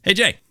Hey,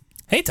 Jay.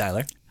 Hey,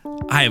 Tyler.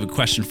 I have a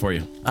question for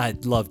you.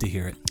 I'd love to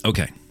hear it.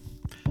 Okay.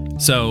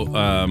 So,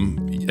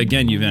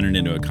 again, you've entered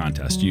into a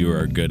contest. You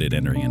are good at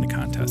entering into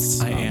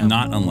contests. I am.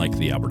 Not unlike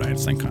the Albert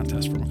Einstein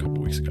contest from a couple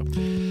weeks ago.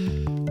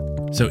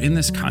 So, in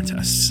this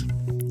contest,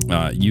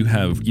 you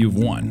have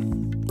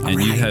won,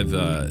 and you have.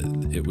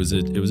 It was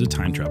a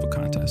time travel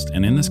contest,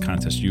 and in this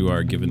contest, you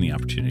are given the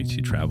opportunity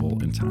to travel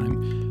in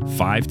time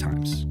 5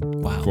 times.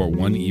 Wow. For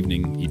one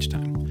evening each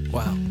time.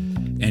 Wow.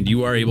 And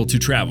you are able to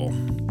travel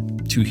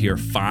to hear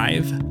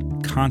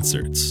 5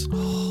 concerts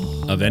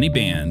of any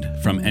band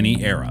from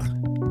any era,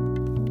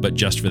 but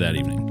just for that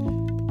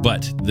evening.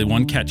 But the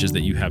one catch is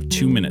that you have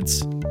 2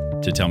 minutes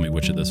to tell me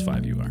which of those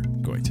 5 you are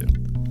going to.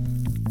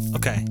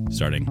 Okay.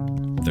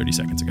 Starting 30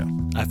 seconds ago.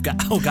 I've got.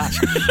 Oh gosh.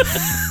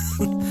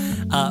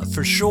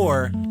 For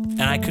sure.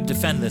 And I could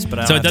defend this, but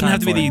I don't So it have doesn't time have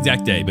to be for the it.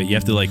 exact day, but you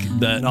have to like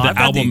the I've got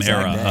the album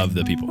exact era day. of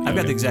the people. I've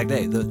got the exact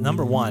day. The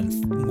number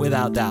one,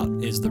 without doubt,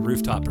 is the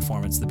rooftop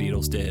performance the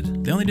Beatles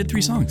did. They only did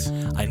 3 songs.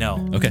 I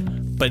know. Okay.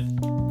 But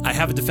I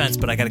have a defense,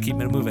 but I got to keep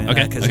it moving.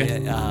 Okay, Because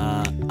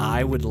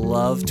I would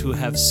love to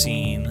have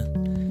seen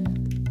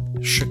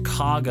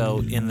Chicago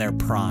in their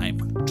prime.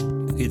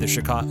 Either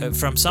Chicago,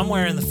 from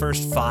somewhere in the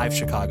first 5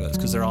 Chicagos,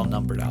 because they're all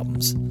numbered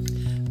albums.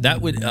 That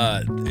would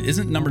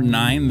isn't number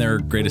 9 their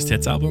greatest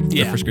hits album?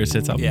 Yeah. Their first greatest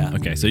hits album? Yeah.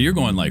 Okay, so you're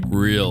going like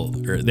real.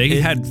 They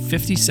had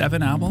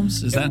 57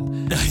 albums? Is that?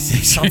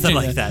 Something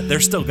like that. They're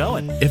still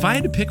going. If I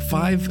had to pick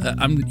 5,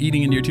 I'm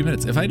eating into your 2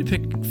 minutes. If I had to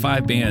pick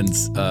 5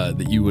 bands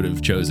that you would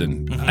have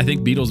chosen, I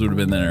think Beatles would have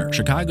been there.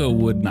 Chicago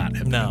would not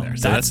have been there.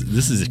 So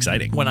this is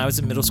exciting. When I was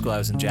in middle school, I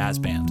was in jazz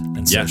band,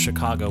 and so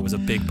Chicago was a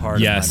big part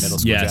of my middle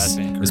school jazz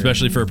band career.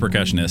 Especially for a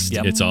percussionist.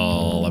 Yep. It's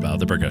all about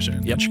the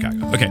percussion in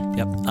Chicago. Okay.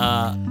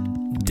 Yep.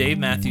 Dave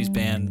Matthews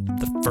Band,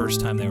 the first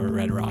time they were at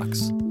Red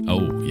Rocks.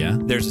 Oh, yeah?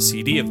 There's a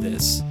CD of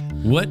this.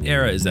 What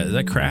era is that? Is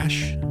that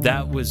Crash?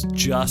 That was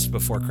just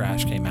before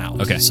Crash came out.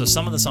 Okay. So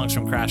some of the songs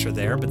from Crash are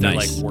there, but they're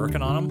like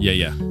working on them.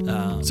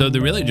 Yeah. So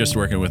they're really just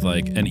working with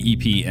like an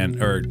EP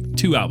or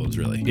 2 albums,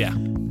 really. Yeah.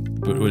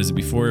 What is it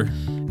before?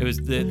 It was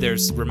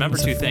there's Remember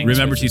Two Things.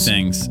 Remember Two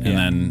Things, and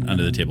then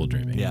Under the Table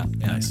Dreaming. Yeah.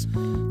 Nice.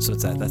 So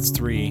it's that's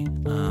 3.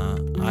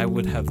 I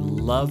would have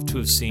loved to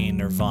have seen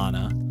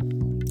Nirvana.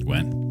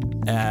 When?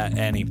 At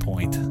any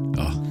point.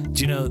 Oh.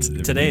 Do you know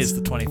today is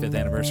the 25th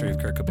anniversary of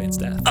Kurt Cobain's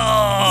death? Oh,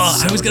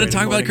 I was going to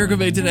talk about Kurt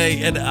Cobain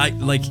today, and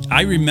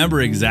I remember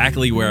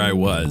exactly where I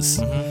was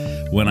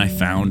when I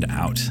found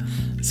out.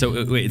 So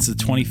wait, it's the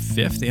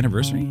 25th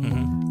anniversary?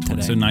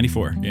 Today. So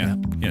 94. Yeah,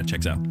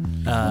 checks out.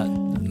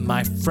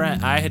 My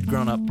friend, I had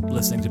grown up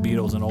listening to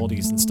Beatles and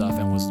oldies and stuff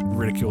and was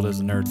ridiculed as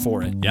a nerd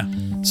for it. Yeah.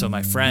 So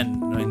my friend,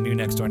 my new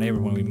next door neighbor,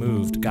 when we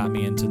moved, got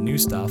me into new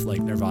stuff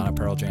like Nirvana,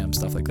 Pearl Jam,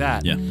 stuff like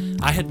that. Yeah.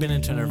 I had been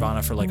into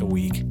Nirvana for like a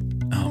week.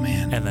 Oh,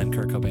 man. And then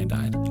Kurt Cobain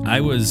died.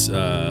 I was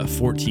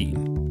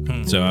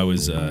 14. So I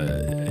was,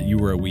 you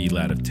were a wee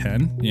lad of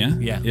 10, yeah?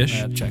 Yeah,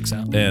 Ish. that checks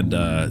out.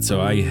 And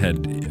so I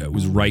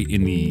was right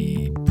in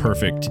the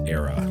perfect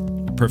era,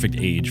 perfect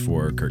age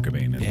for Kurt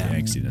Cobain and the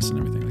angstiness and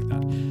everything like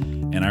that.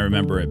 And I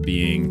remember it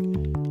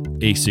being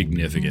a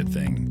significant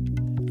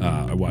thing.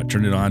 I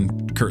turned it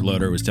on. Kurt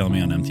Loder was telling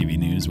me on MTV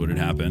News what had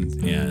happened.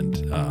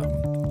 And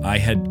I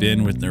had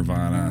been with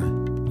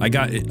Nirvana. I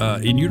got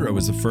In Utero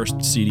was the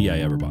first CD I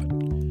ever bought.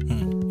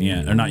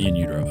 Or not In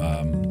Utero,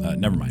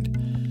 Nevermind.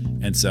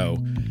 And so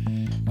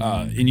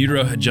In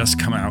Utero had just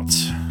come out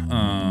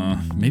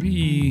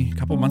maybe a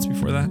couple months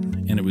before that.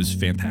 And it was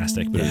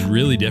fantastic, but it was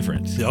really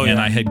different. Oh, and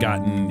I had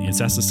gotten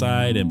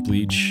Incesticide and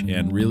Bleach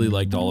and really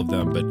liked all of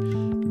them, but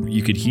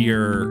you could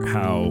hear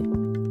how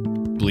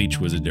Bleach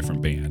was a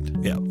different band.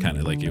 Yeah. Kind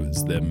of like it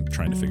was them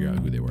trying to figure out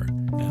who they were.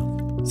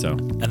 Yeah. So.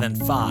 And then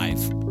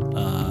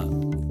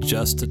 5,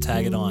 just to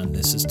tag it on,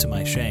 this is to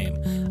my shame.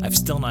 I've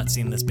still not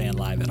seen this band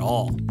live at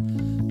all.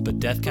 But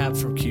Death Cab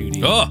for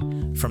Cutie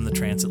from the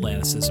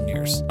Transatlanticism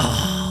years.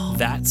 Oh.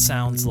 That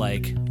sounds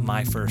like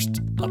my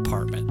first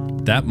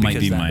apartment. That might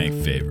be my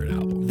favorite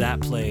album.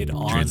 That played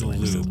on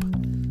loop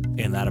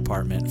in that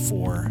apartment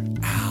for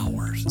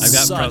hours. I've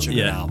got such a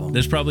good album.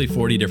 There's probably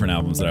 40 different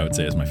albums that I would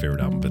say is my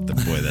favorite album, but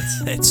boy,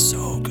 that's it's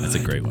so good. That's a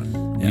great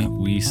one. Yeah.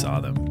 We saw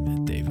them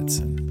at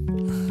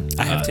Davidson.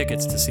 I have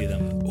tickets to see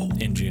them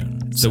in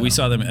June. So we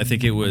saw them. I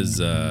think it was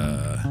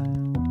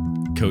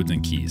Codes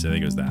and Keys. I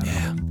think it was that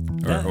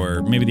album,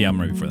 or maybe the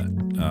album right before that.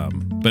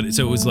 But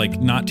so it was like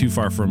not too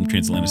far from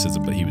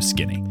Transatlanticism, but he was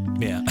skinny.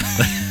 Yeah,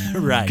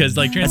 right. Because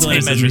like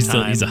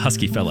Transatlanticism, he's a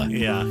husky fella.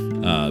 Yeah.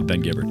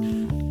 Ben Gibbard.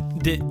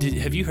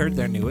 Have you heard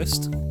their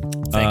newest?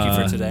 Thank You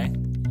for Today.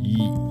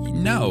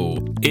 No.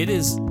 It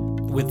is,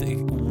 with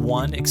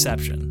one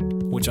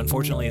exception, which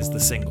unfortunately is the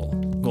single,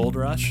 Gold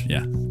Rush.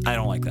 Yeah. I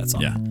don't like that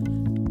song. Yeah.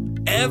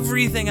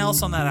 Everything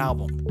else on that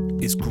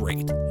album is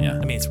great. Yeah.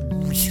 I mean, it's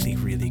really,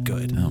 really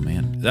good. Oh,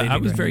 man. I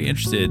was very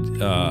interested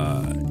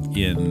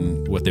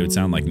in what they would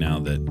sound like now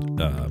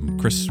that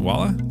Chris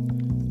Walla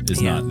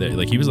is not there.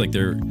 Like, he was like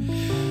their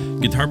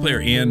guitar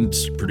player and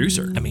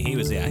producer. I mean, he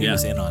was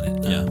was in on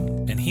it.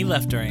 And he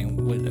left during...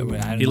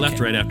 He left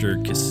right after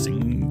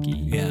Kissinger.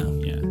 Yeah.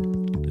 Yeah.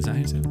 Is that how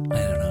you say it? I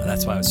don't know.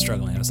 That's why I was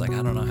struggling. I was like,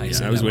 I don't know how you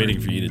say it. I was waiting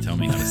for you to tell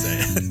me how to say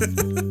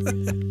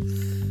it.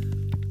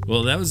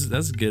 Well,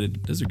 that's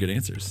good. Those are good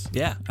answers.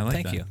 Yeah, I like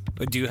thank that. you.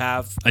 Do you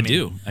have? I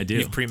do.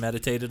 You've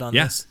premeditated on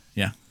this?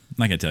 Yeah. I'm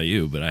not gonna tell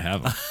you, but I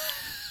have them.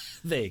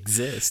 They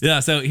exist.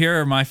 Yeah. So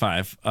here are my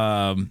 5,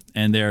 and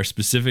they are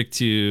specific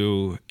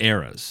to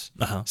eras.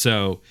 Uh-huh.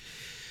 So,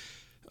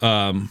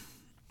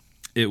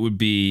 it would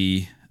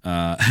be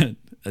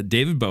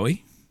David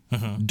Bowie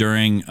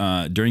during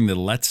the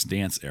Let's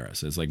Dance era.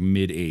 So it's like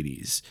mid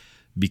 '80s,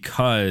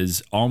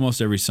 because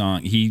almost every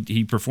song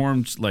he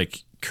performed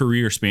like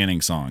career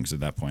spanning songs at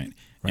that point,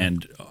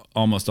 and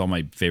almost all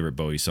my favorite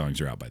Bowie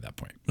songs are out by that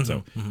point.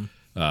 So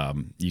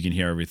you can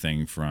hear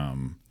everything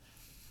from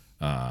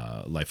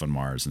Life on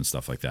Mars and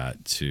stuff like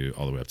that to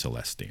all the way up to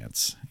Let's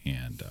Dance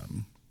and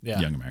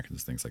Young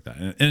Americans, things like that,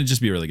 and it'd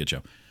just be a really good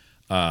show.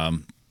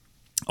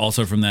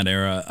 Also from that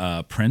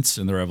era, Prince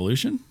and the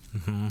Revolution.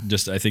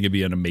 Just I think it'd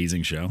be an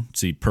amazing show.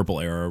 See Purple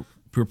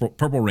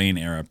Rain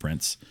era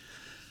Prince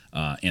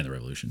and the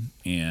Revolution.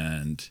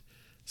 And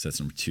so that's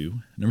number 2.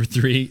 Number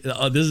 3,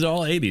 this is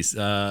all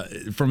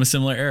 80s. From a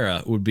similar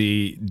era would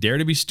be Dare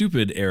to Be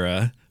Stupid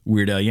era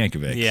Weird Al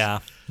Yankovic. Yeah.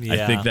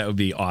 I think that would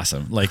be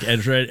awesome. Like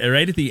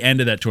right at the end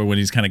of that tour when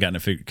he's kind of gotten a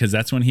figure, because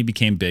that's when he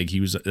became big.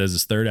 That was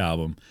his 3rd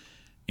album.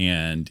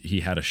 And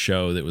he had a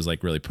show that was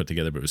like really put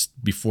together, but it was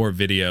before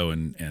video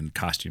and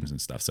costumes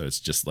and stuff. So it's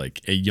just like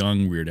a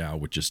young Weird Al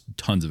with just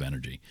tons of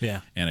energy.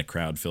 Yeah. And a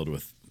crowd filled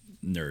with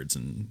nerds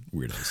and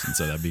weirdos. And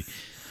so that'd be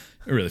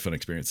a really fun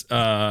experience.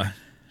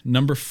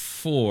 Number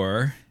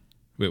 4.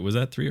 Wait, was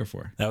that 3 or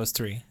 4? That was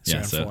 3.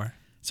 Yeah. 4.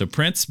 So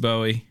Prince,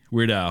 Bowie,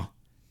 Weird Al.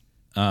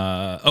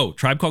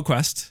 Tribe Called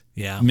Quest.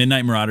 Yeah.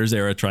 Midnight Marauders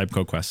era Tribe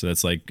Called Quest. So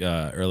that's like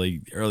early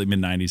mid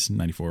 90s,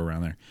 94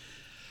 around there.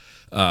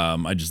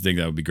 I just think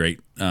that would be great.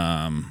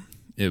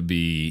 It would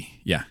be,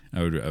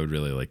 I would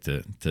really like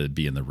to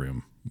be in the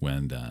room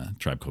when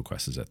Tribe Called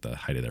Quest is at the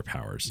height of their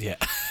powers. Yeah.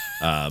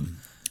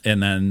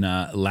 And then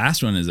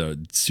last one is a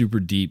super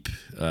deep,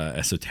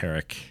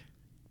 esoteric,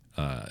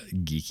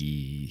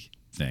 geeky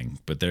thing.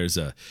 But there's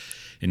in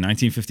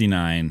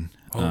 1959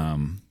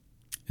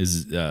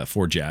 is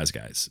 4 jazz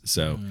guys.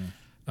 So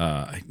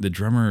the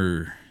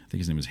drummer, I think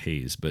his name was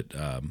Hayes, but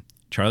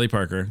Charlie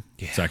Parker,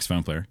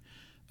 saxophone player.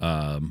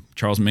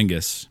 Charles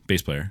Mingus,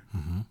 bass player.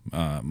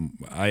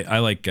 I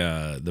like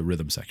the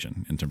rhythm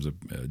section in terms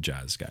of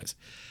jazz guys.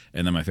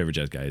 And then my favorite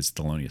jazz guy is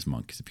Thelonious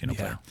Monk. He's a piano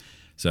player.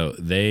 So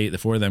the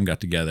 4 of them got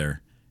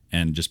together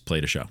and just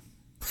played a show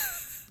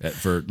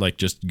for like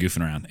just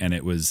goofing around. And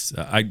it was,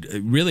 I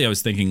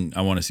was thinking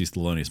I want to see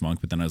Thelonious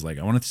Monk, but then I was like,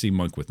 I wanted to see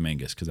Monk with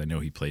Mingus because I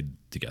know he played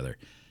together.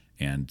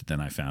 And then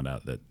I found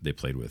out that they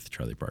played with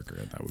Charlie Parker,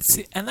 and that would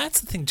be. And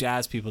that's the thing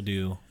jazz people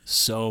do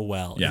so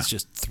well is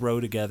just throw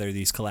together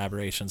these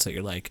collaborations that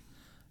you're like,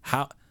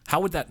 how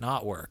would that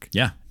not work?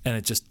 Yeah, and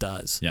it just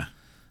does. Yeah.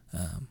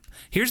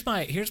 Here's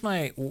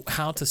my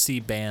how to see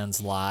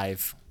bands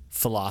live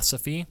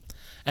philosophy,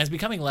 and it's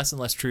becoming less and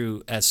less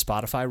true as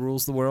Spotify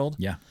rules the world.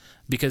 Yeah,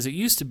 because it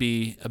used to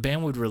be a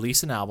band would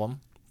release an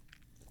album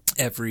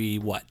every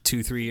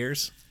 2-3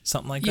 years,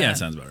 something like that. Yeah, that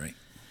sounds about right.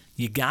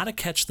 You got to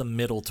catch the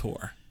middle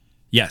tour.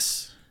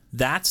 Yes.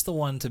 That's the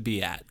one to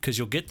be at because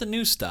you'll get the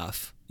new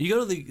stuff. You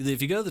go to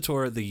if you go to the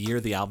tour the year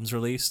the album's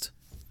released,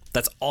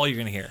 that's all you're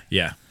going to hear.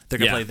 Yeah. They're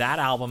going to play that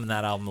album and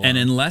that album alone. And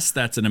unless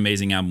that's an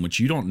amazing album, which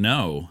you don't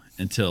know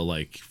until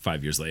like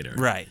 5 years later.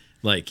 Right.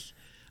 Like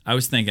I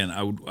was thinking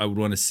I would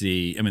want to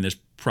see, I mean, there's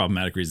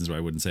problematic reasons why I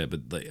wouldn't say it, but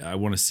like, I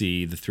want to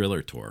see the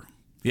Thriller tour.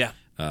 Yeah.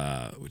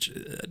 Which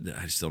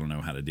I still don't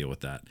know how to deal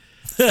with that.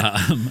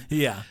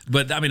 Yeah.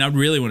 But I mean, I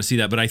really want to see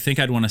that, but I think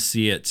I'd want to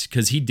see it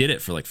because he did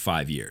it for like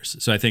 5 years.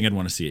 So I think I'd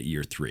want to see it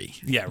year 3.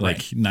 Yeah, right. Like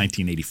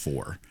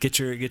 1984. Get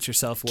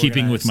yourself organized.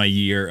 Keeping with my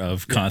year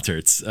of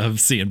concerts of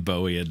seeing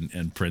Bowie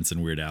and Prince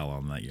and Weird Al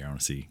on that year. I want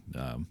to see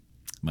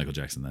Michael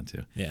Jackson then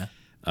too. Yeah.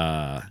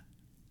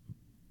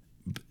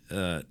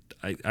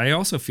 I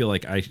also feel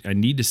like I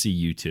need to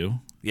see U2.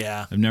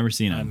 Yeah. I've never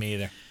seen them. Me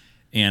either.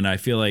 And I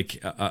feel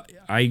like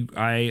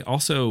I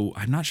also,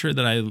 I'm not sure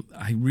that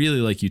I really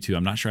like U2.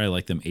 I'm not sure I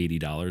like them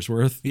 $80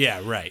 worth. Yeah,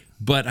 right.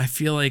 But I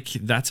feel like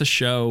that's a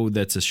show.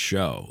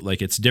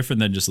 Like it's different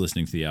than just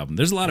listening to the album.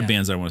 There's a lot of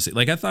bands I want to see.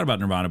 Like I thought about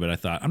Nirvana, but I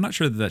thought, I'm not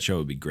sure that show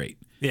would be great.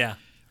 Yeah.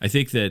 I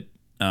think that,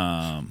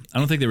 I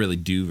don't think they really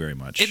do very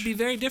much. It'd be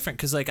very different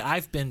because like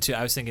I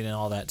was thinking in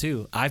all that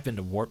too. I've been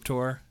to Warped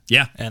Tour.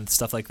 Yeah. And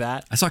stuff like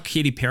that. I saw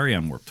Katy Perry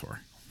on Warped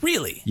Tour.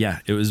 Really? Yeah.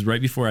 It was right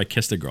before I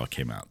Kissed a Girl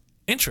came out.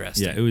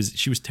 Interesting. Yeah,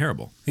 she was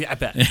terrible. Yeah, I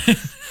bet.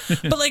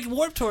 But like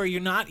Warped Tour,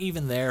 you're not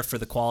even there for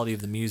the quality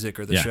of the music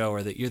or the show,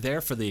 or that you're there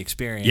for the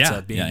experience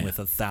of being with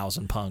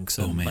 1,000 punks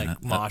and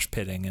mosh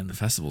pitting and the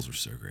festivals were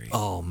so great.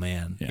 Oh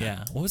man,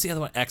 yeah. What was the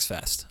other one? X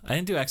Fest. I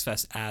didn't do X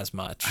Fest as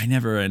much. I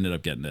never ended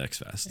up getting to X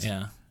Fest.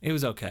 Yeah, it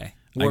was okay.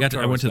 I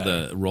went to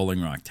the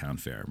Rolling Rock Town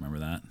Fair. Remember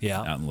that?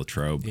 Yeah, out in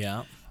Latrobe.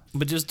 Yeah,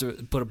 but just to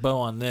put a bow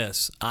on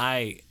this,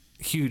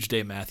 huge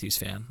Dave Matthews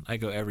fan. I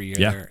go every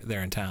year.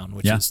 They're in town,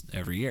 which is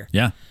every year.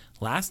 Yeah.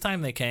 Last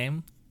time they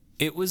came,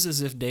 it was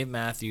as if Dave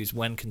Matthews,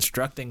 when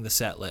constructing the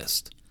set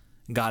list,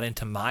 got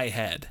into my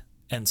head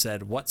and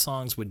said, what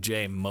songs would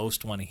Jay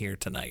most want to hear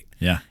tonight?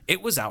 Yeah.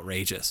 It was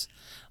outrageous.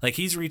 Like,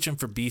 he's reaching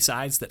for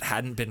B-sides that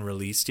hadn't been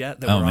released yet,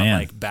 that Oh, were on, man.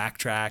 like,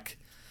 Backtrack.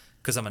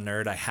 Because I'm a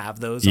nerd, I have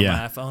those on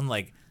my iPhone.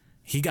 Like,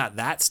 he got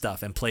that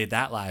stuff and played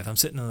that live. I'm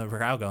sitting in the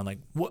crowd going, like,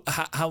 what,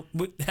 how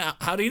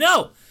do you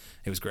know?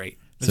 It was great.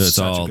 It was So it's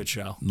such all a good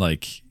show.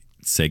 like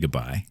Say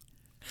Goodbye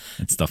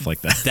and stuff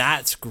like that.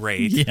 That's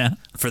great. Yeah.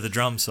 For the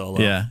drum solo.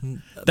 Yeah.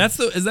 That's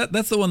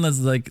the one that's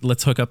like,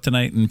 let's hook up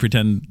tonight and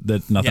pretend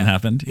that nothing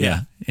happened.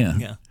 Yeah.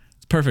 Yeah.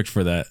 It's perfect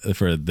for that,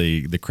 for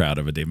the crowd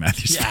of a Dave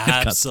Matthews. Yeah,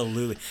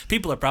 absolutely.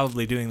 People are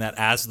probably doing that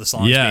as the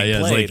song's Yeah, being yeah.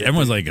 It's played. like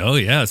everyone's like, "Oh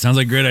yeah, it sounds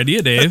like a great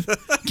idea, Dave.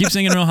 Keep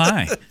singing real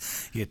high."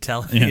 You're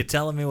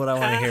telling me what I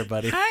want to hear,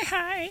 buddy.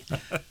 Hi.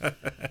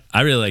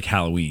 I really like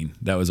Halloween.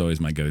 That was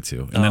always my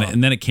go-to.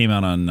 And then it came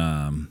out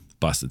on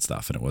Busted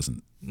Stuff, and it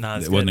wasn't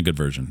a good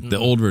version. Mm-hmm. The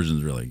old version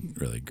is really,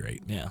 really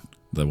great. Yeah.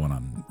 The one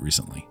on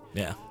recently.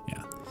 Yeah.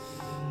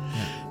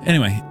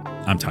 Anyway,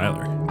 I'm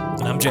Tyler.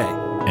 And I'm Jay.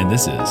 And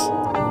this is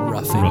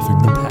Roughing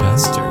the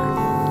Pastor.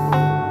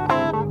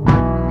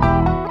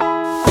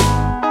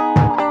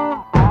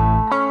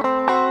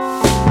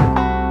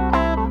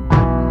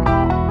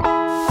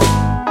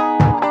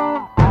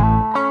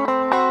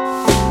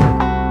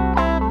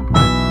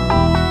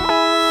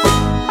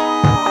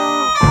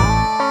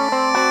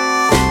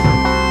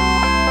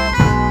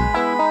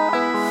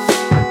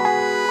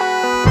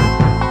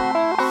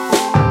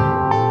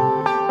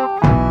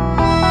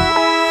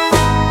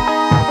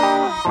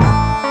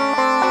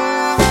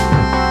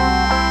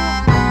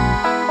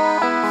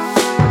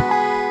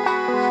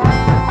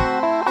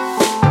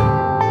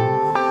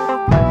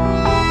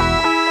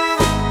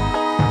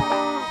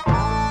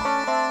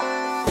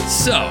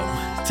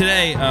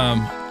 Today,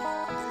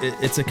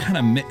 it's a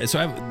kind of so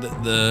I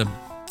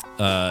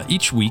have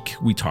each week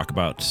we talk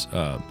about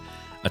a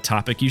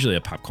topic, usually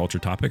a pop culture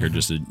topic or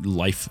just a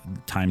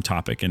lifetime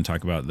topic, and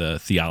talk about the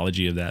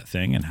theology of that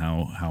thing and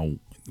how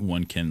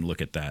one can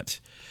look at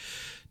that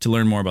to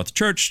learn more about the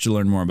church, to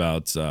learn more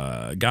about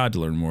God, to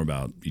learn more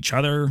about each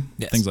other,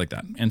 things like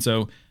that. And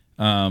so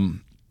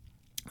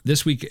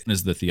this week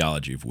is the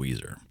theology of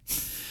Weezer.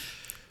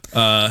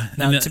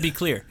 Now, to be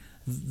clear,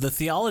 the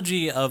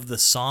theology of the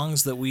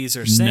songs that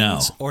Weezer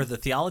sings, or the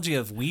theology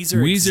of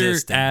Weezer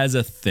existing? As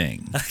a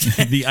thing,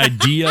 the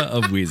idea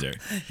of Weezer.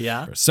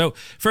 Yeah. So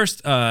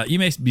first, you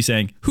may be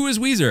saying, "Who is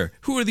Weezer?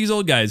 Who are these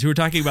old guys who are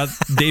talking about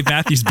Dave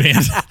Matthews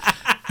Band?"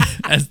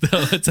 As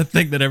though it's a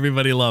thing that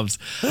everybody loves.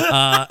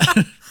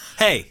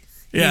 Hey,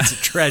 he's a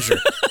treasure.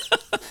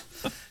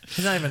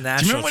 He's not even a national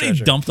treasure. Do you remember when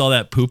he dumped all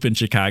that poop in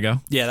Chicago?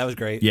 Yeah, that was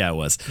great. Yeah, it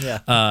was.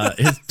 Yeah.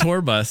 His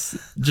tour bus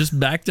just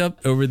backed up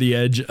over the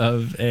edge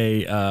of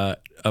a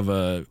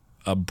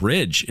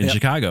bridge in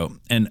Chicago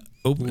and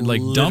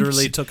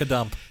literally took a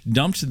dump.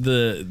 Dumped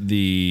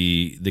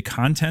the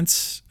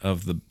contents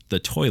of the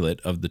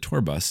toilet of the tour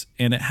bus,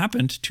 and it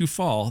happened to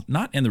fall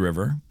not in the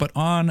river but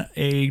on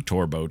a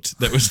tour boat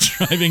that was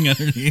driving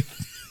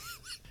underneath.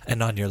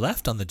 And on your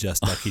left on the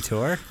Just Lucky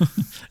tour.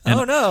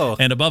 Oh, no.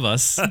 And above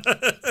us.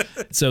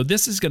 So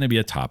this is going to be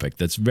a topic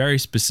that's very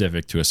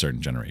specific to a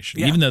certain generation,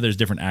 even though there's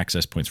different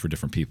access points for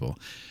different people.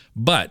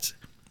 But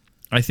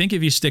I think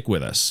if you stick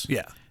with us,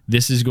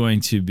 this is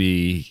going to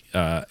be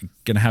going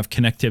to have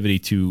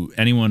connectivity to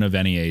anyone of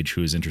any age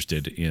who is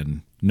interested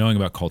in knowing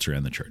about culture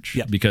and the church.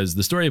 Yeah. Because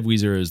the story of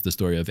Weezer is the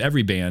story of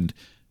every band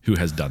who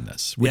has done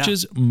this, which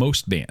is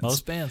most bands.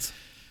 Most bands.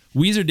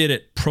 Weezer did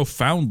it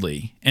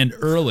profoundly and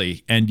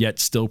early, and yet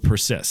still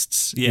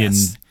persists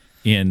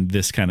in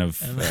this kind of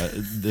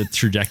the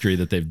trajectory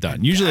that they've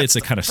done. Usually it's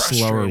a kind of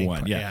slower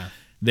one. Yeah.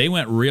 They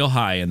went real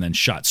high and then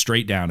shot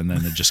straight down, and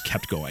then it just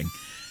kept going.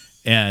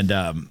 And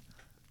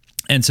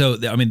so,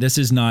 I mean, this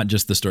is not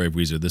just the story of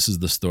Weezer. This is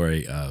the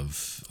story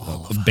of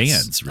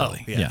bands,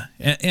 really. Oh, yeah.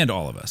 And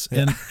all of us.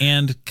 Yeah.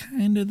 And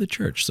kind of the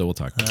church. So we'll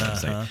talk about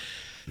that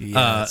in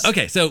a second.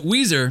 Okay, so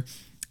Weezer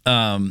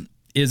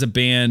is a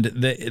band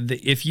that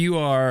if you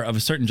are of a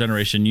certain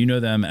generation, you know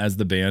them as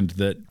the band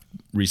that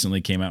recently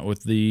came out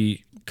with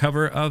the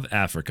cover of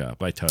Africa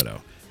by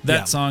Toto.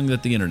 That song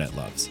that the internet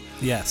loves.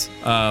 Yes.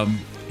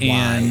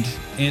 And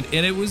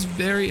it was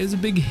a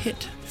big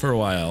hit for a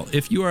while.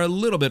 If you are a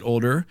little bit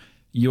older,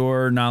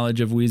 your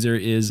knowledge of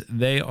Weezer is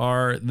they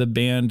are the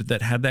band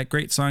that had that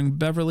great song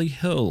Beverly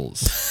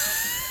Hills.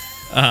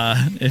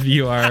 If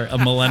you are a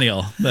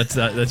millennial, that's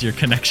your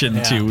connection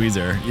to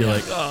Weezer. You're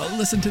like, oh,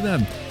 listen to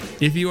them.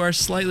 If you are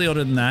slightly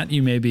older than that,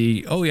 you may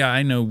be, oh yeah,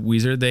 I know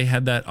Weezer. They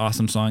had that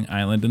awesome song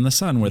 "Island in the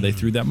Sun" where they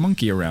threw that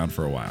monkey around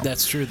for a while.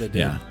 That's true, they did.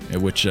 Yeah,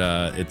 which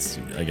it's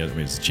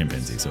it's a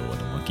chimpanzee, so it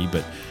wasn't a monkey.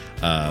 But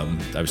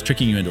I was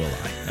tricking you into a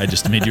lie. I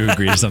just made you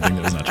agree to something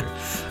that was not true.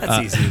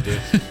 That's easy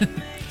to do.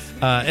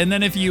 And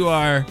then if you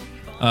are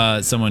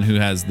someone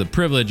who has the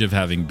privilege of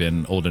having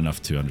been old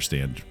enough to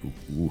understand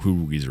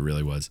who Weezer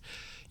really was,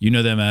 you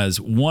know them as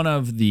one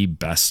of the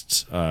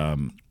best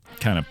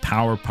kind of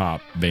power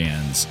pop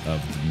bands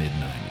of the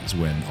mid-90s,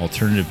 when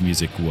alternative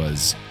music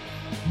was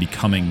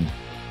becoming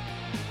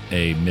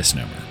a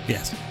misnomer.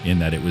 Yes. In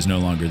that it was no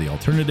longer the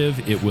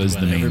alternative, it was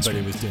the mainstream.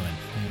 Everybody was doing.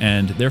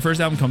 And their first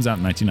album comes out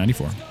in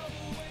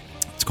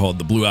 1994. It's called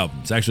The Blue Album.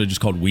 It's actually just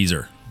called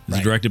Weezer. It's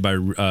directed by,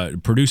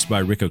 produced by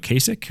Rick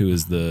Ocasek, who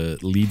is the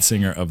lead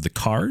singer of The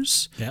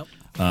Cars,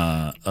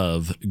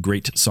 of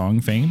great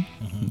song fame.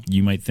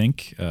 You might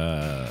think.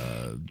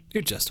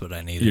 You're just what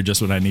I needed. You're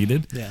just what I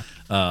needed. Yeah.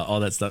 All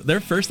that stuff. Their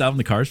first album,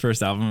 The Cars'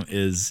 first album,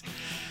 is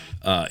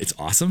it's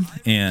awesome.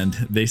 And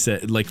they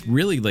said, like,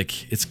 really,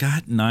 like, it's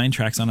got 9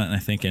 tracks on it, I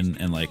think,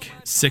 and like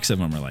 6 of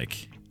them are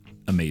like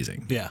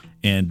amazing. Yeah.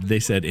 And they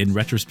said, in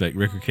retrospect,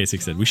 Rick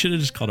Ocasek said, we should have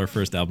just called our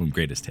first album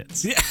Greatest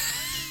Hits. Yeah.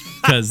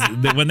 Because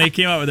when they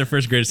came out with their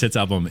first Greatest Hits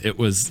album, it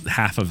was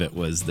half of it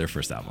was their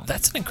first album.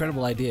 That's an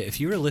incredible idea.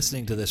 If you were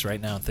listening to this right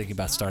now and thinking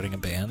about starting a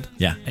band,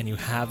 and you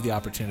have the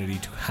opportunity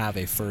to have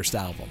a first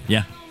album,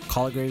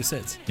 call it Greatest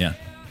Hits. Yeah,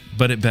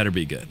 but it better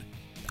be good.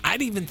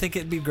 I'd even think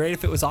it'd be great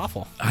if it was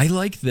awful. I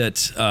like that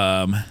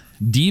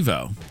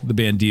Devo, the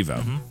band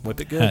Devo, Whip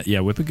It Good.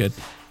 Whip It Good,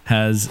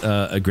 has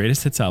a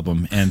Greatest Hits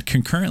album and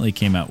concurrently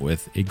came out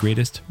with a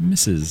Greatest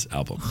Misses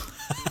album,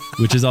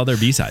 which is all their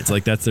B-sides.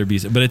 Like, that's their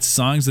B-sides. But it's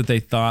songs that they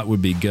thought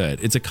would be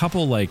good. It's a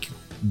couple, like,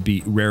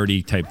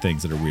 rarity type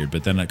things that are weird,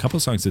 but then a couple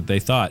songs that they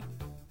thought,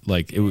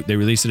 like, they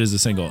released it as a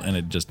single and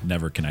it just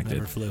never connected.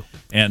 Never flew.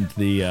 And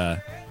the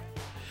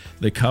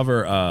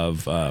cover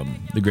of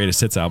the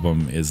Greatest Hits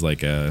album is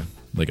like a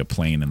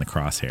plane in the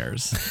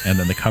crosshairs, and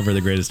then the cover of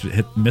the Greatest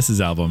Misses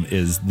album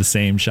is the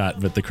same shot,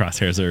 but the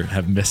crosshairs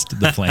have missed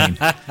the plane.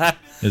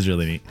 It's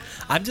really neat.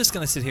 I'm just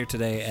going to sit here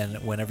today,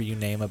 and whenever you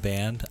name a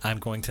band, I'm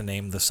going to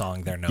name the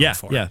song they're known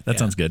for. Yeah, that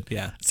sounds good.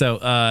 Yeah. So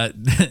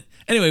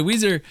anyway,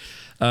 Weezer,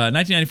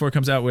 1994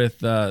 comes out with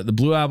the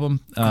Blue Album.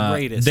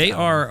 They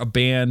are a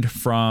band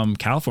from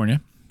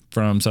California,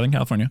 from Southern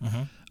California.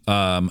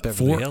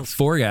 Beverly Hills.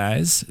 4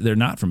 guys. They're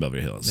not from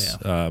Beverly Hills.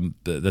 Yeah.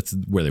 That's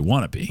where they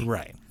want to be.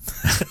 Right.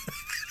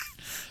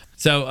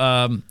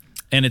 So,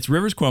 and it's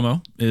Rivers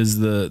Cuomo is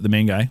the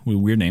main guy with a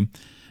weird name.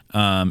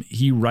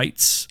 He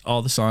writes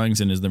all the songs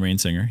and is the main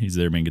singer. He's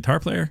their main guitar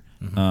player.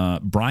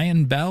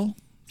 Brian Bell.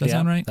 Does that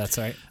sound right? That's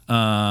right.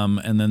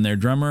 And then their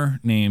drummer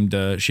named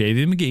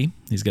Shavy McGee.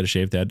 He's got a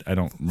shaved head. I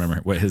don't remember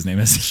what his name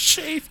is.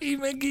 Shavy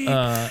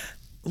McGee.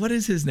 What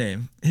is his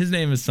name? His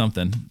name is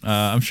something.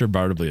 I'm sure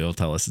Bartleby will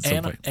tell us at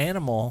some point.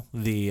 Animal,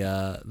 the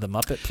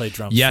Muppet played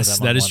drums. Yes, for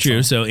them that is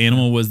true. Song. So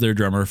Animal was their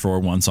drummer for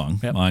one song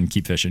on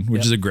Keep Fishing,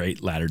 which is a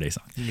great Latter-day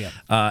song. Yeah.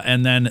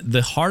 And then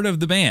the heart of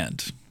the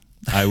band,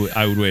 I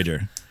would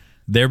wager,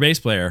 their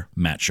bass player,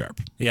 Matt Sharp.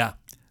 Yeah.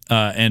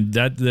 And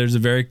that there's a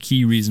very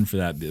key reason for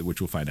that,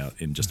 which we'll find out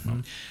in just a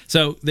moment.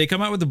 So they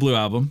come out with the Blue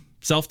Album,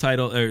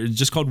 self-titled, or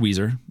just called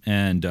Weezer,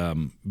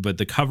 and but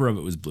the cover of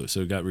it was blue,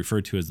 so it got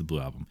referred to as the Blue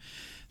Album.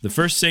 The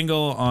first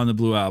single on the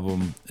Blue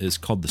Album is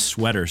called The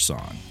Sweater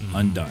Song,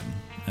 Undone.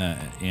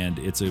 And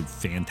it's a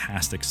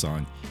fantastic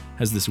song.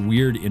 Has this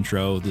weird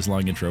intro, this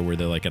long intro where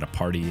they're like at a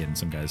party and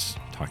some guy's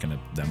talking to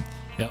them.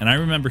 Yep. And I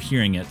remember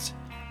hearing it.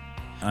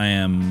 I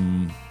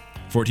am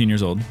 14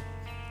 years old,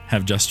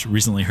 have just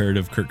recently heard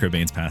of Kurt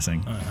Cobain's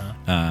passing.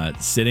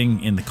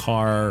 Sitting in the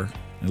car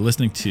and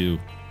listening to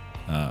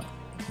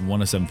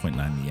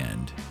 107.9 The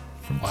End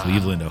from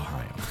Cleveland,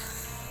 Ohio.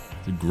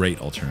 It's a great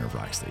alternative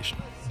rock station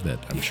that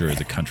I'm sure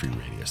is a country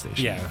radio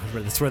station. Yeah,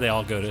 that's where they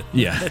all go to.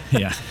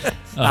 Yeah.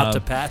 Out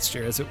to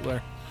pasture, as it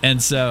were.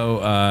 And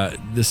so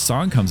this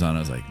song comes on. I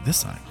was like, this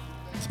song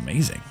is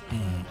amazing.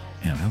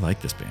 Man, I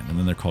like this band. And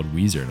then they're called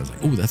Weezer. And I was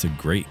like, oh, that's a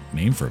great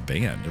name for a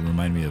band. It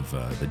reminded me of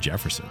the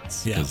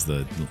Jeffersons. Because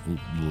the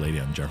lady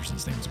on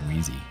Jefferson's name is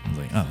Wheezy. I was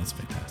like, oh, that's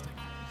fantastic.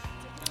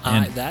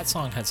 That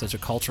song had such a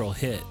cultural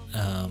hit.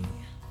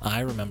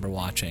 I remember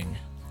watching,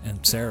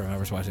 and Sarah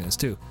remembers watching this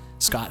too,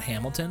 Scott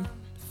Hamilton,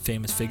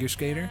 famous figure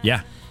skater.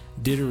 Yeah.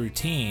 Did a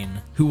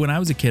routine. Who, when I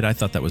was a kid, I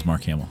thought that was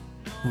Mark Hamill.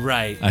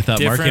 Right. I thought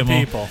different Mark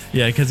Hamill. People.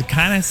 Yeah, because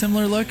kind of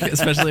similar look,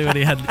 especially when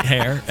he had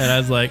hair. And I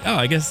was like, oh,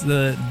 I guess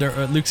the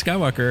Luke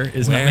Skywalker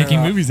is not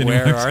making movies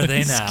anymore. Where are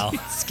they now?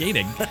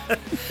 Skating.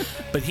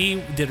 But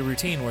he did a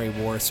routine where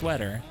he wore a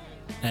sweater,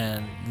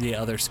 and the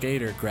other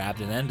skater grabbed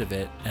an end of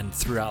it and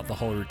threw out the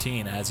whole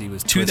routine as he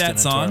was to that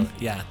song.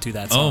 To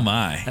that song. Oh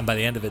my! And by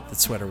the end of it, the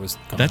sweater was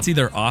gone. That's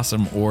either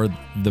awesome or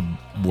the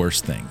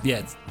worst thing.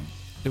 Yeah,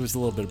 it was a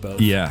little bit of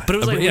both. Yeah, but it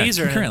was like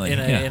Weezer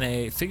in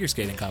a figure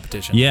skating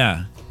competition.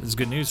 Yeah, it was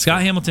good news.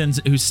 Scott Hamilton,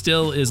 who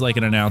still is like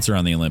an announcer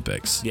on the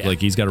Olympics,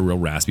 like he's got a real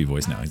raspy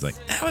voice now. He's like,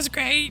 "That was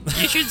great.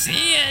 You should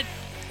see it."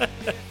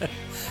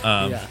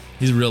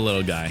 He's a real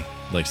little guy.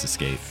 Likes to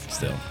skate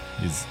still.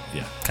 He's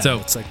so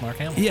looks like Mark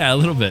Hamill. Yeah, a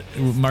little bit.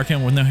 Mark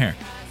Hamill with no hair.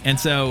 And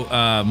so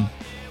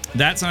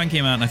that song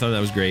came out, and I thought that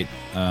was great.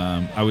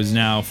 I was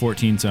now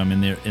 14, so I'm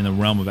in the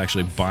realm of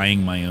actually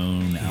buying my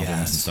own albums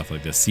and stuff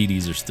like this.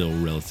 CDs are still a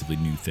relatively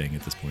new thing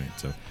at this point.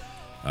 So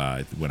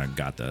when I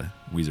got the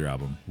Weezer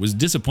album, was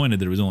disappointed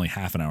that it was only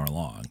half an hour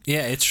long.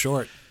 Yeah, it's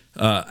short.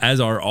 As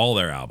are all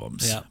their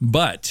albums. Yeah.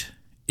 But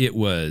it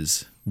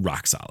was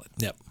rock solid.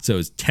 Yep. So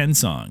it's 10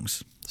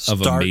 songs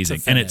of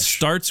amazing, and it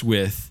starts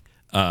with.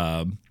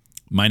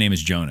 My Name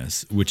is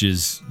Jonas, which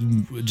is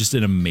just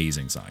an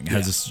amazing song. It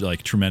has this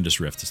like tremendous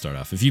riff to start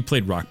off. If you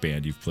played Rock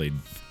Band, you've played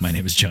My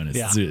Name is Jonas.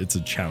 Yeah. It's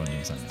a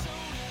challenging song.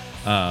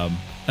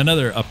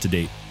 Another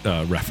up-to-date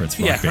reference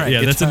for Yeah, rock band. right,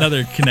 Yeah, that's guitar.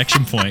 another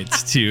connection point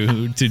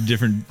to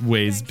different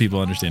ways people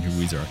understand who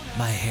Weezer are.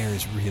 My hair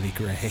is really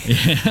gray.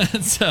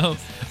 So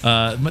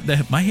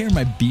my hair,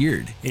 my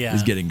beard Yeah.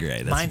 is getting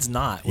gray. Mine's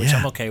not, which Yeah.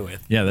 I'm okay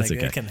with. Yeah, that's like,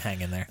 okay. It can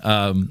hang in there.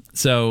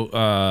 So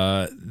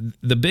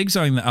the big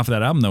song off of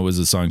that album, though, was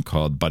a song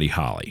called Buddy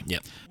Holly.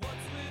 Yep.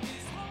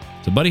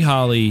 So Buddy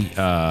Holly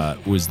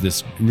was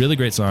this really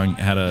great song.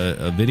 Had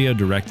a video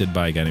directed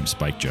by a guy named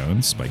Spike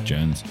Jonze. Spike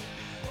Jonze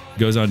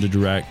goes on to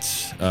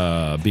direct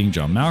Being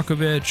John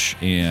Malkovich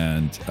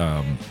and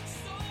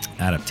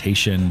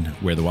Adaptation,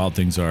 Where the Wild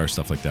Things Are,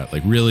 stuff like that.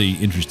 Like really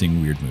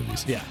interesting, weird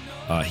movies. Yeah.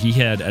 He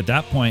had at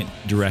that point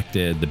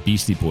directed the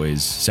Beastie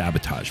Boys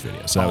Sabotage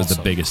video. So that was the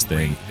Also biggest great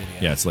thing.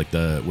 video. Yeah, it's like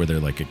where they're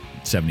like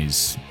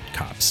 70s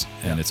cops,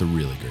 and it's a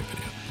really great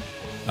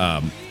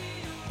video.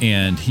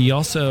 And he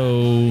was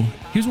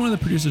one of the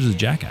producers of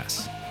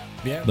Jackass.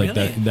 Yeah, Like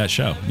really? that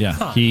show. Yeah.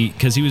 Huh.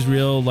 Because he was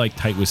real like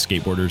tight with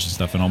skateboarders and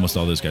stuff, and almost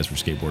all those guys were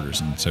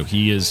skateboarders. And so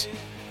he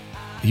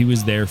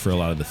was there for a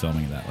lot of the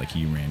filming of that. Like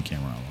he ran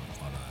camera on a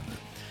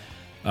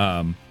lot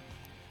of that.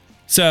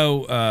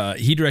 So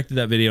he directed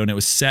that video, and it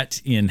was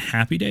set in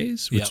Happy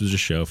Days, which Yep. was a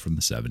show from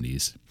the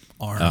 70s.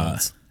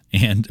 Arnold's.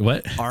 And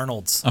what?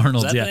 Arnold's.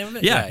 Arnold's, Is that yeah. the name of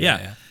it?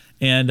 Yeah.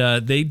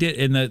 And they did,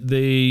 and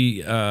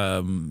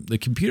the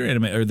computer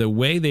animation, or the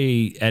way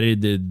they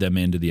edited them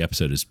into the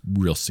episode is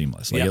real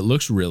seamless. Like Yep. it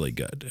looks really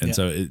good, and Yep.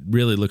 so it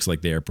really looks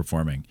like they are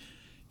performing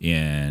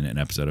in an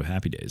episode of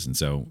Happy Days. And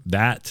so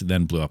that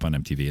then blew up on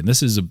MTV. And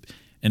this is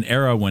an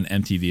era when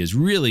MTV is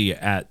really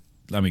kind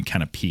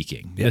of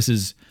peaking. Yep. This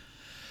is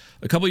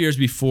a couple years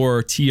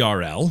before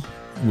TRL,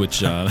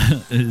 which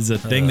is a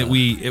thing that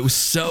it was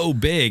so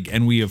big,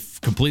 and we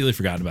have completely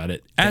forgotten about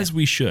it, as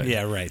we should.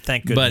 Yeah, right.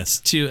 Thank goodness.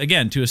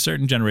 But to a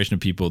certain generation of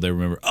people, they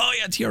remember, oh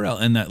yeah,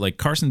 TRL, and that like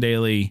Carson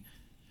Daly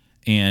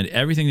and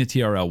everything that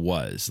TRL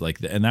was like,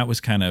 and that was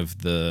kind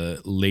of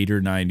the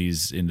later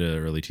 '90s into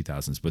early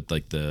 2000s, but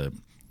like the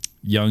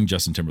young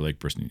Justin Timberlake,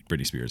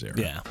 Britney Spears era.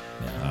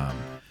 Yeah.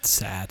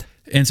 Sad.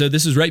 And so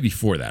this is right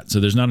before that. So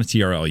there's not a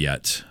TRL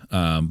yet,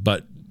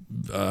 but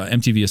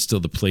MTV is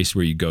still the place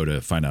where you go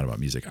to find out about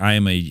music. I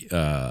am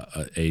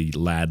a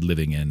lad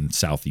living in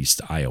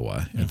Southeast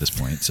Iowa at this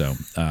point, so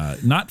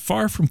not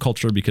far from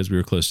culture because we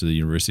were close to the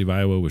University of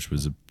Iowa, which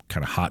was a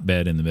kind of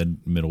hotbed in the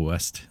Middle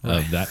West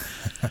of that.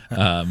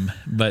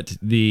 But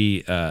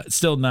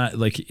still not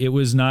like it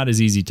was not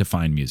as easy to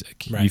find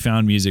music. Right. You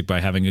found music by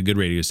having a good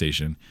radio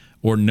station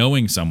or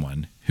knowing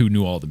someone who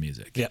knew all the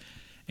music. Yep.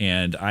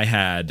 And I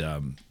had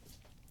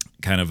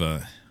kind of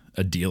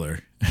a dealer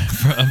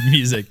of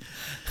music.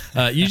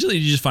 Usually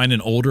you just find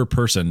an older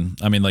person.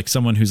 I mean, like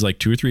someone who's like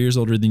 2 or 3 years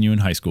older than you in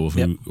high school,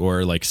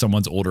 or like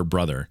someone's older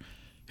brother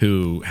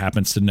who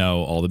happens to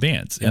know all the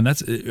bands. And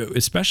that's,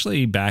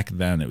 especially back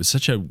then, it was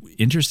such an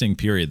interesting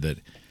period that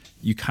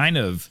you kind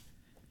of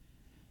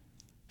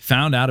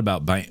found out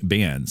about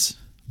bands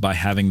by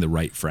having the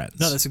right friends.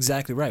 No, that's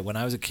exactly right. When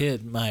I was a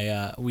kid,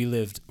 we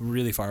lived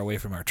really far away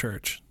from our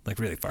church. Like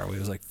really far away. It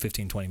was like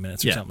 15, 20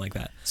 minutes or something like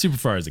that. Super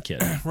far as a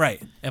kid.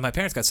 Right. And my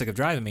parents got sick of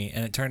driving me,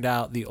 and it turned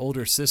out the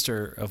older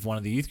sister of one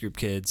of the youth group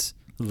kids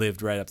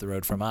lived right up the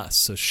road from us.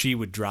 So she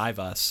would drive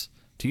us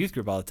to youth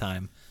group all the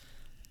time.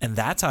 And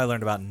that's how I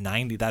learned about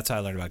that's how I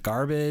learned about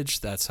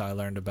Garbage. That's how I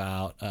learned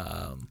about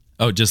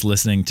Just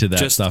listening to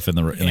that stuff in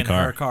the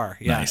car. Her car.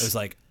 Yeah. Nice. It was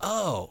like,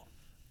 oh,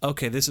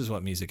 okay, this is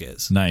what music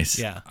is. Nice.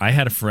 Yeah. I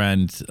had a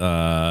friend,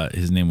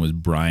 his name was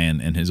Brian,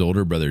 and his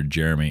older brother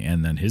Jeremy,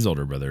 and then his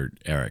older brother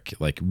Eric,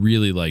 like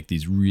really like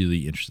these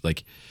really interesting,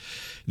 like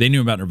they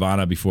knew about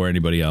Nirvana before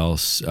anybody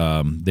else.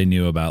 They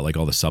knew about like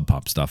all the Sub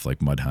Pop stuff like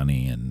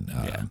Mudhoney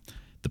and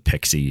the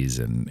Pixies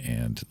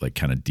and like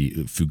kind of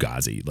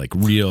Fugazi, like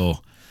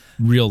real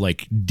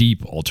like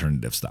deep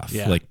alternative stuff.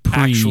 Yeah. Like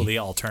actually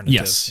alternative.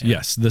 Yes.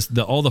 Yeah. Yes.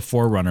 All the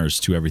forerunners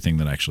to everything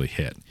that actually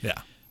hit. Yeah.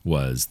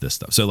 Was this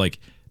stuff. So like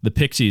the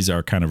Pixies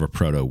are kind of a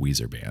proto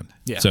Weezer band.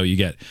 Yeah. So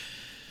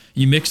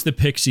you mix the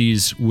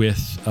Pixies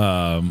with,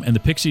 and the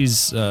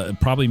Pixies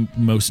probably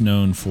most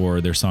known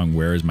for their song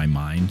 "Where Is My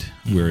Mind,"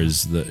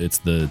 whereas it's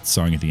the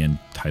song at the end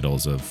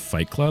titles of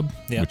Fight Club,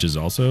 which is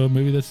also a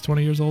movie that's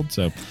 20 years old.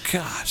 So,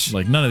 gosh,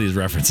 like none of these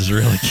references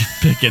really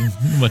picking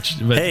much.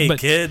 But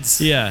kids,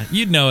 yeah,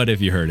 you'd know it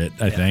if you heard it.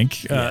 I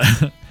think.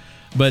 Yeah.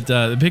 But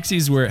the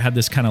Pixies had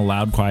this kind of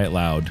loud, quiet,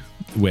 loud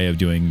way of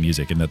doing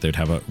music, and that they'd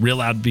have a real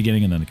loud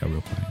beginning and then it got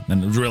real quiet, and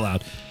then it was real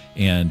loud.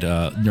 And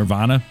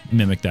Nirvana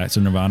mimicked that.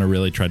 So Nirvana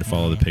really tried to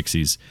follow the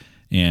Pixies,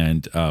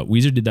 and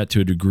Weezer did that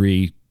to a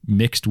degree,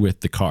 mixed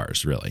with the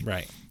Cars, really.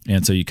 Right.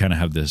 And so you kind of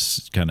have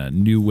this kind of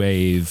new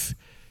wave,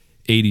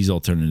 80s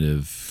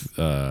alternative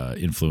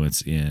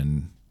influence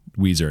in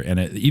Weezer, and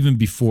even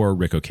before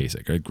Rick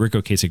Ocasek. Like Rick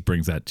Ocasek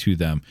brings that to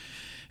them,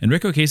 and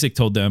Rick Ocasek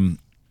told them,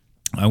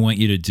 "I want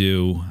you to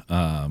do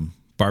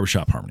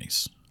barbershop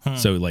harmonies."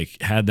 So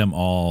like had them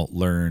all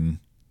learn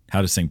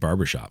how to sing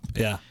barbershop.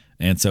 Yeah.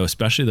 And so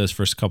especially those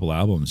first couple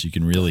albums, you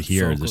can really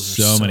hear there's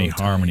so many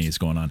harmonies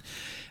going on.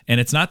 And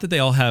it's not that they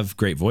all have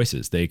great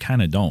voices. They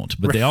kind of don't,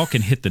 but they all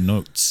can hit the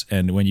notes.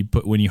 And when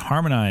you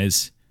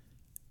harmonize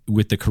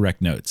with the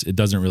correct notes. It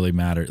doesn't really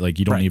matter. Like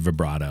you don't need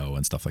vibrato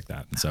and stuff like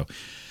that. And so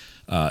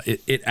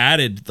it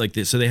added like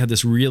this. So they had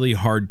this really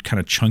hard kind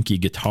of chunky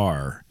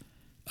guitar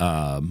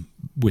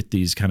with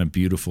these kind of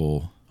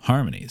beautiful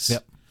harmonies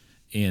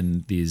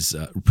in these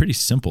pretty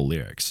simple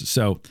lyrics.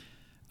 So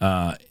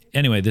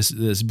anyway,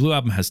 this Blue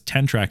Album has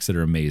 10 tracks that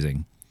are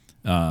amazing.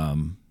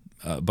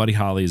 Buddy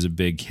Holly is a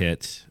big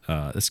hit.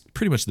 That's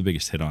pretty much the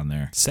biggest hit on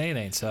there. Say It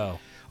Ain't So.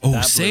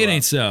 Oh, Say It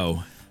Ain't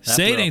So.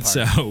 Say It Ain't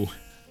So.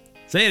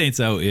 Say It Ain't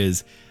So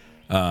is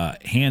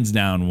hands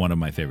down one of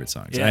my favorite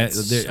songs. Yeah,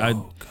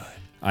 good.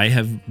 I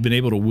have been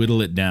able to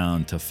whittle it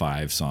down to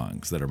 5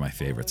 songs that are my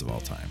favorites of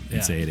all time.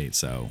 And Say It Ain't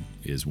So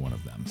is one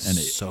of them. And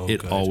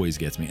it always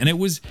gets me. And it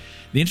was,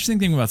 the interesting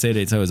thing about Say It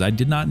Ain't So is I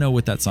did not know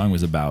what that song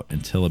was about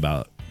until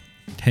about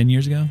 10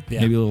 years ago,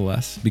 maybe a little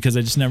less, because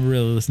I just never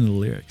really listened to the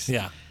lyrics.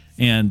 Yeah.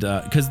 And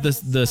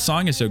because the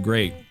song is so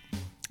great,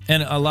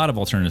 and a lot of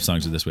alternative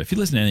songs are this way. If you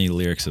listen to any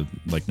lyrics of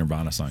like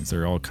Nirvana songs,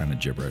 they're all kind of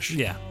gibberish.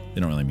 Yeah.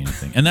 They don't really mean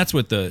anything. And that's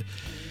what the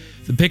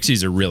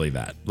Pixies are really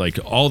that. Like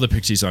all the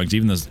Pixie songs,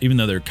 even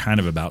though they're kind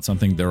of about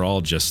something, they're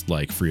all just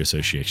like free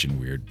association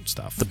weird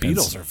stuff. The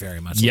Beatles are very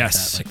much like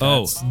that.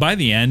 Like by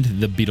the end,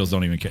 the Beatles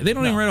don't even care. They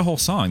don't even write a whole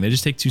song. They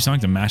just take 2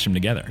 songs and mash them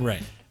together.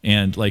 Right.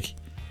 And like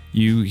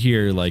you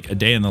hear like A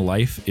Day in the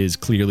Life is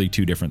clearly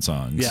 2 different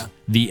songs. Yeah.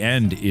 The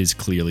End is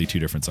clearly 2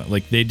 different songs.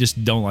 Like they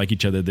just don't like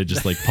each other. They're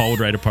just like Paul would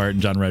write a part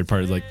and John would write a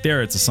part. It's like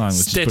there, it's a song.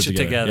 Let's Stitch just put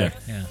it together.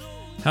 Yeah.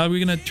 How are we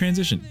gonna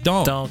transition?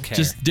 Don't care.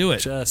 Just do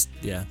it.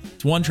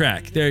 It's 1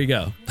 track. There you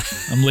go.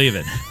 I'm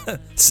leaving.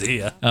 See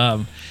ya.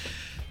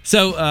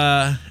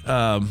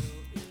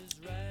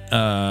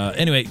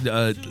 Anyway,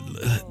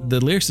 the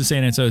lyrics to Say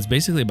It Ain't So, it's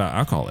basically about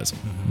alcoholism.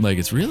 Like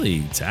it's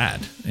really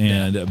sad,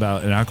 and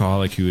about an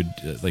alcoholic who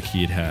would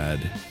he had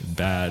a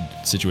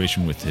bad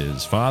situation with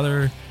his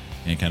father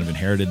and kind of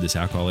inherited this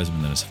alcoholism,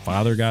 and then his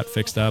father got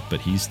fixed up, but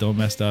he's still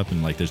messed up,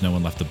 and like there's no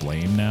one left to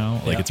blame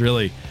now. Like it's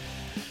really,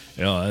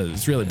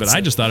 but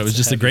I just thought it was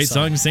just a great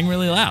song to sing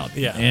really loud.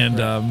 Yeah. And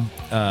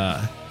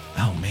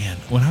oh man,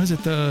 when I was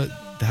at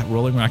that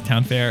Rolling Rock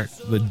Town Fair,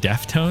 the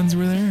Deftones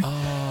were there.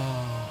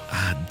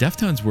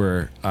 Deftones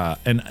were,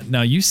 and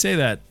now you say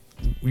that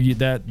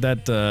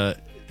the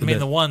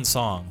one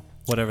song,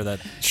 whatever that,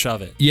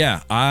 Shove It.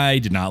 Yeah, I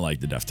did not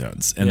like the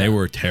Deftones, and they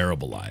were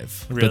terrible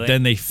live. Really? But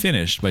then they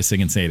finished by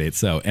singing Say It Ain't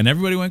So, and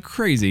everybody went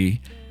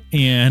crazy,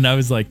 and I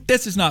was like,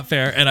 this is not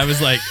fair. And I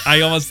was like,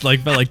 I almost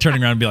like felt like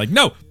turning around and be like,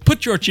 no,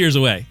 put your cheers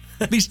away.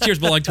 These cheers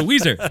belong to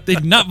Weezer. They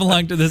did not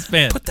belong to this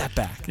band. Put that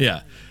back.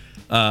 Yeah.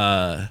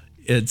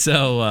 And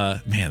so,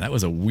 man, that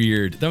was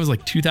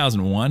like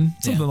 2001,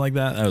 something like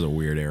that. That was a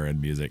weird era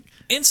in music.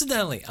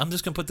 Incidentally, I'm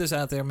just going to put this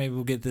out there. Maybe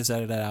we'll get this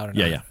edited out or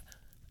not. Yeah.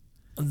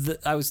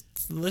 I was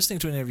listening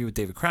to an interview with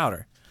David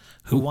Crowder,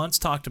 who once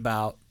talked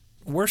about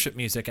worship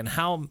music and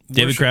how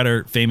David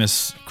Crowder,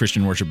 famous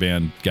Christian worship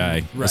band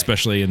guy,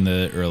 especially in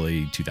the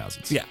early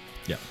 2000s. Yeah.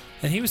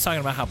 And he was talking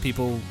about how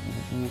people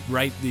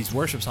write these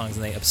worship songs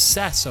and they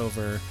obsess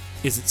over,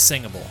 is it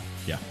singable?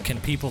 Yeah.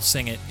 Can people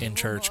sing it in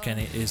church? Are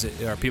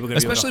people going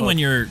to especially when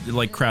you're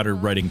like Crowder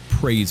writing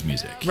praise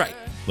music? Right.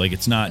 Like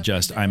it's not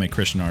just I'm a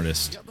Christian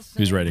artist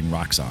who's writing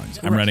rock songs.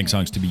 I'm writing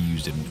songs to be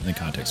used in the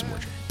context of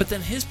worship. But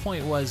then his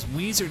point was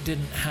Weezer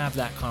didn't have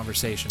that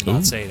conversation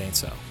about Say It Ain't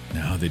So.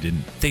 No, they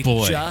didn't. They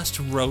just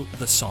wrote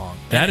the song.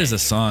 That is a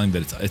song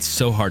that it's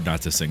so hard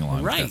not to sing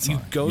along with that song.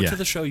 You go to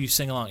the show, you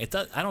sing along.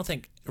 I don't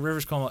think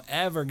Rivers Cuomo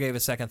ever gave a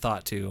second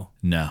thought to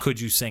could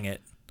you sing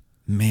it?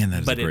 Man,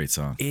 that is a great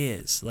song.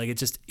 It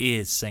just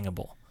is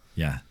singable.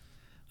 Yeah.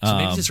 So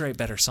maybe just write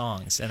better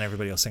songs and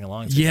everybody will sing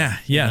along to them.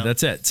 Yeah,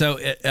 that's it. So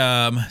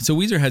so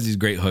Weezer has these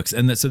great hooks,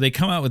 and so they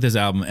come out with this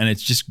album, and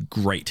it's just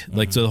great.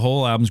 Like, so the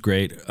whole album's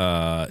great.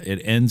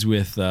 It ends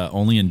with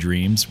Only in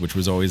Dreams, which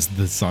was always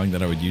the song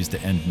that I would use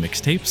to end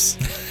mixtapes.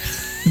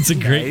 It's a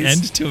great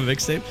end to a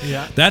mixtape.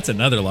 Yeah. That's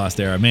another lost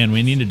era. Man,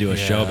 we need to do a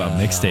show about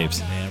mixtapes.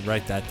 Man,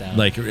 write that down.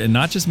 Like, and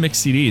not just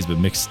mixed CDs, but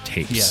mixed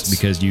tapes. Yes.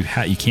 Because you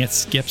can't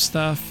skip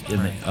stuff.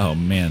 Oh,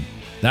 man.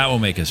 That will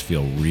make us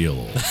feel real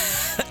old.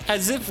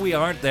 As if we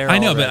aren't there. I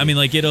know, already. but I mean,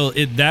 like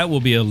that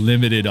will be a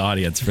limited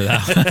audience for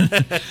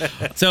that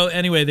one. So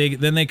anyway,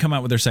 they come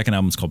out with their second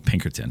album. It's called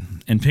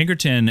Pinkerton, and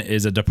Pinkerton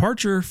is a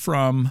departure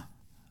from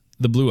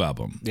the Blue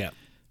Album. Yeah,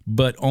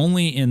 but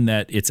only in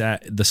that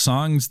the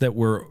songs that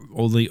were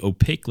only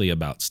opaquely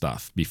about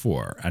stuff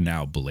before are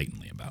now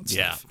blatantly about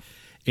stuff.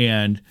 Yeah,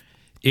 and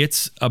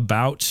it's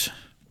about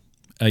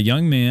a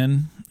young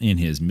man in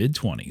his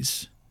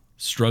mid-20s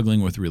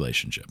struggling with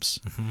relationships.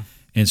 Mm-hmm.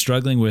 And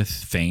struggling with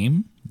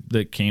fame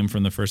that came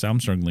from the first album,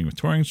 struggling with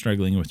touring,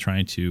 struggling with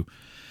trying to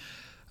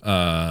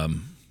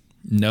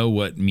know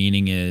what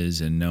meaning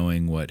is and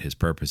knowing what his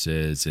purpose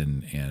is,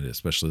 and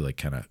especially like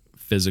kind of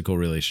physical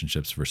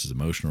relationships versus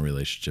emotional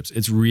relationships.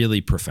 It's really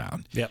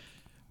profound. Yep.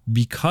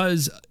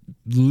 Because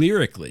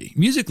musically,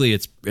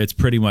 it's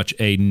pretty much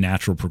a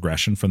natural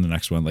progression from the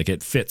next one. Like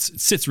it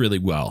sits really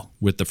well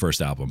with the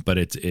first album, but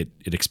it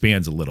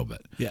expands a little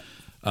bit. Yeah.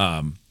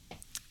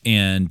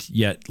 And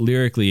yet,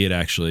 lyrically, it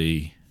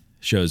actually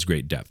shows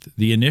great depth.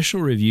 The initial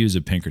reviews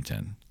of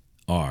Pinkerton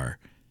are,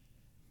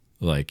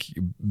 Like,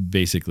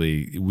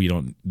 basically,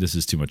 this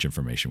is too much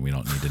information. We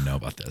don't need to know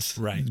about this.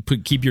 Right.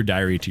 Keep your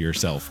diary to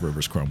yourself,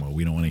 Rivers Cuomo.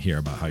 We don't want to hear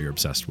about how you're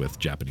obsessed with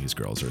Japanese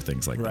girls or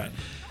things like that.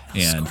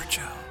 And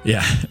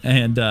yeah,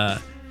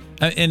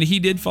 and he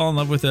did fall in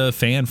love with a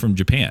fan from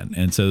Japan,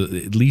 and so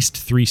at least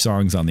 3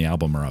 songs on the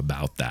album are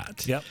about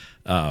that. Yep.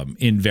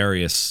 In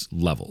various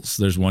levels.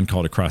 There's one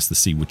called Across the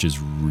Sea, which is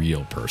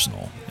real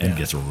personal and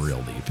gets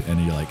real deep,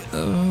 and you're like,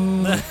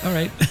 oh, all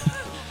right.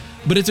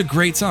 But it's a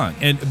great song,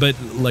 but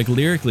like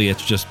lyrically,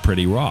 it's just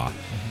pretty raw.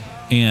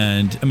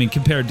 And I mean,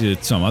 compared to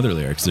some other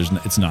lyrics, it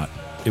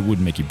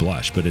wouldn't make you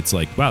blush, but it's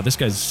like, wow, this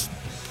guy's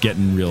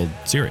getting real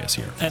serious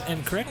here.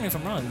 And correct me if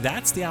I'm wrong,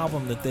 that's the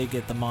album that they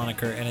get the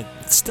moniker, and it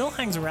still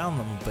hangs around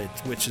them,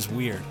 which is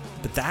weird.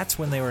 But that's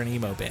when they were an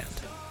emo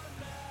band.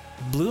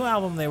 Blue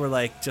Album, they were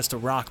like just a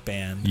rock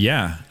band.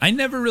 Yeah, I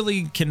never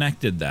really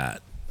connected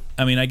that.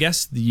 I mean, I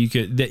guess you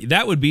could.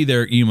 That would be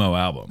their emo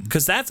album.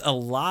 Because that's a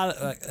lot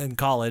in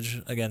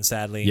college. Again,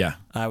 sadly, yeah,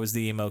 I was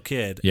the emo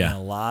kid. Yeah, and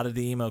a lot of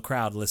the emo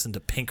crowd listened to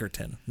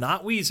Pinkerton,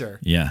 not Weezer.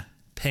 Yeah,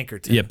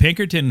 Pinkerton. Yeah,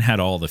 Pinkerton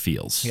had all the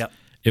feels. Yep,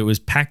 it was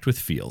packed with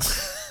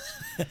feels.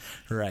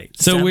 Right.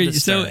 So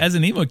as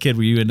an emo kid,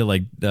 were you into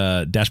like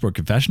Dashboard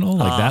Confessional,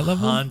 like that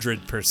level?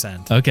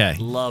 100%. Okay.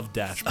 Love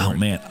Dashboard. Oh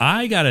man,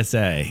 I gotta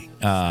say,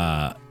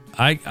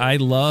 I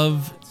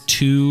love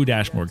 2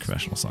 Dashboard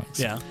Confessional songs.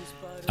 Yeah.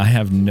 I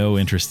have no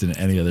interest in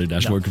any other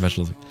Dashboard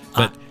Confessional songs,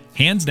 but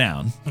hands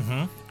down,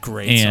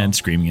 great and song.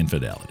 Screaming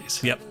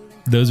Infidelities. Yep.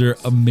 Those are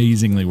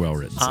amazingly well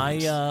written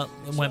songs. I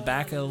went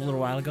back a little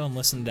while ago and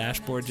listened to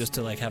Dashboard just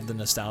to like have the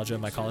nostalgia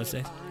of my college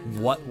days.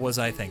 What was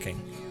I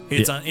thinking?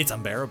 It's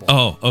unbearable.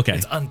 Oh, okay.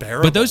 It's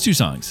unbearable. But those two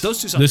songs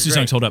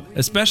hold up,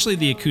 especially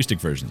the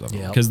acoustic versions of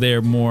them, because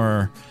they're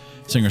more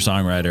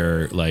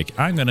singer-songwriter. Like,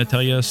 I'm going to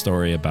tell you a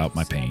story about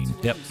my pain.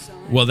 Yep.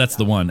 Well, that's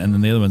the one. And then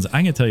the other one's,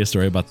 I'm going to tell you a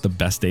story about the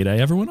best date I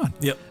ever went on.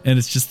 Yep. And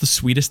it's just the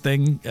sweetest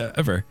thing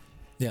ever.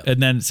 Yeah.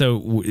 And then, so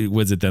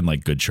was it then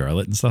like Good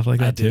Charlotte and stuff like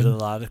that too? I did a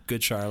lot of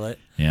Good Charlotte.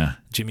 Yeah.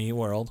 Jimmy Eat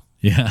World.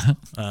 Yeah.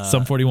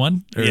 Sum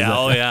 41? Yeah.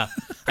 Oh, yeah.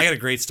 I got a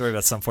great story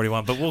about Sum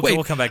 41, but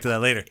we'll come back to that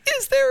later.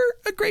 Is there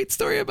a great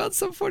story about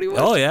Sum 41?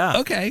 Oh, yeah.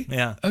 Okay.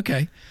 Yeah.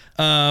 Okay.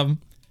 Now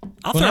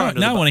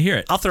I want to hear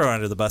it. I'll throw her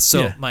under the bus.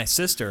 So my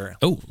sister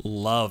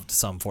loved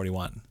Sum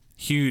 41.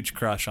 Huge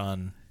crush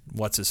on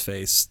what's his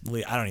face.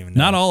 I don't even know.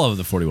 Not all of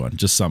the 41,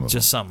 just some of them.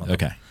 Just some of them.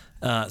 Okay.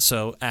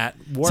 So at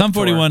Warped Sum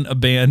 41, a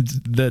band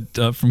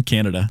that from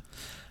Canada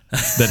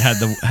that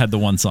had the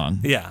one song.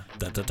 Yeah.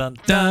 We're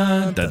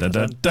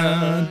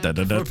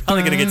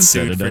probably gonna get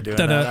sued for doing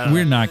that.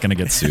 We're not gonna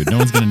get sued. No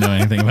one's gonna know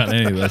anything about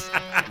any of this.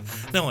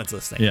 No one's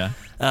listening. Yeah.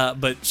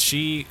 But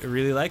she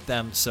really liked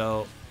them,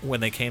 so when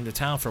they came to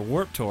town for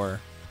Warped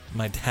Tour,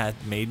 my dad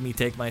made me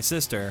take my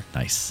sister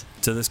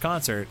to this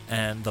concert,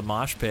 and the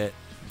mosh pit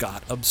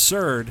got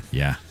absurd.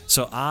 Yeah.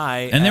 So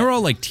they were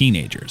all like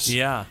teenagers.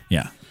 Yeah.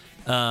 Yeah.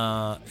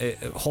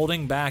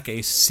 Holding back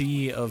a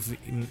sea of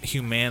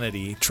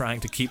humanity, trying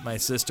to keep my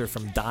sister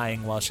from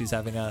dying while she's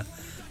having a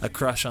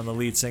crush on the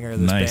lead singer of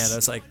this band. I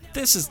was like,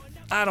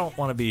 I don't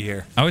want to be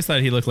here. I always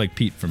thought he looked like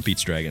Pete from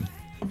Pete's Dragon.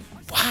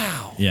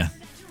 Wow. Yeah.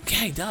 Yeah,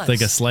 he does.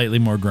 It's like a slightly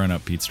more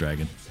grown-up Pete's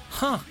Dragon.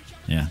 Huh.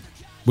 Yeah.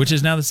 Which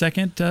is now the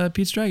second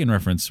Pete's Dragon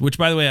reference. Which,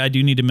 by the way, I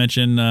do need to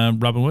mention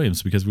Robin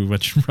Williams, because we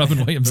watched Robin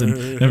Williams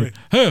and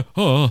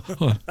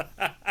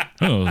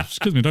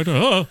excuse me,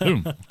 doctor.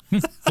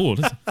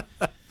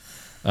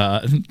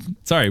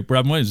 Sorry,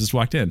 Robin Williams just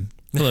walked in.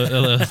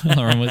 Hello,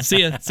 Robin Williams.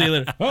 See you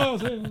later.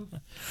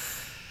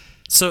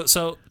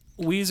 So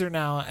Weezer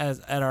now,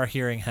 at our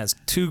hearing, has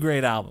 2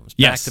 great albums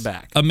back to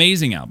back,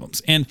 amazing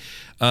albums, and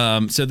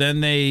so then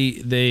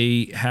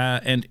they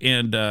had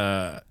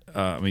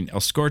I mean,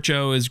 El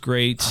Scorcho is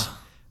great.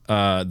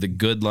 The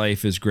Good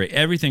Life is great.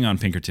 Everything on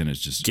Pinkerton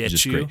is just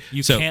great.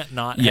 You can't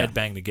not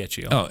headbang to Get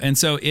You. Oh, and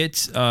so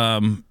it's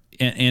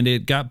and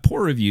it got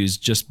poor reviews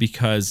just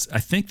because I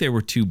think they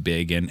were too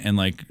big, and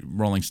like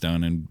Rolling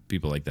Stone and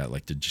people like that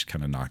like to just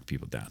kind of knock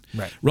people down.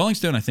 Right. Rolling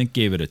Stone, I think,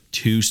 gave it a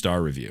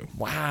 2-star review.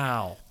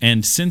 Wow.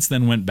 And since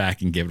then went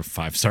back and gave it a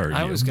 5-star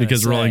review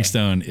because Rolling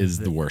Stone is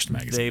the worst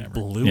magazine ever.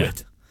 They blew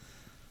it.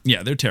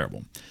 Yeah, they're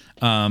terrible.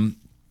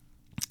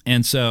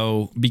 And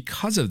so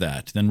because of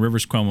that, then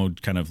Rivers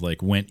Cuomo kind of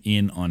like went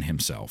in on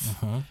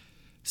himself,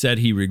 said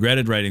he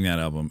regretted writing that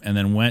album, and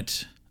then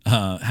went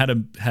had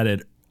a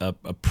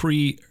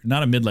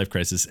not a midlife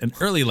crisis, an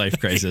early life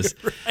crisis,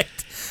 right.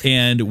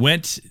 And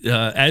went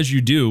as you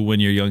do when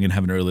you're young and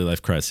have an early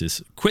life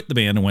crisis, quit the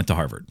band and went to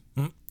Harvard.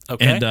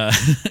 Okay.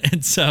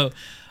 And so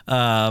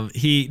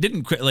he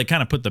didn't quit, like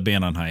kind of put the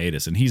band on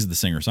hiatus, and he's the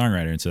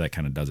singer-songwriter, and so that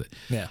kind of does it.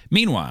 Yeah.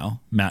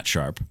 Meanwhile, Matt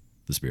Sharp,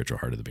 the spiritual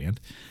heart of the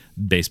band,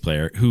 bass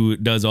player, who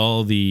does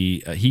all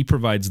the he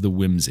provides the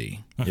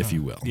whimsy, if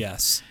you will.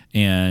 Yes.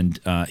 And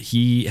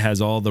he has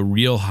all the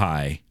real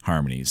high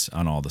harmonies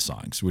on all the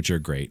songs, which are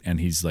great. And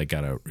he's like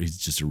he's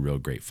just a real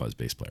great fuzz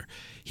bass player.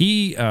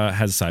 He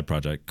has a side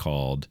project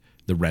called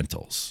The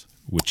Rentals,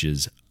 which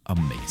is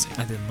amazing.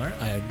 I didn't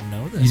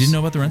know this. You didn't know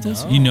about The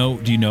Rentals? No.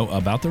 Do you know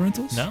about The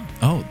Rentals? No.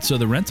 Oh, so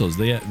The Rentals,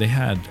 they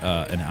had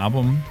an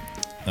album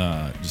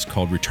just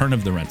called "Return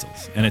of the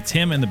Rentals," and it's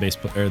him and the bass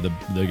player,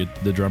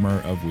 the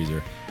drummer of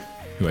Weezer,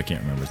 who I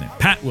can't remember his name,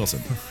 Pat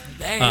Wilson.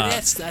 Hey,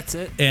 that's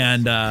it.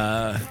 And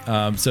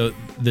so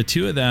the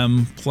two of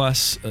them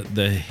plus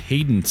the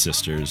Hayden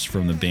sisters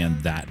from the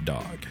band That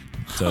Dog.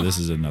 So this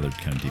is another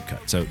kind of deep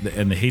cut. So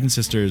and the Hayden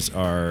sisters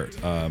are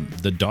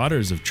the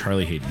daughters of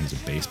Charlie Hayden, who's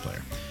a bass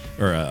player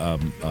or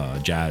a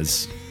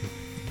jazz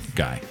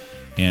guy,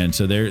 and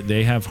so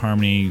they have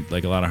harmony,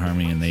 like a lot of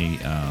harmony, and they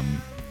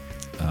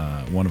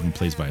one of them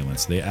plays violin.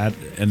 So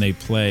they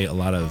play a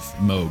lot of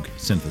Moog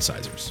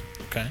synthesizers.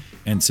 Okay.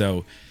 And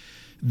so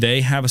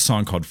they have a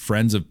song called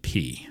 "Friends of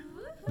P"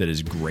 that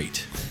is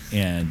great,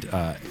 and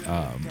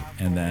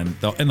then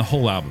the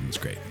whole album is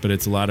great. But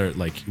it's a lot of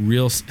like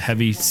real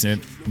heavy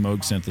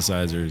Moog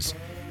synthesizers,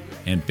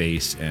 and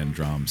bass and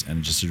drums,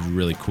 and just a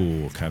really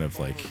cool kind of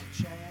like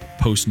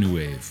post new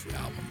wave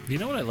album. You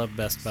know what I love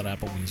best about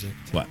Apple Music?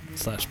 What? /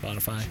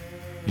 Spotify.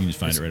 You can just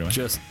find it right away.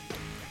 Just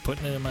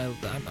putting it in my.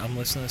 I'm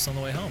listening to this on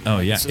the way home. Oh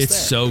yeah, it's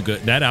so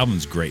good. That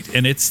album's great,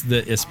 and it's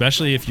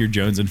especially if you're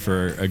jonesing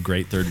for a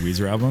great third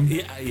Weezer album.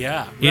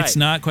 Yeah. Right. It's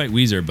not quite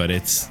Weezer, but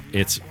it's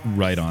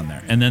right on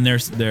there. And then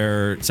there's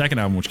their second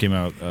album, which came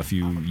out a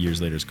few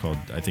years later. Is called,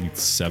 I think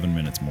it's 7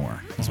 Minutes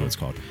More. Is what it's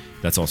called.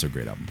 That's also a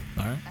great album.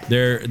 All right.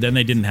 Then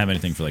they didn't have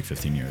anything for like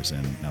 15 years,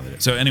 and now they do.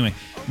 So anyway,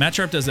 Matt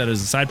Sharp does that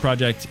as a side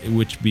project,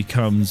 which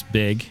becomes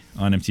big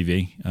on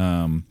MTV,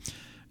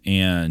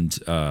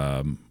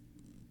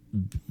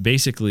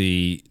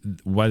 basically,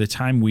 by the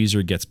time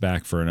Weezer gets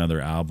back for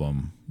another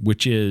album,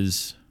 which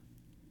is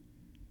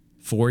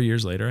 4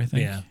 years later, I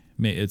think. Yeah.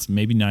 It's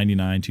maybe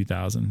 99,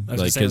 2000. I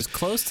was gonna say, it was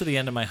close to the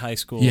end of my high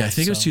school. Yeah, I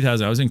think it was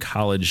 2000. I was in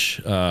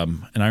college,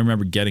 and I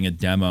remember getting a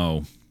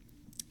demo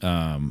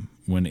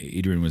when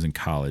Adrian was in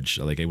college.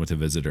 Like, I went to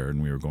visit her,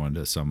 and we were going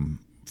to some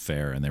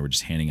fair, and they were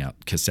just handing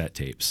out cassette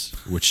tapes,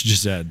 which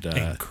just had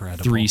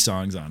 3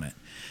 songs on it.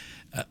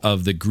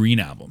 Of the Green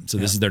album. So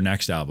this is their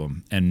next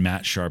album, and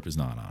Matt Sharp is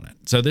not on it.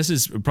 So this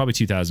is probably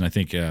 2000. I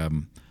think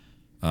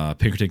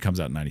Pinkerton comes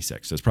out in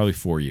 96. So it's probably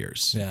 4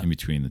 years in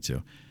between the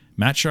two.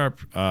 Matt Sharp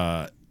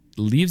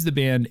leaves the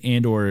band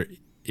and or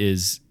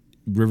is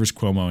Rivers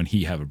Cuomo and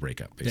he have a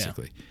breakup,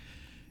 basically.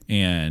 Yeah.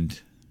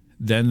 And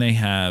then they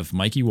have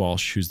Mikey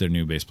Walsh, who's their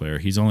new bass player.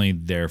 He's only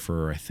there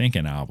for, I think,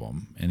 an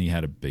album, and he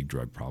had a big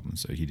drug problem,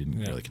 so he didn't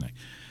really connect.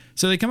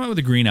 So they come out with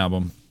a Green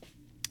album.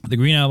 The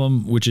Green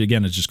album, which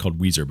again is just called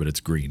Weezer, but it's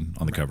green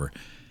on the cover,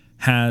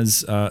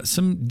 has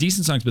some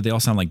decent songs, but they all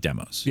sound like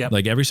demos. Yep.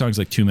 Like every song's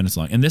like 2 minutes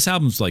long. And this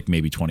album's like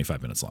maybe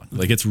 25 minutes long.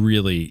 Like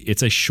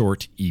it's a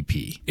short EP.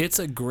 It's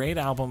a great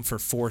album for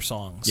 4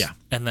 songs. Yeah.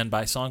 And then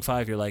by song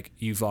 5, you're like,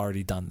 you've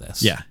already done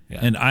this. Yeah.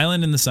 And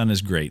Island in the Sun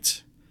is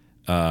great.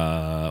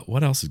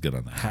 What else is good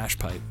on that? Hash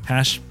Pipe.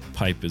 Hash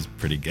Pipe is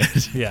pretty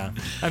good. Yeah.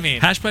 I mean,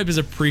 Hash Pipe is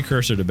a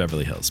precursor to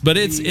Beverly Hills, but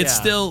it's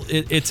still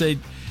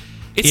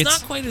It's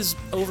not quite as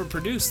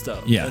overproduced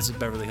though as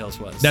Beverly Hills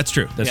was. That's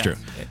true. That's true.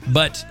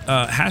 But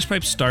Hash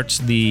Pipe starts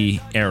the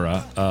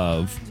era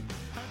of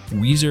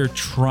Weezer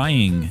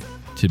trying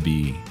to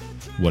be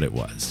what it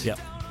was. Yep.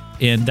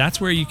 And that's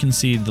where you can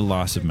see the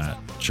loss of Matt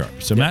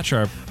Sharp. So Matt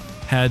Sharp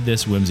had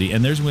this whimsy,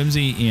 and there's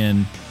whimsy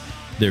in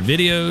their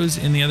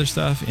videos, in the other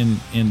stuff, in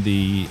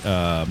the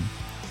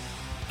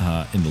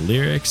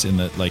lyrics, in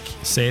the like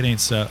 "Say It Ain't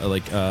So,"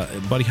 like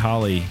Buddy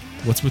Holly.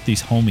 What's with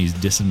these homies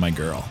dissing my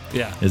girl?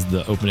 Yeah, is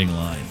the opening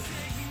line,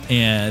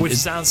 and which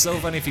sounds so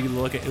funny if you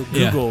look at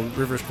Google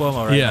Rivers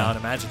Cuomo right now and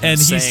imagine. And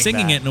he's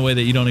singing it in a way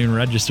that you don't even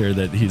register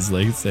that he's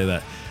like say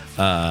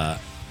that,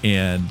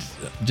 and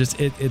just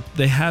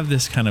they have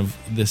this kind of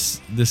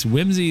this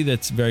whimsy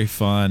that's very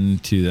fun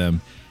to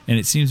them, and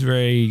it seems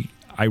very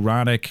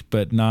ironic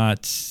but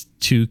not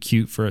too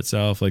cute for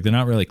itself. Like they're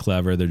not really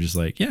clever. They're just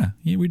like,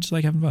 we just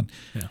like having fun.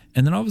 Yeah.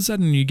 And then all of a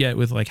sudden you get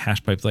with like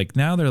Hash Pipe, like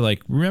now they're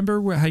like,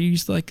 remember how you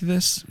used to like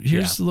this?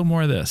 Here's a little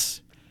more of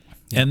this.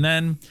 Yeah. And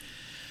then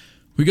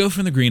we go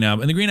from the Green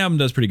album, and the Green album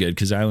does pretty good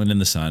because Island in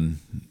the Sun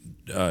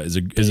is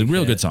a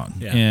real good song.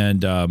 Yeah.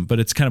 And but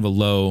it's kind of a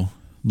low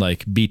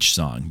like beach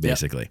song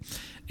basically.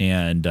 Yep.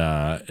 And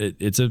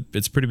it's a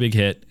pretty big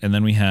hit. And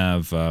then we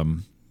have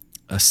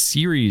a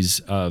series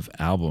of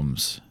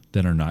albums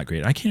that are not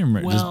great. I can't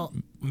remember. Well,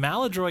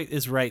 Maladroit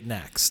is right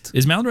next.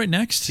 Is Maladroit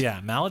next? Yeah,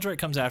 Maladroit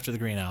comes after the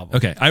Green album.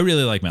 Okay, I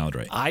really like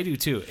Maladroit. I do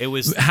too. It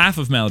was half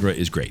of Maladroit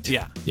is great.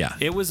 Yeah. Yeah.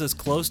 It was as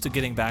close to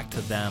getting back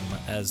to them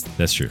as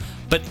That's true.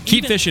 But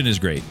Keep Fishing is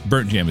great.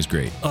 Burnt Jam is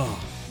great. Oh.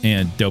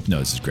 And Dope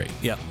Nose is great.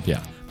 Yeah.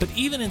 Yeah. But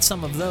even in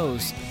some of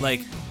those,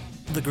 like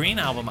the Green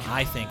album,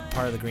 I think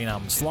part of the Green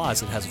album's flaw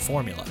is it has a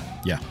formula.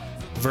 Yeah.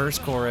 Verse,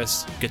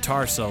 chorus,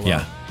 guitar solo.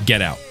 Yeah.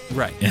 Get Out.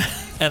 Right. Yeah.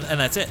 And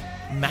that's it.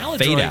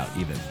 Maladroit, Fade Out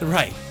even.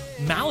 Right.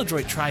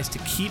 Maladroit tries to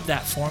keep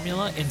that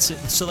formula, and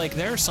so like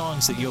there are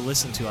songs that you'll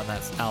listen to on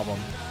that album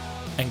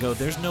and go,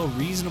 there's no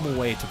reasonable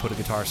way to put a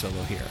guitar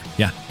solo here.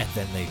 Yeah. And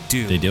then they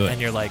do. They do it.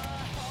 And you're like,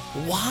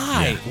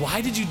 why? Yeah.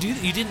 Why did you do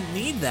that? You didn't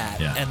need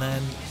that. Yeah. And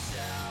then,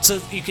 so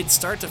you could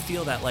start to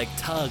feel that like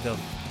tug of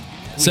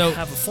we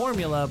have a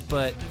formula,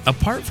 but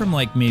apart from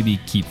like maybe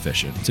Keep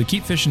Fishing. So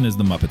Keep Fishing is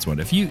the Muppets one.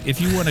 If you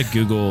want to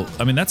Google,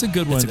 I mean that's a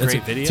good one. It's a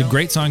great video. It's a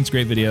great song. It's a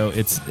great video.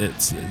 It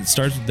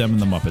starts with them and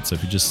the Muppets. So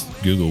if you just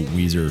Google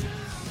Weezer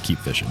Keep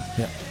Fishing,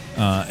 yeah.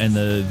 And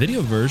the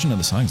video version of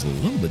the song is a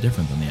little bit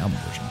different than the album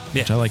version,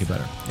 which I like it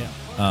better.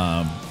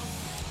 Yeah.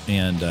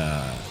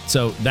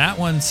 So that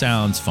one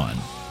sounds fun,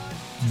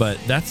 but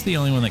that's the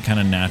only one that kind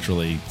of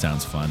naturally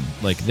sounds fun.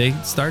 Like they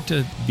start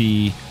to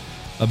be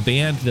a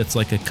band that's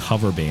like a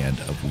cover band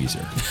of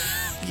Weezer.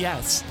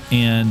 Yes.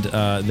 And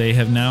they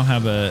have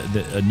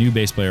a new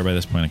bass player by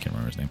this point. I can't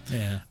remember his name.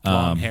 Yeah.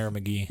 Long hair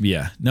McGee.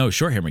 Yeah. No,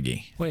 short hair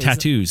McGee. Wait,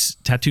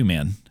 Tattoo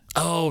Man.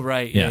 Oh,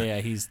 right.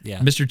 Yeah. He's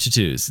Mr.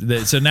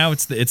 Tattoos. So now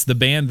it's the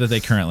band that they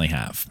currently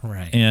have.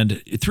 Right.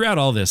 And throughout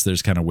all this,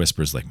 there's kind of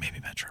whispers like maybe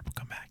Matt Sharp will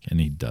come back, and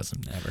he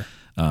doesn't. Never.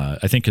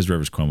 I think because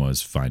Rivers Cuomo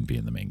is fine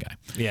being the main guy.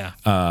 Yeah.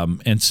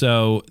 And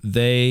so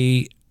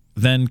they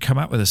then come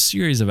out with a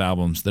series of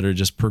albums that are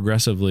just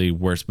progressively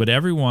worse, but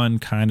everyone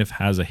kind of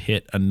has a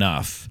hit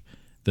enough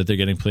that they're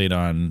getting played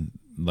on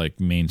like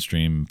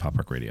mainstream pop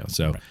rock radio.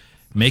 So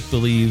Make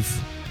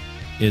Believe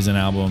is an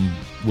album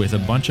with a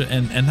bunch of,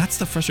 and that's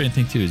the frustrating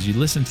thing too, is you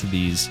listen to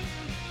these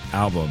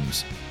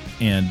albums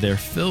and they're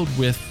filled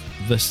with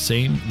the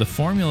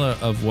formula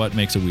of what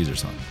makes a Weezer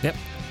song. Yep.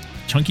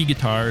 Chunky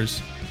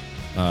guitars,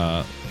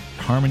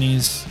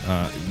 harmonies,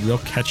 real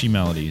catchy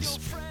melodies,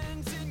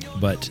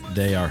 but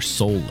they are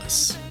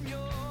soulless.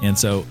 And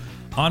so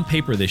on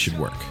paper they should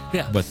work,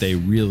 but they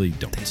really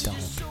don't. They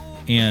don't.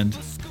 And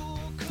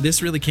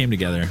this really came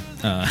together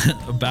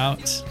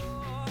about,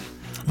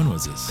 when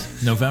was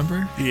this?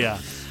 November? Yeah.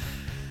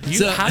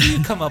 How do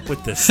you come up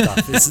with this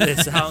stuff?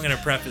 Is how I'm going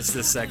to preface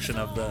this section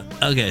of the...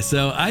 Okay,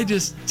 so I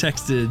just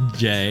texted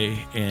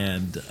Jay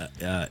and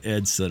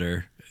Ed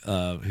Sutter,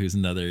 who's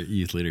another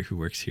youth leader who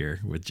works here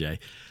with Jay,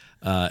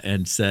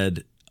 and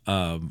said,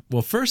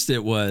 well, first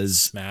it was...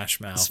 Smash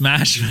Mouth.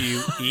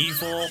 You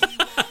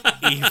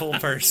evil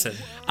person.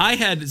 I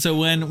had... So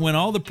when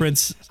all the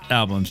Prince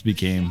albums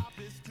became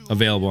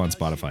available on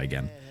Spotify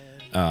again,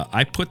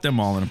 I put them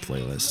all in a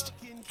playlist,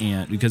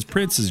 and because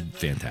Prince is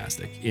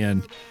fantastic,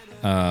 and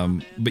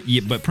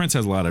but Prince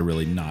has a lot of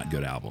really not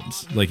good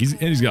albums. Like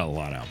he's got a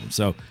lot of albums.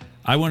 So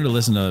I wanted to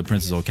listen to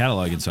Prince's whole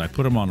catalog, and so I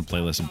put them on a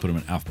playlist and put them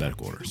in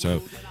alphabetical order.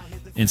 So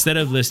instead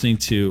of listening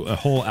to a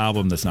whole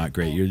album that's not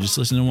great, you're just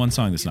listening to one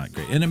song that's not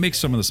great, and it makes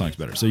some of the songs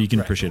better. So you can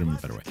appreciate them in a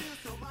better way.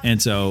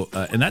 And so,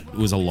 and that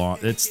was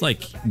it's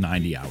like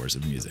 90 hours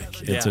of music.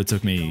 So it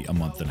took me a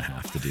month and a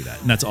half to do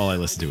that. And that's all I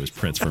listened to was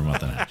Prince for a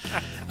month and a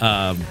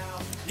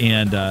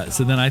half.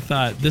 So then I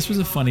thought this was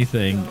a funny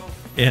thing.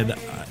 And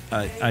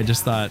I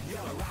just thought,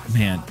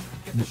 man,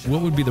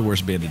 what would be the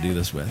worst band to do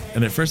this with?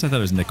 And at first I thought it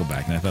was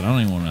Nickelback, and I thought I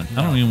don't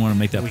even want to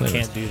make that playlist. We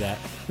can't do that.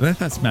 But I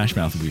thought Smash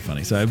Mouth would be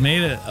funny, so I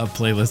made a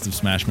playlist of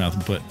Smash Mouth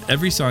and put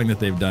every song that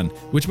they've done.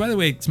 Which, by the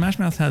way, Smash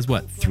Mouth has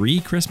 3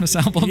 Christmas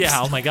albums?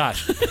 Yeah. Oh my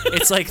gosh,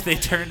 it's like they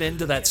turned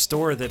into that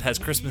store that has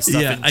Christmas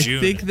stuff in June.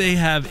 I think they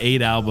have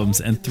 8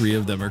 albums, and 3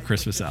 of them are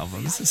Christmas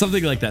albums,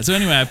 something like that. So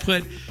anyway,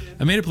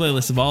 I made a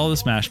playlist of all the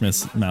Smash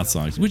Mouth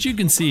songs, which you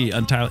can see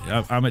on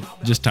I'm at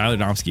just Tyler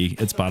Domsky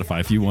at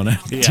Spotify if you want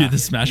to do the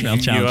Smash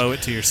Mouth challenge. You owe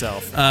it to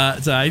yourself.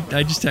 So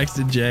I just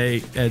texted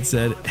Jay and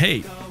said,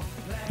 hey,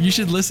 you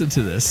should listen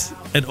to this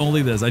and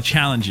only this. I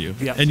challenge you.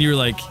 Yep. And you're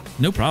like,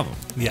 no problem.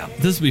 Yeah.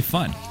 This will be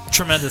fun.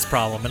 Tremendous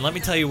problem. And let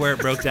me tell you where it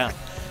broke down.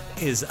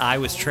 Is I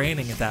was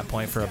training at that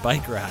point for a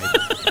bike ride.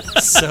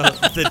 So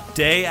the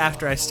day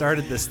after I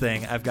started this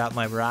thing, I've got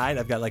my ride.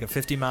 I've got like a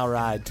 50-mile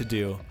ride to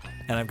do.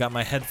 And I've got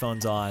my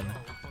headphones on,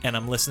 and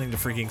I'm listening to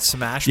freaking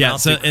Smash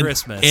Mouth through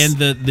Christmas. And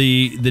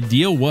the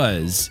deal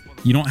was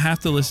you don't have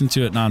to listen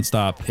to it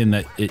nonstop in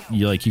that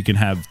you can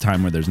have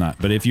time where there's not.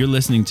 But if you're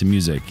listening to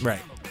music,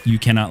 right, you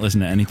cannot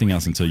listen to anything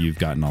else until you've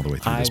gotten all the way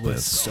through this playlist. I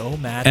was so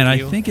mad and at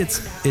you. I think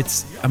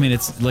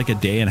it's like a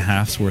day and a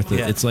half's worth of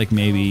it's like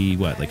maybe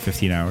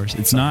 15 hours.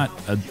 It's not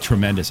a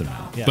tremendous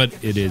amount, but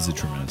it is a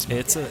tremendous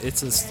amount.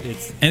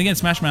 And again,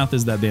 Smash Mouth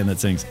is that band that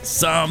sings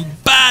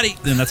somebody,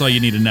 and that's all you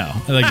need to know.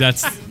 Like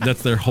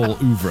that's their whole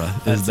oeuvre.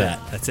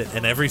 That's it.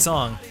 And every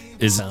song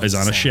is on a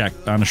Shrek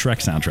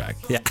soundtrack.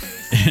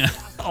 Yeah.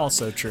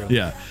 Also true.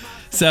 Yeah.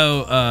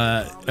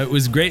 So it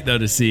was great, though,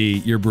 to see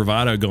your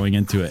bravado going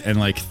into it. And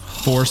like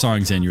 4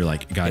 songs in, you're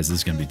like, guys, this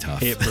is going to be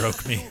tough. It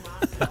broke me.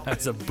 I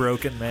was a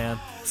broken man.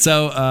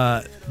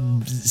 So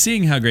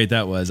seeing how great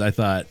that was, I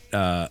thought,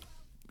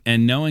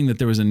 and knowing that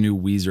there was a new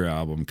Weezer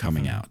album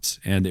coming out.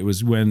 And it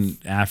was when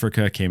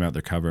Africa came out,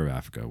 their cover of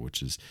Africa,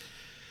 which is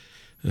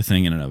a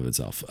thing in and of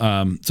itself.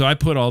 So I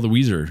put all the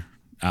Weezer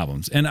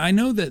albums, and I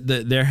know that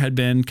there had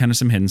been kind of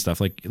some hidden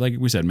stuff, like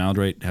we said,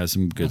 Maladroit has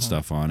some good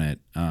stuff on it.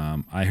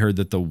 I heard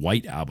that the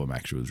White album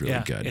actually was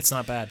really good. It's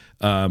not bad.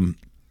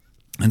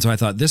 And so I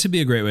thought this would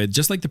be a great way,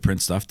 just like the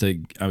Prince stuff, to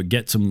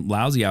get some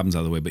lousy albums out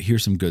of the way, but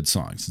here's some good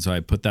songs. And so I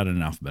put that in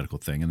an alphabetical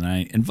thing, and then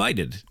I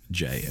invited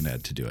Jay and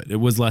Ed to do it. It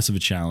was less of a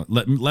challenge,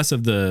 less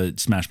of the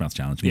Smash Mouth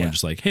challenge, more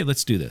just like, hey,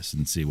 let's do this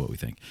and see what we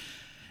think.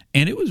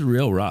 And it was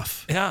real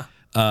rough. Yeah.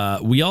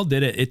 We all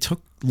did it. It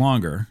took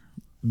longer.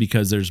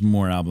 because there's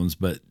more albums,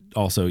 but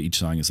also each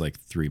song is like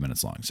 3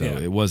 minutes long, so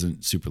it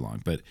wasn't super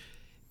long. But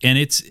and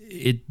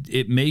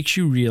it makes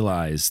you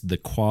realize the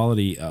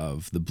quality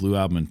of the Blue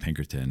Album and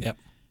Pinkerton,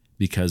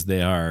 because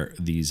they are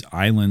these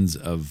islands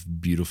of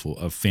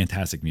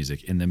fantastic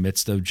music in the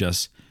midst of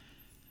just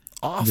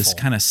this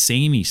kind of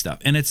samey stuff,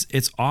 and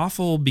it's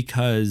awful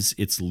because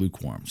it's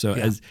lukewarm. So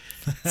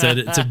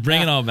to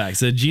bring it all back,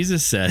 so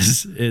Jesus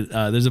says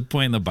there's a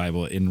point in the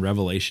Bible, in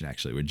Revelation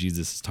actually, where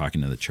Jesus is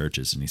talking to the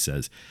churches, and he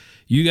says,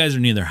 "You guys are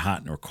neither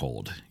hot nor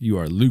cold. You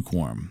are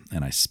lukewarm,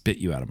 and I spit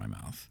you out of my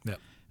mouth." Yep.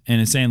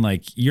 And it's saying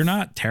like, you're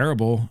not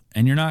terrible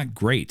and you're not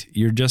great.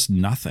 You're just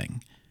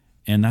nothing,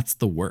 and that's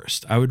the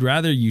worst. I would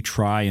rather you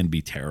try and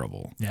be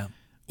terrible,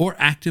 or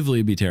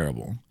actively be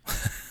terrible,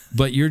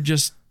 but you're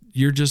just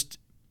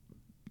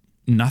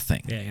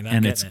nothing,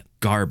 and it's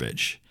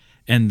garbage.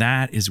 And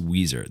that is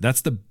Weezer.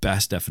 That's the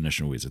best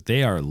definition of Weezer.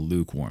 They are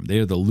lukewarm. They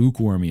are the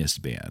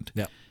lukewarmiest band.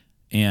 Yep.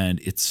 And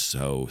it's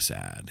so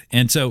sad.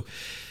 And so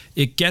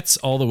it gets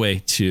all the way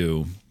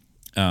to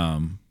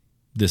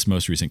this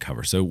most recent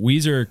cover. So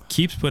Weezer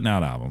keeps putting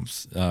out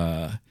albums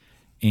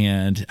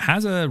and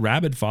has a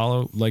rabid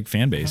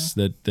fan base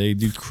that they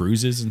do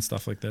cruises and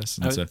stuff like this.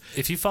 And so,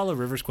 if you follow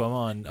Rivers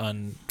Cuomo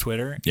on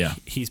Twitter,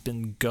 he's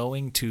been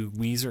going to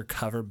Weezer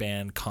cover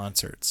band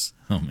concerts.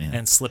 Oh man!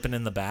 And slipping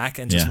in the back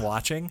and just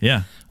watching.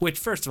 Yeah. Which,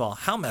 first of all,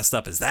 how messed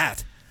up is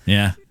that?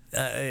 Yeah.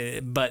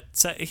 But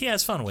he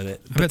has fun with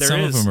it. But some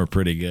of them are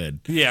pretty good.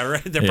 Yeah,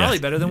 right. They're probably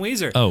better than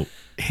Weezer. Oh,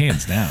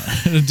 hands down.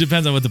 It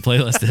depends on what the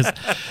playlist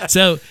is.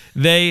 So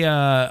they,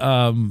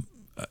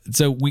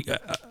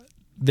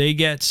 they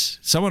get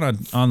someone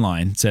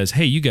online says,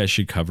 "Hey, you guys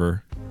should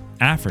cover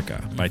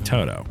Africa by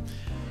Toto."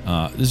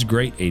 This is a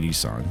great 80s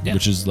song,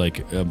 which is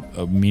like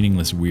a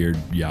meaningless, weird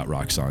yacht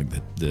rock song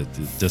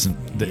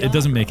that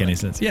doesn't make any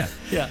sense. Yeah.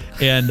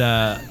 And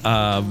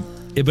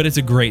but it's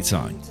a great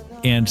song,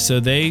 and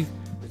so they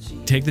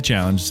take the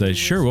challenge, say,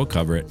 "Sure, we'll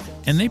cover it,"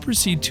 and they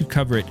proceed to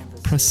cover it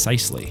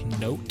precisely,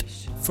 note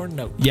for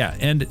note. Yeah,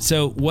 and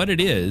so what it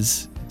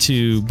is,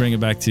 to bring it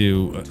back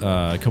to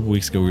a couple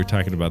weeks ago, we were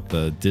talking about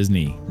the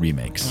Disney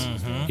remakes.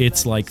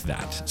 It's like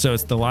that. So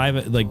it's the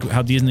live, like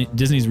how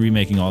Disney's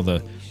remaking all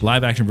the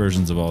live action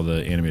versions of all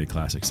the animated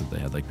classics that they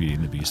had, like Beauty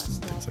and the Beast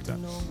and things like that.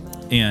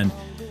 And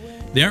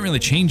they aren't really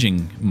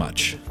changing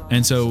much.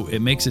 And so it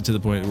makes it to the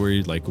point where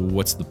you're like,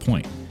 what's the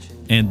point?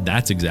 And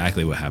that's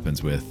exactly what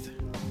happens with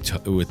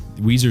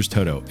Weezer's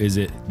Toto.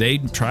 They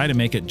try to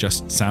make it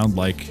just sound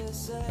like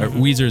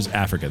Weezer's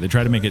Africa. They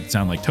try to make it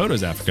sound like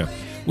Toto's Africa,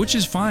 which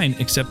is fine,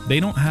 except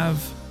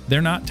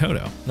they're not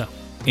Toto. No.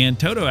 And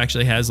Toto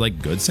actually has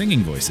like good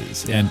singing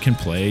voices and can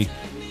play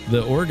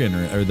the organ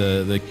or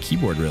the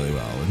keyboard really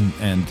well,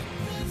 and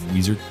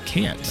Weezer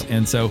can't.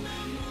 And so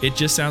it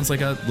just sounds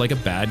like a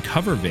bad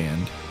cover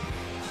band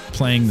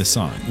playing the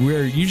song.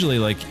 Where usually,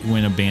 like,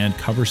 when a band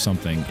covers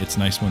something, it's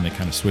nice when they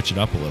kind of switch it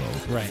up a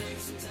little, right,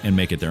 and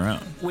make it their own.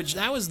 Which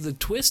that was the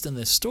twist in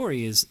this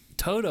story, is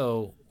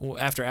Toto,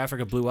 after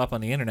Africa blew up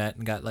on the internet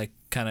and got like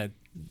kind of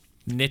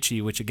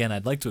nichey, which again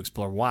I'd like to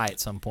explore why at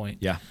some point.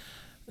 Yeah.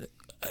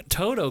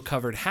 Toto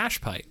covered Hash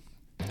Pipe.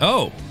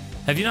 Oh.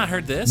 Have you not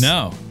heard this?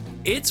 No.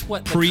 It's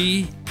what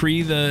pre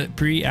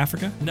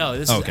Africa? No,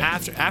 this is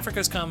after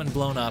Africa's come and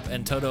blown up,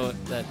 and Toto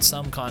at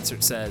some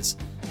concert says,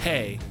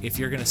 "Hey, if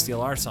you're gonna steal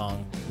our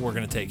song, we're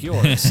gonna take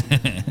yours."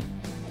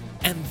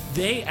 And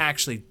they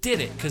actually did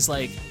it, because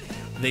like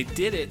they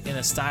did it in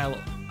a style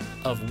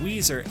of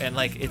Weezer, and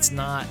like it's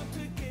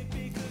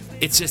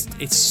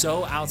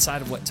so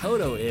outside of what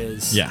Toto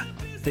is. Yeah.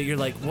 That you're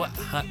like, what?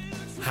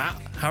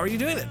 How are you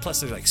doing it?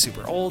 Plus, they're like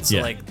super old,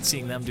 so like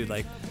seeing them do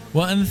like.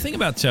 Well, and the thing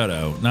about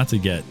Toto, not to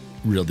get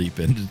real deep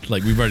into,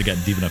 like, we've already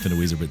gotten deep enough into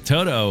Weezer, but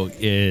Toto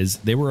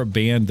they were a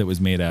band that was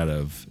made out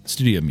of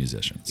studio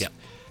musicians. Yeah.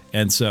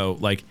 And so,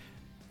 like,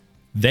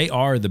 they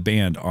are the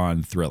band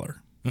on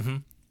Thriller. Mm-hmm.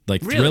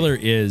 Like, really? Thriller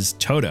is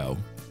Toto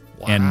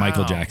and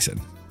Michael Jackson.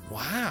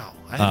 Wow.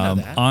 I didn't know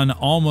that. On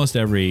almost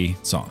every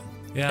song.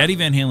 Yeah. Eddie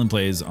Van Halen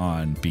plays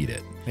on Beat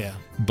It. Yeah.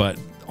 But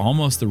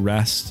almost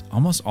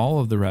all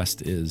of the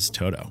rest is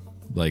Toto.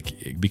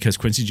 Like, because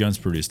Quincy Jones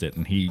produced it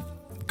and he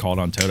called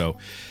on Toto.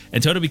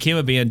 And Toto became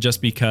a band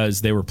just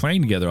because they were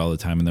playing together all the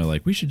time, and they're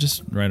like, we should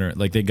just write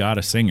like, they got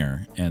a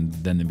singer, and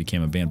then they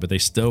became a band, but they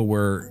still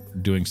were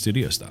doing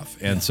studio stuff.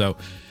 And so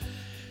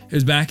it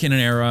was back in an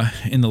era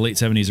in the late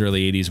 70s,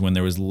 early 80s, when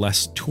there was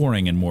less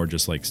touring and more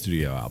just like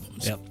studio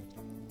albums. Yep.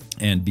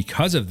 And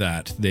because of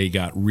that, they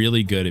got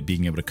really good at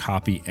being able to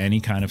copy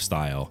any kind of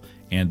style,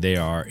 and they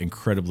are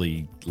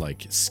incredibly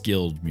like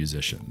skilled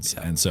musicians.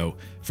 Yeah. And so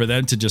for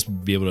them to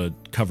just be able to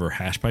cover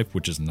Hash Pipe,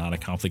 which is not a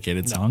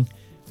complicated song,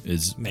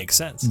 makes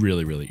sense.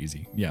 Really, really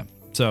easy. Yeah.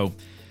 So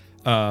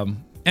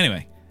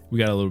anyway, we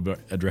got a little bit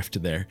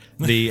adrift there.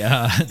 The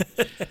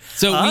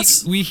so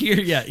we hear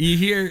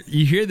you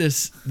hear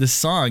this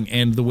song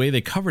and the way they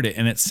covered it,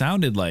 and it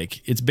sounded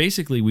like it's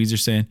basically Weezer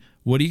saying,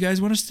 "What do you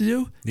guys want us to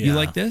do? Yeah. You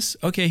like this?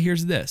 Okay,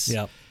 here's this."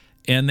 Yep.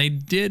 And they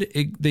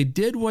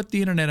did what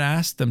the internet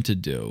asked them to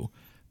do,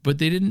 but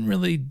they didn't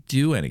really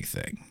do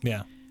anything.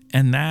 Yeah.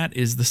 And that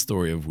is the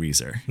story of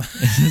Weezer.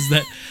 Is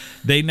that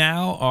they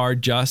now are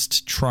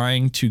just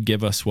trying to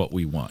give us what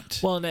we want.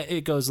 Well, and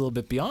it goes a little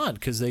bit beyond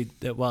because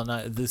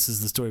this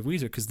is the story of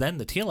Weezer because then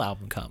the Teal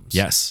album comes.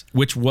 Yes,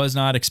 which was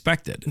not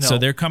expected. No. So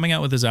they're coming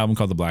out with this album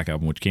called the Black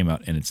Album, which came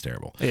out and it's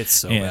terrible. It's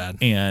so bad.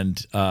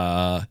 And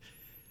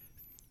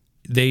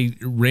they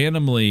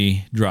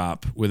randomly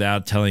drop,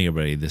 without telling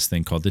everybody, this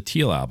thing called the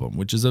Teal album,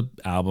 which is an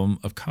album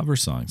of cover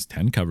songs,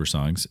 10 cover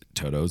songs.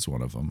 Toto's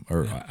one of them,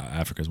 or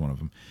Africa's one of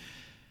them.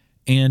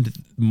 And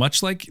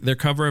much like their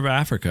cover of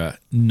Africa,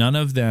 none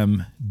of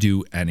them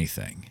do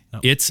anything.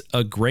 No. It's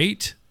a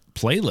great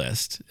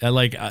playlist.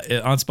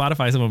 On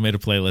Spotify, someone made a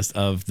playlist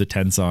of the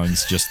 10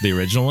 songs, just the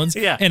original ones.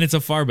 Yeah. And it's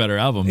a far better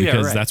album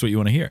because that's what you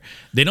want to hear.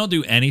 They don't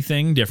do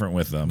anything different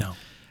with them. No.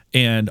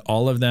 And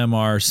all of them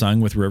are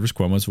sung with Rivers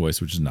Cuomo's voice,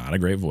 which is not a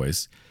great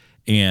voice.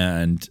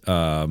 And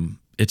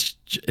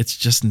it's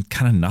just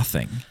kind of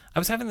nothing. I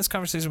was having this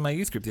conversation with my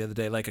youth group the other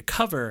day, like a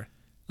cover,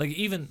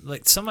 even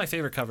some of my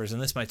favorite covers, and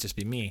this might just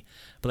be me,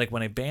 but like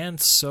when a band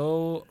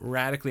so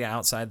radically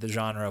outside the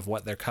genre of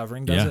what they're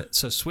covering does it.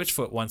 So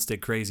Switchfoot once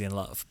did Crazy in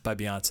Love by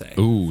Beyonce.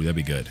 Ooh, that'd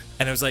be good.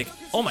 And it was like,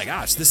 oh my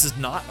gosh, this is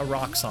not a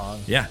rock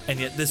song. Yeah. And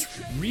yet this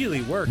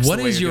really works.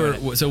 What's your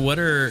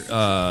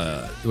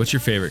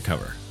favorite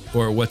cover?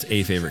 Or what's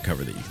a favorite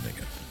cover that you can think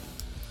of?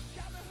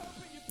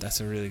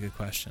 That's a really good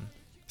question.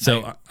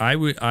 So I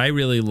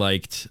really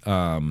liked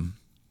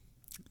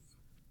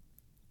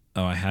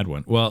I had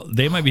one. Well,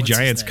 They Might Be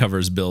Giants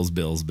covers Bills.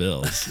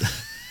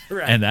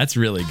 Right. And that's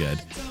really good.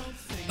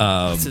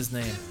 What's his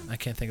name? I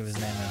can't think of his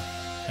name now.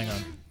 Hang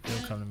on.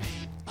 It'll come to me.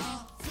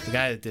 The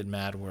guy that did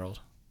Mad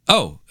World.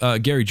 Oh,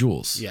 Gary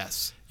Jules.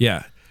 Yes.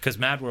 Yeah. Because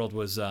Mad World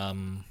was...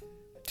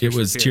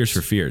 Tears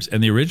for Fears.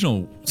 And the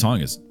original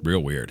song is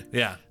real weird.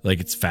 Yeah. Like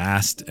it's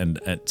fast.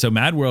 And so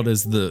Mad World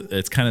is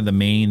it's kind of the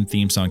main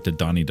theme song to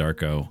Donnie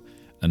Darko,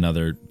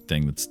 another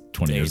thing that's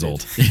 20 years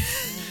old.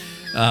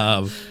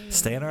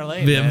 Stay in our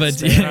lane. Yeah, but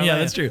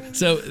that's true.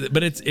 So,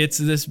 but it's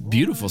this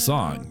beautiful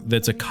song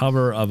that's a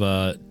cover of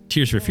a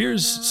Tears for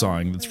Fears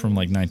song that's from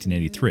like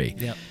 1983.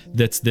 Yep.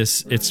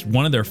 It's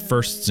one of their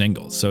first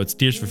singles. So it's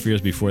Tears for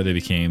Fears before they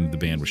became the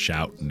band with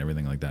Shout and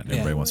everything like that. And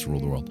Everybody Wants to Rule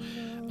the World.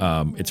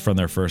 It's from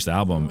their first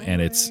album,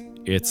 and it's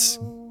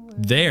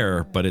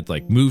there, but it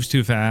like moves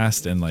too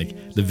fast, and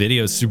like the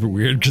video is super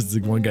weird because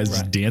the one guy's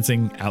just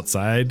dancing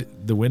outside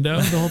the window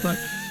the whole time,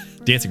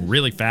 dancing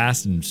really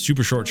fast and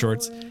super short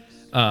shorts.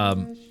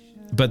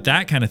 But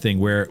that kind of thing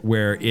where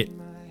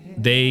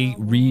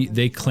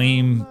they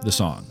claim the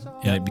song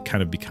and it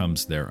kind of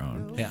becomes their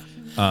own. Yeah.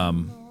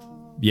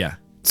 Yeah.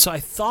 So I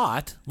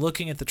thought,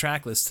 looking at the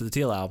track list to the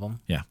Teal album,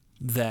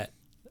 that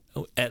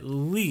at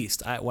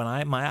least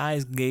my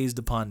eyes gazed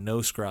upon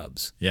No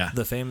Scrubs,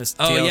 the famous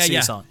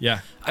TLC song. Yeah.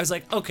 I was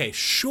like, okay,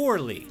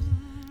 surely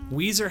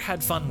Weezer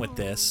had fun with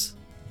this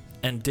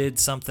and did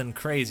something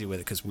crazy with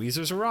it because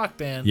Weezer's a rock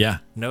band. Yeah.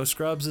 No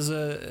Scrubs is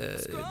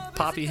a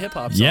poppy hip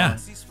hop song. Yeah.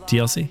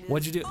 TLC.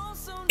 What'd you do?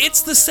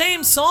 It's the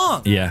same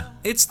song. Yeah.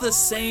 It's the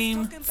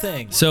same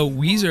thing. So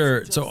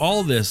Weezer,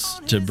 all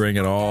this to bring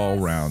it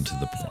all around to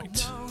the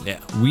point. Yeah.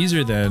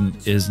 Weezer then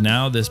is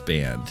now this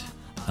band.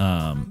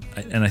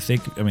 And I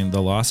think,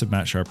 the loss of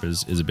Matt Sharp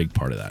is a big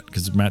part of that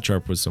because Matt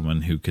Sharp was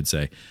someone who could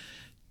say,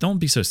 don't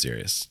be so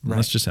serious. Right.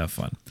 Let's just have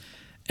fun.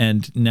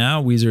 And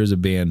now Weezer is a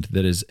band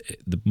that is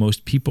the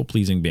most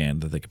people-pleasing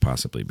band that they could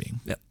possibly be.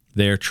 Yep.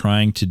 They're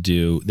trying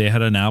to they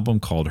had an album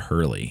called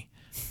Hurley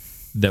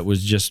that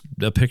was just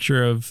a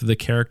picture of the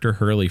character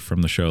Hurley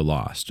from the show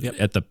Lost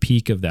at the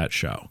peak of that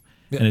show.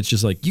 Yep. And it's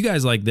just like, you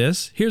guys like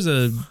this? Here's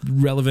a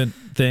relevant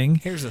thing.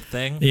 Here's a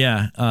thing.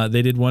 Yeah.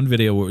 They did one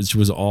video which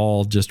was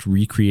all just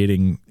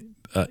recreating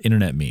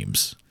internet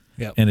memes.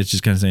 Yep. And it's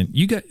just kind of saying,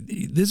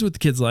 this is what the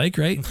kids like,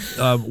 right?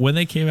 When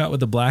they came out with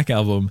the Black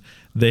Album,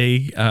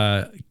 they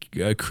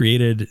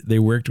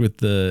worked with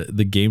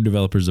the game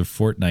developers of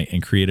Fortnite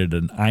and created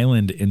an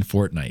island in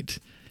Fortnite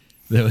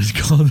that was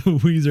called the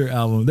Weezer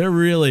album.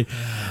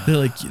 They're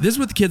like, this is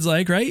what the kids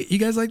like, right? You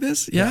guys like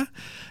this? Yeah.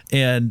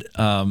 And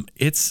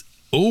it's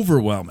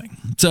overwhelming.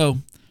 So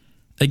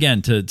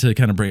again, to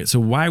kind of bring it. So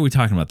why are we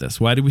talking about this?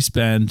 Why did we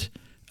spend,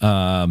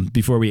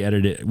 before we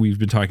edit it, we've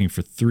been talking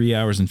for 3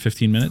 hours and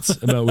 15 minutes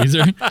about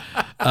Weezer.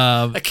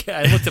 I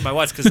looked at my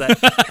watch because I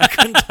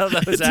couldn't tell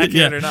that was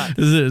accurate or not.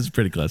 It's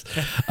pretty close.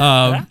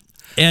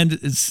 And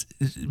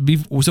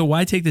so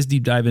why take this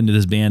deep dive into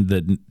this band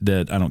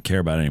that I don't care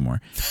about anymore?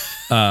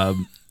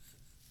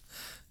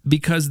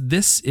 Because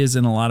this is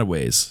in a lot of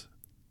ways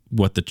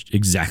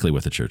exactly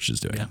what the church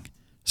is doing. Yeah.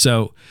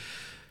 So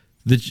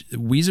the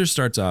Weezer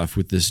starts off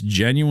with this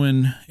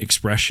genuine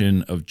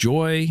expression of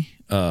joy,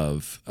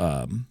 of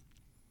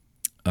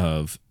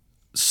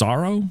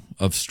sorrow,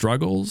 of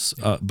struggles,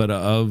 but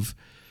of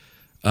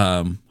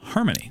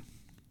harmony.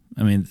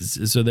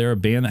 So they're a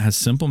band that has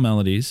simple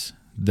melodies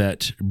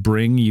that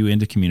bring you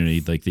into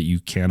community, like that you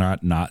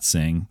cannot not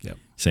sing. Yep.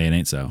 Say It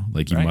Ain't So.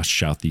 Like you must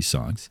shout these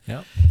songs.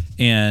 Yep.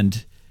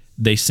 And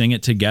they sing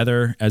it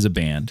together as a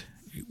band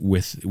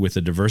with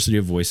a diversity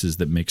of voices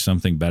that make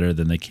something better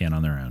than they can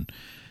on their own.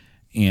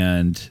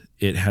 And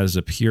it has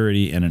a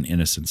purity and an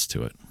innocence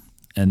to it.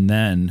 And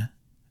then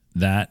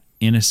that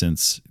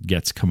innocence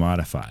gets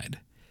commodified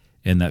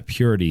and that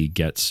purity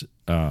gets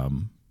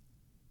monetized.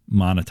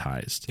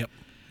 Yep.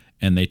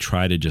 And they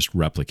try to just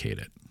replicate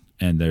it.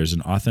 And there's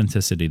an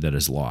authenticity that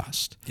is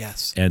lost.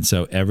 Yes. And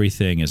so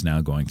everything is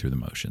now going through the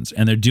motions.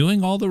 And they're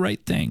doing all the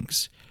right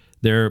things.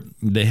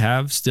 They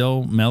have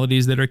still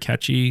melodies that are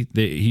catchy.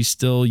 He's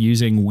still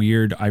using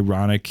weird,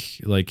 ironic,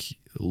 like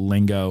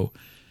lingo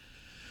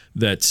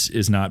that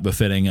is not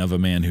befitting of a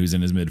man who's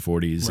in his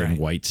mid-40s and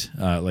white,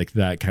 like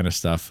that kind of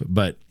stuff.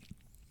 But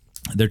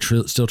they're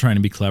still trying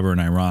to be clever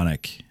and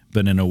ironic,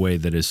 but in a way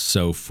that is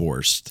so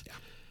forced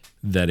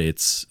that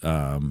it's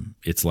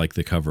like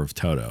the cover of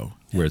Toto,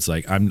 where it's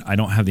like I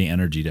don't have the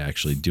energy to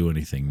actually do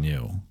anything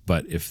new.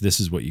 But if this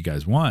is what you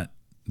guys want,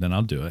 then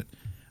I'll do it.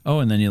 Oh,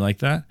 and then you like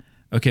that?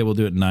 Okay, we'll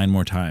do it 9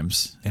 more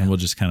times, and we'll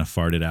just kind of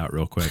fart it out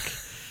real quick.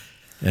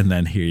 And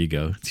then here you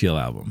go, Teal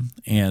album.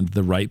 And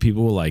the right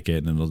people will like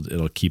it, and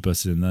it'll keep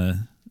us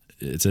in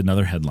it's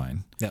another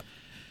headline. Yep.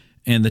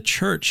 And the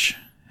church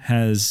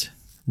has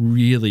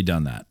really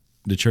done that.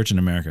 The church in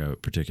America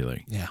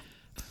particularly. Yeah.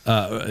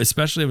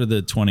 Especially over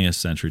the 20th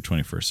century,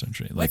 21st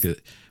century.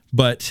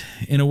 But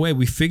in a way,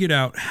 we figured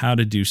out how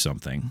to do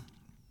something.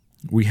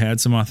 We had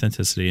some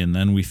authenticity, and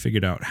then we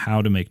figured out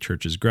how to make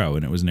churches grow.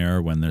 And it was an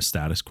era when the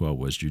status quo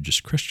was you're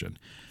just Christian.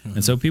 Mm-hmm.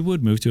 And so people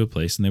would move to a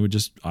place and they would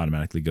just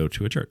automatically go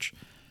to a church.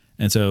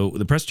 And so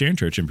the Presbyterian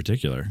Church in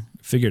particular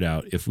figured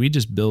out if we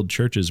just build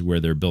churches where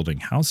they're building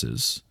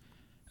houses,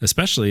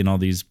 especially in all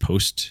these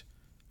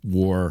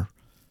post-war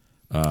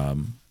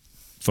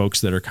folks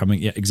that are coming.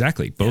 Yeah,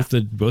 exactly. Both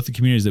the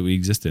communities that we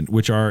exist in,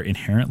 which are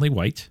inherently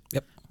white.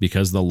 Yep.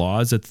 Because the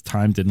laws at the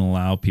time didn't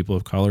allow people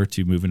of color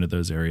to move into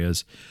those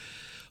areas.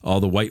 All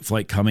the white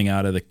flight coming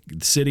out of the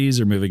cities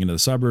or moving into the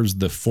suburbs,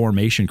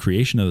 the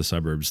creation of the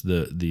suburbs,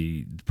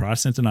 the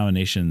Protestant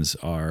denominations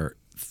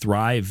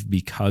thrive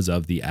because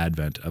of the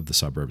advent of the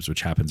suburbs,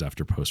 which happens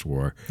after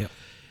post-war. Yep.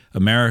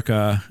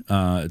 America,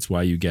 it's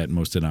why you get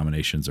most Protestant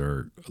denominations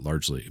are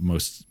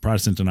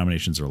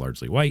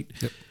largely white.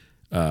 Yep.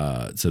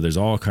 So there's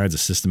all kinds of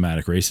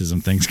systematic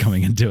racism things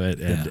coming into it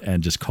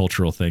and just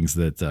cultural things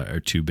that are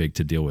too big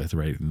to deal with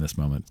right in this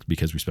moment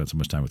because we spent so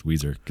much time with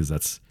Weezer, because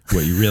that's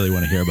what you really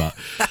want to hear about.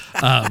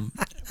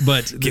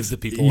 But give the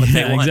people what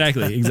they want.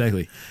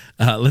 Exactly.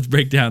 Let's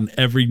break down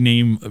every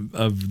name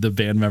of the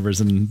band members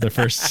in the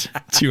first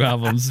 2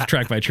 albums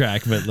track by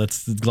track, but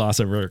let's gloss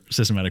over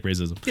systematic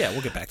racism. Yeah,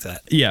 we'll get back to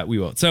that. Yeah, we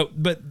will. So,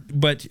 but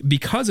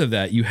because of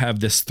that, you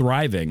have this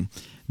thriving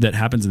that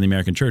happens in the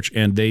American church,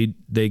 and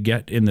they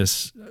get in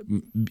this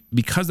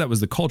because that was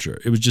the culture.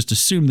 It was just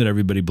assumed that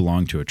everybody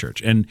belonged to a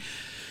church, and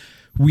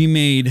we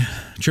made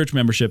church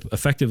membership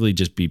effectively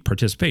just be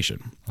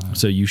participation. Uh-huh.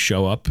 So you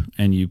show up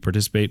and you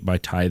participate by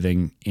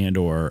tithing and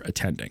or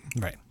attending.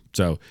 Right.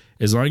 So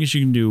as long as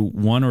you can do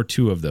 1 or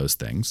 2 of those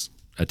things,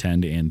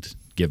 attend and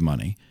give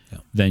money,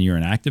 then you're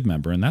an active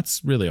member, and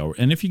that's really all.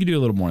 And if you can do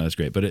a little more, that's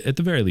great. But at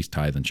the very least,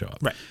 tithe and show up.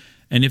 Right.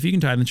 And if you can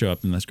tithe and show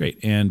up, then that's great.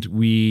 And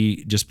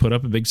we just put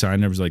up a big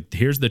sign that was like,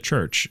 here's the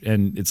church.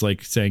 And it's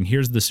like saying,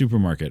 here's the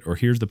supermarket or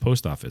here's the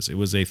post office. It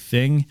was a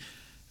thing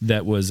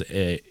that was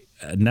a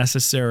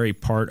necessary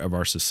part of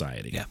our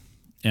society. Yeah.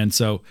 And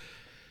so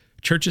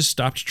churches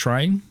stopped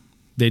trying.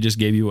 They just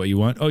gave you what you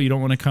want. Oh, you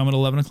don't want to come at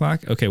 11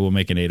 o'clock? Okay, we'll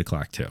make it 8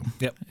 o'clock too.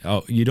 Yep.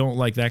 Oh, you don't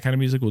like that kind of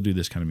music? We'll do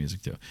this kind of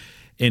music too.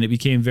 And it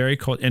became very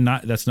cold. And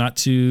that's not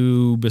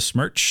to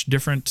besmirch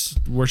different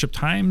worship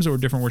times or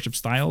different worship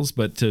styles,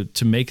 but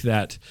to make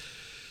that,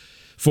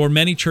 for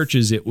many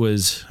churches, it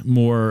was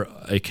more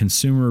a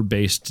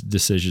consumer-based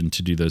decision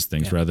to do those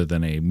things rather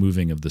than a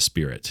moving of the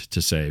Spirit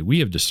to say, we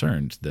have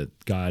discerned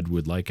that God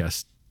would like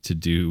us to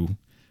do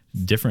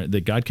different,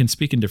 that God can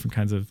speak in different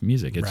kinds of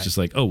music. It's just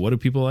like, oh, what do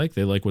people like?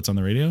 They like what's on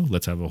the radio.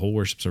 Let's have a whole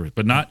worship service,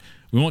 but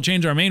we won't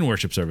change our main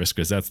worship service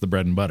because that's the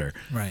bread and butter.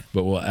 Right.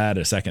 But we'll add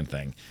a second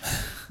thing.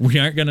 We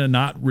aren't going to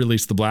not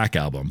release the Black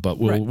album, but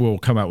we'll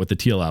come out with the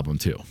Teal album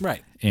too.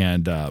 Right.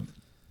 And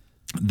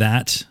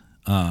that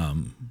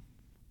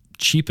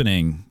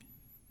cheapening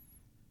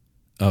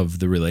of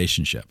the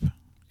relationship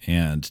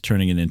and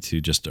turning it into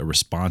just a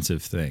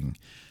responsive thing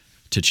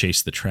to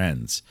chase the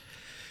trends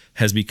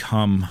has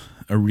become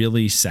a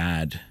really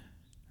sad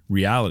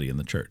reality in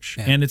the church.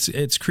 Yeah. And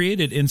it's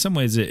created, in some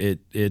ways,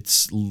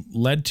 it's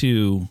led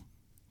to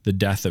the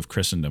death of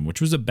Christendom,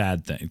 which was a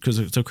bad thing.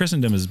 So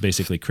Christendom is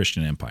basically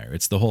Christian empire.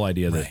 It's the whole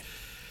idea that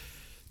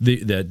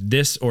that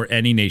this or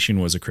any nation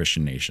was a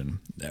Christian nation,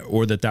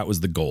 or that was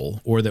the goal,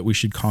 or that we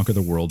should conquer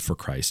the world for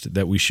Christ,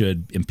 that we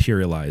should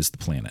imperialize the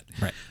planet.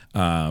 Right.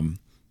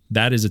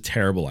 That is a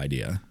terrible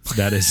idea.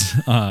 That is,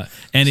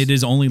 and it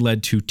has only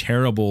led to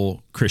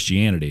terrible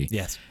Christianity.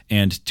 Yes.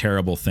 And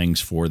terrible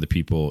things for the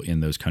people in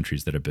those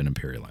countries that have been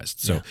imperialized.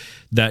 So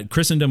that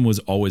Christendom was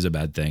always a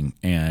bad thing,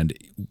 and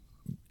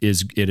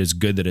it is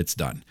good that it's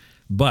done.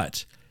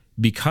 But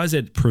because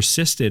it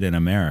persisted in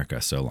America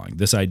so long,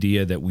 this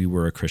idea that we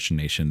were a Christian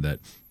nation,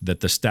 that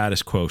the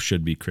status quo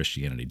should be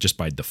Christianity just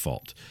by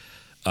default,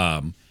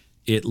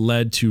 it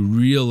led to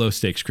real low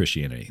stakes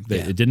Christianity.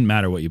 Yeah. It didn't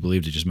matter what you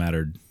believed. It just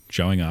mattered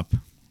showing up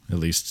at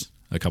least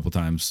a couple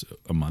times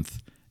a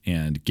month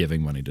and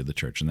giving money to the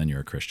church, and then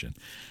you're a Christian.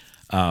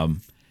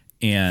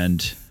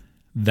 And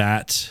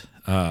that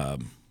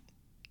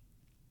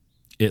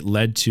it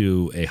led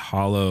to a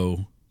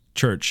hollow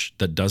church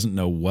that doesn't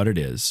know what it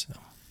is,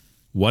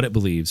 what it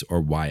believes, or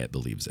why it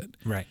believes it.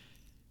 Right.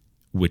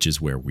 Which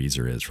is where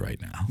Weezer is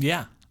right now.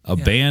 Yeah. A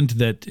band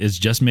that is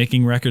just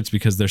making records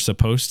because they're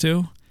supposed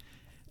to,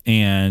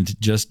 and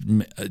just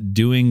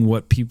doing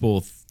what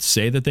people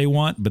say that they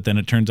want, but then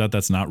it turns out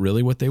that's not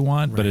really what they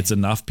want, but it's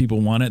enough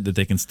people want it that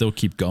they can still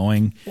keep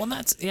going. Well,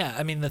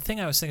 I mean, the thing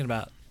I was thinking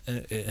about,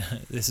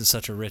 this is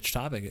such a rich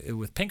topic,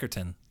 with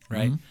Pinkerton,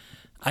 right? Mm-hmm.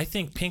 I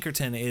think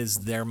Pinkerton is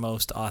their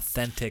most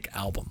authentic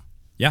album.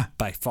 Yeah.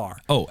 By far.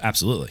 Oh,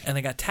 absolutely. And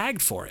they got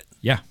tagged for it.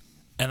 Yeah.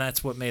 And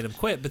that's what made them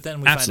quit. But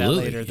then we find out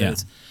later that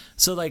it's...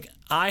 So, like,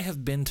 I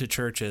have been to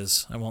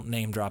churches. I won't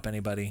name drop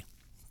anybody.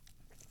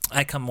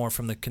 I come more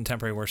from the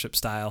contemporary worship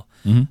style.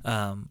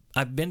 Mm-hmm.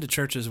 I've been to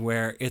churches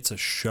where it's a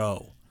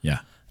show. Yeah.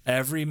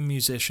 Every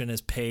musician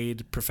is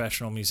paid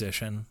professional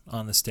musician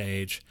on the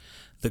stage.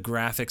 The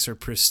graphics are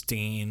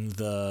pristine.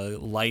 The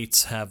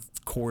lights have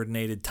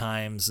coordinated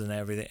times and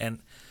everything. And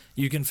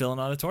you can fill an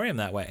auditorium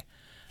that way.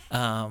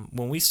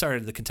 When we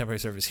started the contemporary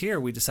service here,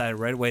 we decided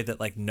right away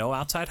that, like, no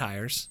outside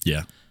hires.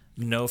 Yeah.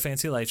 No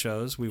fancy light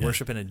shows. We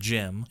worship in a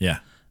gym. Yeah.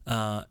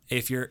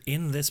 If you're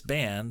in this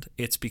band,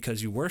 it's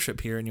because you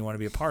worship here and you want to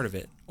be a part of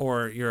it,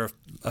 or you're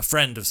a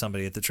friend of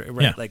somebody at the church.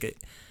 Right? Yeah. Like,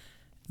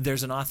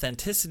 there's an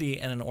authenticity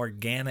and an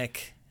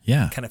organic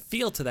kind of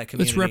feel to that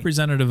community. It's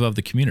representative of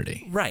the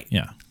community. Right.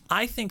 Yeah.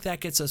 I think that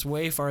gets us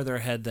way farther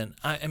ahead than,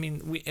 I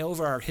mean, we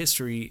over our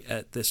history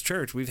at this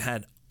church, we've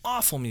had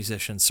awful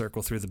musicians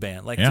circle through the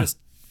band. Like, just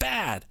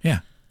bad. Yeah.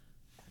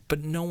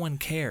 But no one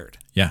cared.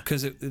 Yeah.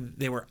 Because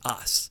they were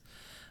us.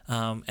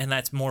 And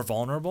that's more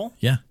vulnerable.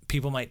 Yeah.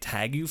 People might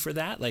tag you for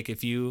that. Like,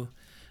 if you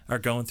are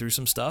going through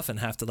some stuff and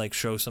have to, like,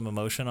 show some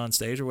emotion on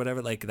stage or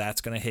whatever, like,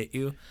 that's going to hit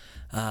you.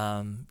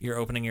 You're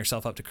opening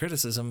yourself up to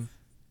criticism.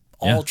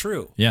 All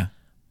true. Yeah.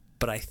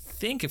 But I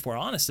think if we're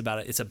honest about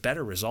it, it's a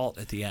better result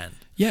at the end.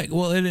 Yeah.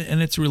 Well, and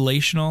it's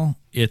relational,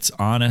 it's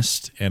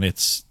honest, and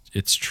it's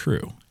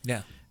true.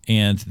 Yeah.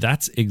 And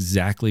that's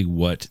exactly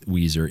what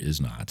Weezer is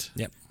not.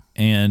 Yep.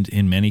 And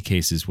in many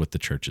cases, what the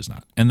church is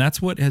not. And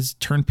that's what has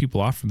turned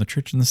people off from the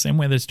church in the same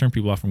way that's turned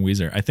people off from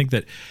Weezer. I think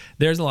that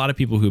there's a lot of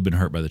people who have been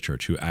hurt by the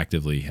church who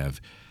actively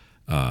have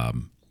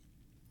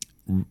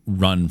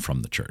run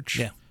from the church.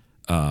 Yeah.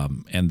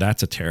 And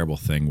that's a terrible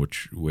thing,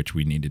 which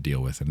we need to deal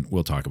with. And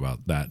we'll talk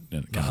about that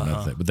in kind of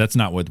another thing. But that's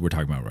not what we're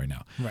talking about right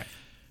now. Right.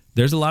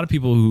 There's a lot of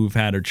people who've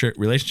had a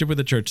relationship with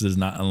the church that is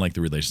not unlike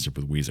the relationship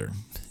with Weezer.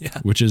 Yeah.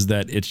 Which is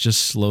that it's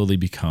just slowly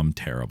become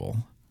terrible.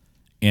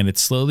 And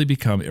it's slowly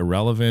become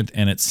irrelevant,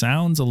 and it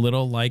sounds a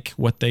little like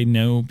what they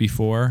know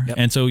before. Yep.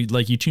 And so,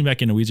 like, you tune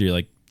back into Weezer, you're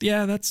like,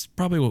 yeah, that's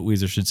probably what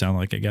Weezer should sound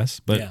like, I guess.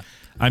 But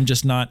I'm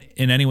just not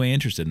in any way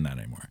interested in that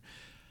anymore.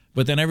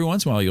 But then every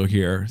once in a while, you'll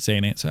hear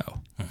Saying Ain't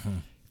So. Mm-hmm.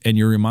 And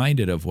you're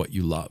reminded of what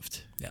you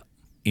loved. Yeah.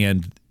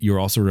 And you're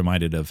also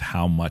reminded of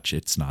how much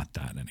it's not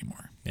that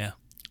anymore. Yeah.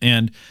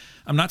 And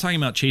I'm not talking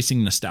about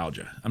chasing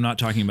nostalgia. I'm not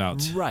talking about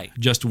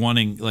just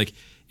wanting, like,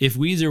 if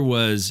Weezer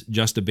was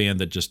just a band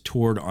that just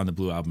toured on the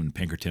Blue Album in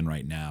Pinkerton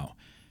right now,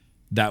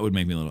 that would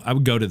make me I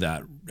would go to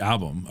that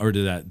album or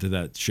to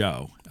that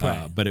show,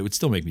 but it would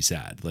still make me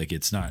sad. Like,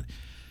 it's not.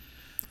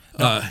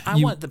 I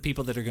want the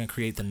people that are going to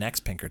create the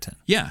next Pinkerton.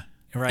 Yeah.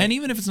 Right. And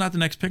even if it's not the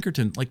next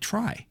Pinkerton, like,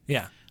 try.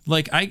 Yeah.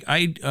 Like,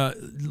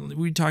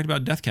 we talked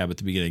about Death Cab at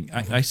the beginning.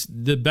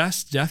 Mm-hmm. The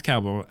best Death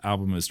Cab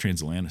album is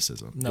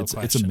Transatlanticism. No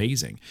question. It's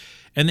amazing.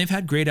 And they've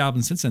had great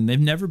albums since then. They've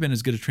never been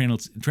as good as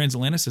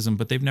Transatlanticism,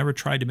 but they've never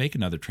tried to make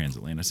another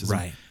Transatlanticism,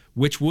 right?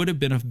 Which would have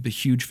been a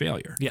huge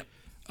failure. Yep.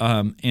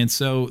 And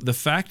so the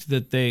fact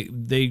that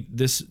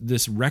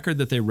this record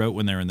that they wrote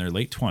when they're in their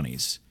late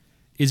 20s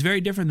is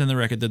very different than the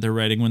record that they're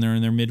writing when they're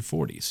in their mid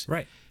 40s.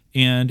 Right.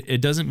 And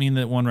it doesn't mean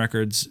that one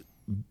record's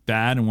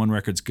bad and one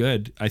record's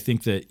good. I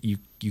think that you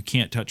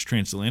can't touch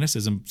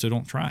Transatlanticism, so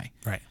don't try.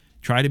 Right.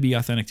 Try to be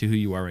authentic to who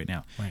you are right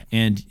now. Right.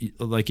 And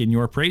like in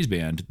your praise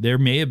band,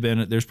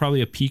 there's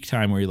probably a peak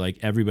time where you're like,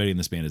 everybody in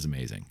this band is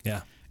amazing.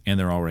 Yeah. And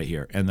they're all right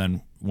here. And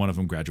then one of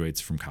them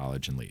graduates from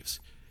college and leaves.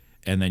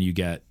 And then you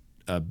get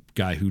a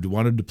guy who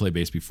wanted to play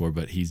bass before,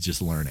 but he's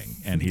just learning.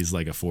 And he's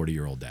like a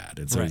 40-year-old dad.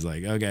 And so he's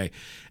like, okay.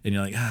 And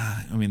you're like,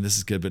 I mean, this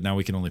is good, but now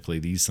we can only play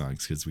these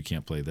songs because we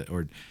can't play that.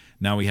 Or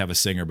now we have a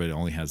singer, but it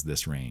only has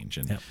this range.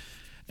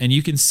 And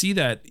you can see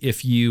that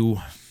if you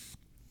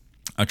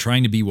are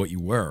trying to be what you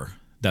were,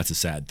 that's a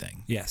sad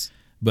thing. Yes.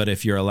 But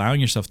if you're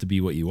allowing yourself to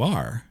be what you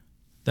are,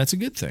 that's a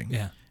good thing.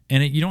 Yeah.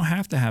 And you don't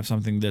have to have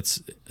something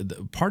that's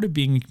part of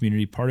being a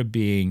community, part of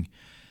being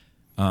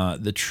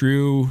the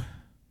true,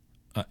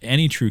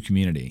 any true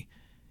community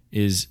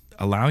is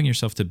allowing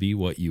yourself to be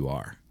what you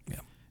are. Yeah.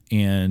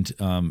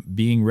 And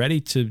being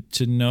ready to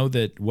know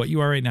that what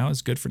you are right now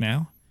is good for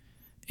now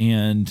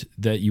and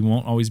that you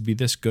won't always be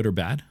this good or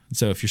bad.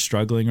 So if you're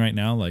struggling right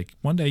now, like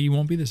one day you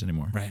won't be this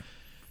anymore. Right.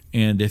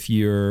 And if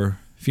you're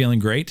feeling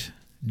great,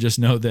 just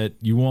know that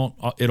it won't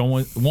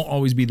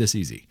always be this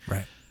easy.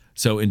 Right.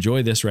 So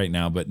enjoy this right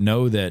now, but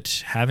know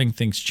that having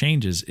things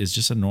change is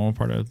just a normal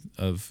part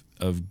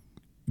of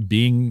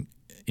being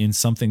in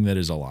something that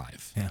is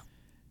alive. Yeah.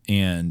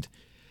 And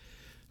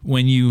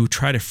when you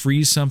try to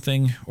freeze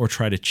something or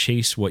try to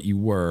chase what you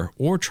were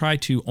or try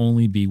to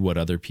only be what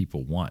other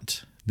people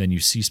want, then you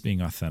cease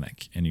being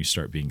authentic and you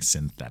start being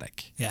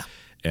synthetic. Yeah.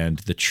 And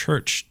the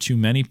church, to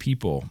many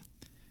people,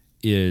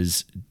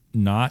 is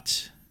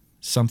not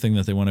something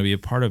that they want to be a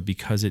part of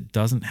because it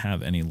doesn't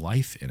have any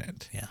life in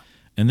it. Yeah.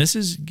 And this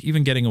is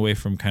even getting away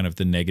from kind of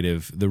the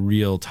negative, the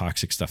real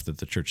toxic stuff that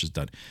the church has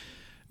done.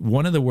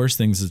 One of the worst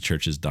things the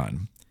church has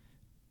done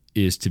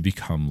is to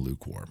become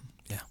lukewarm.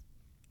 Yeah.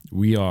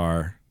 We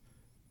are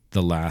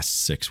the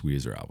last 6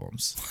 Weezer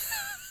albums,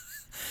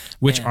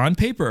 which on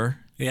paper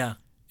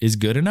is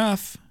good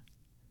enough.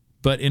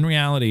 But in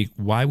reality,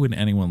 why would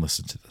anyone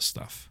listen to this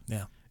stuff?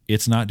 Yeah.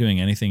 It's not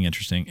doing anything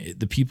interesting.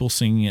 The people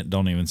singing it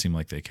don't even seem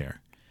like they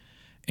care.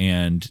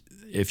 And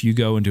if you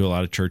go into a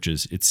lot of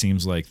churches, it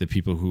seems like the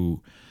people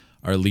who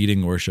are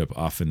leading worship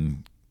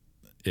often,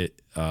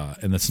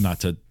 and that's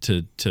not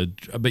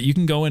but you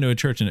can go into a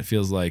church and it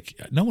feels like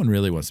no one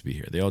really wants to be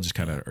here. They all just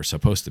kind of are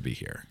supposed to be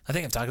here. I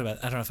think I don't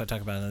know if I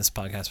talked about it in this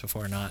podcast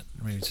before or not,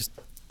 maybe just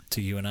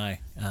to you and I.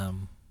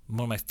 One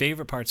of my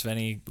favorite parts of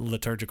any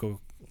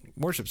liturgical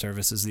worship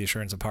service is the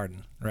assurance of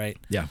pardon, right?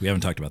 Yeah, we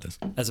haven't talked about this.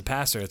 As a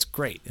pastor, it's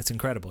great. It's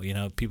incredible. You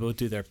know, people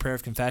do their prayer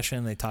of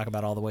confession. They talk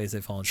about all the ways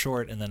they've fallen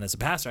short. And then as a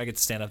pastor, I get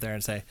to stand up there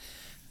and say,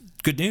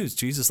 good news,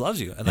 Jesus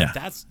loves you. And like,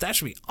 that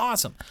should be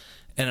awesome.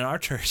 And in our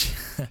church,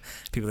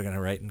 people are going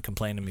to write and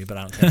complain to me, but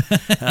I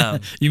don't care.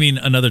 You mean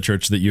another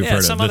church that you've heard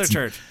of? Some other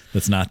church.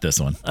 That's not this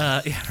one.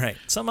 Yeah, right.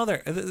 Some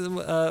other,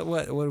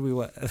 what do we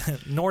want?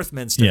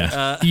 Northminster.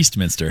 Yeah,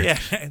 Eastminster. Yeah,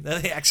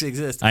 they actually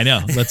exist. I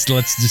know. Let's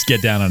just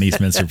get down on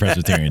Eastminster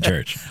Presbyterian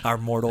Church. Our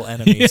mortal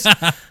enemies.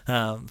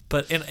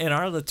 But in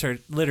our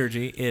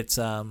liturgy, it's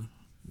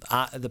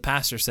the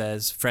pastor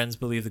says, friends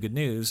believe the good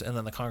news, and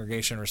then the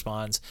congregation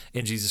responds,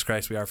 in Jesus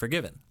Christ we are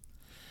forgiven.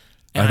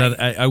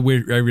 I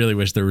really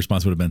wish their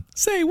response would have been,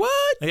 say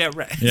what? Yeah,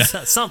 right. Yeah.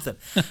 Something.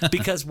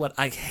 Because what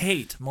I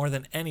hate more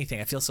than anything,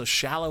 I feel so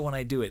shallow when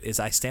I do it, is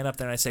I stand up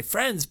there and I say,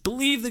 friends,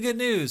 believe the good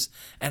news.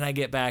 And I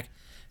get back,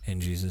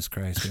 in Jesus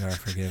Christ we are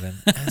forgiven.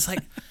 And it's like,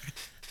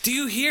 do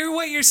you hear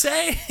what you're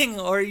saying?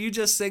 Or are you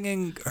just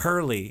singing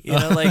Hurley? You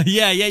know, like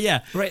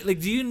yeah. Right. Like,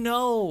 do you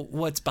know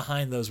what's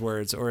behind those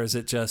words? Or is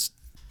it just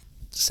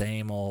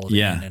same old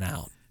in and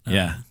out?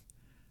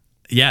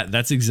 Yeah,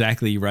 that's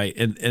exactly right.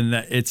 And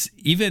that it's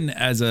even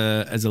as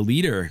a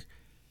leader,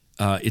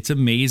 it's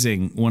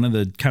amazing. One of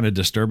the kind of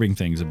disturbing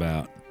things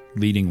about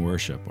leading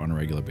worship on a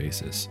regular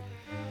basis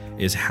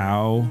is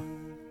how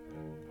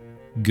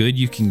good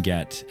you can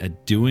get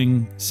at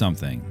doing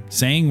something,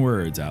 saying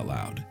words out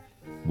loud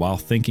while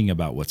thinking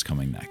about what's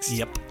coming next.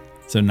 Yep.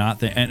 So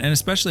not and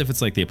especially if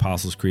it's like the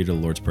Apostles' Creed or the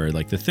Lord's Prayer,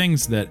 like the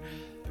things that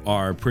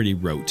are pretty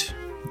rote,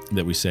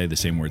 that we say the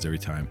same words every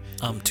time.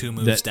 2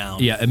 moves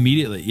down. Yeah,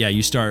 immediately. Yeah,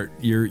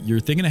 you're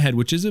thinking ahead,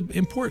 which is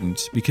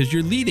important because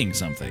you're leading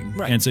something.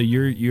 Right. And so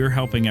you're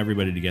helping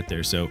everybody to get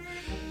there. So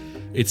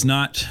it's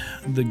not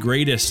the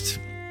greatest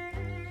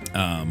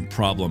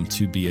problem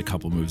to be a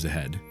couple moves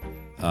ahead.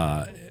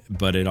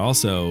 But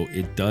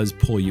it does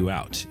pull you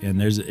out.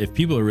 And if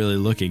people are really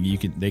looking,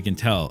 they can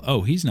tell,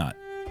 oh, he's not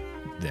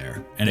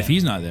there. And if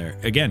he's not there,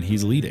 again,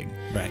 he's leading.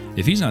 Right.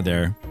 If he's not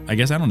there, I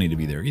guess I don't need to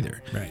be there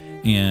either. Right.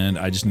 And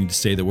I just need to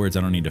say the words.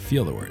 I don't need to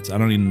feel the words. I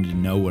don't even need to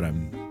know what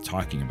I'm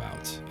talking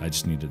about. I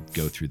just need to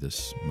go through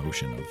this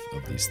motion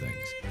of these things.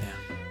 Yeah.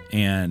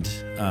 And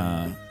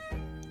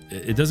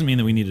it doesn't mean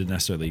that we need to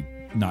necessarily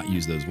not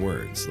use those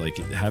words. Like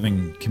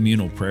having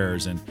communal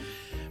prayers, and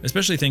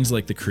especially things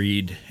like the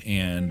Creed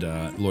and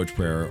Lord's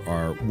Prayer,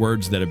 are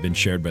words that have been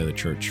shared by the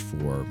church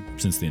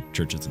since the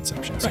church's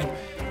inception. Right.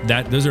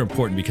 So those are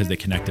important because they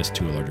connect us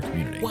to a larger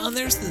community. Well,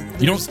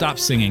 and you don't stop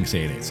singing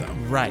 "Say It Ain't So."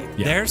 Right.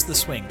 Yeah. There's the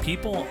swing.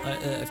 People,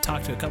 I've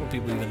talked to a couple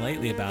people even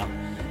lately about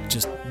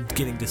just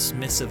getting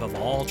dismissive of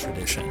all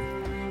tradition.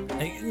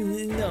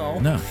 No,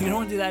 you don't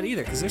want to do that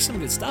either, because there's some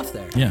good stuff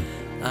there. Yeah.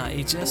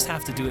 You just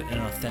have to do it in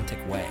an authentic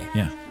way.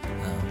 Yeah.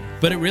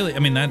 But it really, I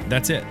mean,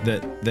 that's it.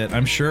 That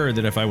I'm sure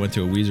that if I went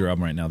to a Weezer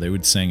album right now, they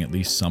would sing at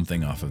least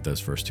something off of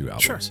those first 2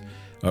 albums.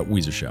 Sure.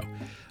 Weezer show.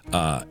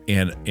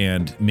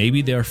 And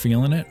maybe they're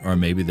feeling it, or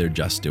maybe they're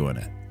just doing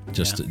it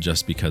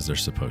just because they're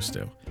supposed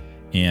to.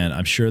 And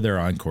I'm sure their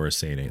encore is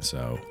 "Say It Ain't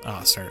So."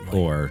 Oh, certainly.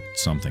 Or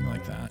something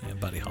like that. Yeah,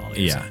 Buddy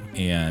Holly. Yeah.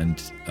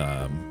 And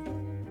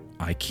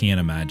I can't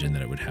imagine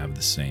that it would have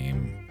the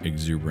same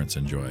exuberance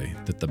and joy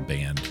that the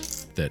band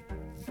that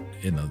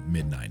in the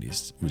mid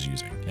 90s was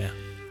using.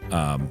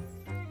 Yeah.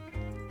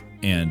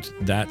 And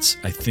I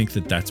think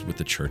that's what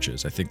the church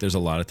is. I think there's a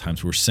lot of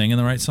times we're singing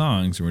the right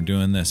songs and we're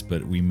doing this,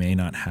 but we may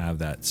not have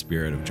that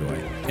spirit of joy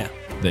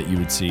that you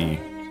would see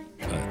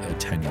a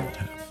 10-year-old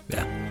have.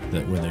 Yeah.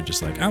 That when they're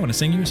just like, I want to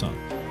sing you a song.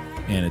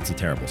 And it's a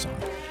terrible song.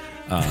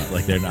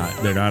 Like they're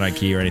not on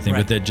key or anything,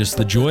 but that just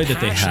the joy that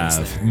they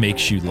have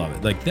makes you love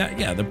it. Like that,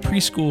 yeah. The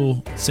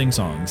preschool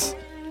sing-songs,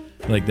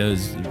 like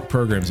those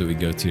programs that we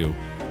go to,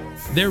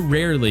 they're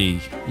rarely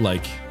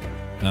like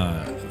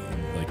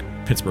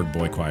Pittsburgh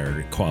Boy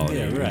Choir quality.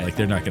 Yeah, right. Like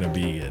they're not going to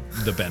be at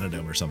the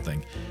Benedum or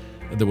something,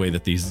 the way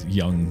that these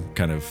young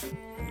kind of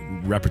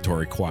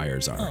repertory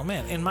choirs are. Oh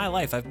man, in my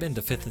life I've been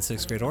to 5th and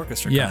 6th grade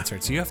orchestra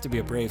concerts. You have to be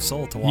a brave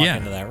soul to walk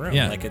into that room.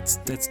 Like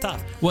it's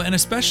tough. Well, and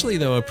especially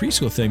though a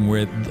preschool thing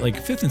where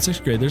like 5th and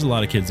 6th grade, there's a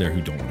lot of kids there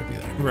who don't want to be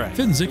there. Right. 5th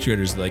and 6th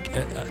graders, like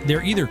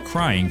they're either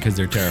crying because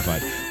they're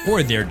terrified,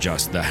 or they're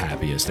just the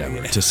happiest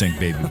ever to sing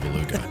Baby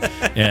Beluga.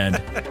 And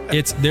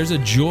there's a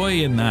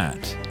joy in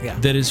that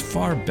that is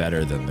far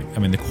better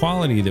than the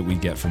quality that we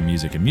get from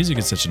music. And music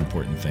is such an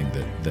important thing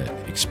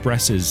that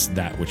expresses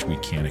that which we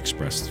can't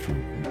express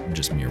through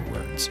just mere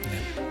words.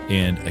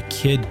 And a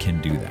kid can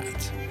do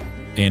that.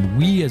 And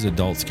we as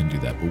adults can do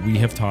that, but we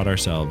have taught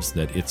ourselves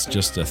that it's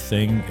just a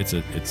thing. It's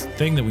a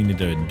thing that we need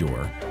to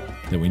endure,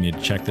 that we need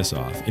to check this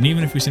off. And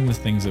even if we sing the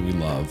things that we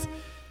love,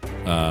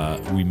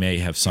 we may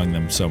have sung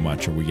them so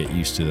much or we get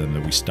used to them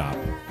that we stop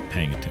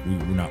paying attention.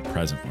 We're not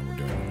present when we're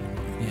doing them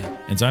anymore. Yeah.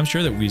 And so I'm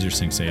sure that Weezer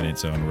sings Say It Ain't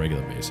So on a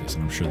regular basis,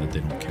 and I'm sure that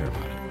they don't care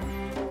about it.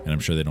 And I'm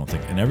sure they don't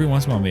think. And every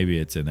once in a while, maybe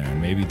it's in there, and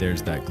maybe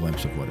there's that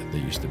glimpse of what they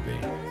used to be.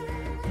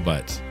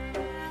 But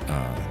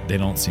they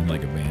don't seem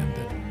like a band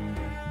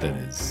that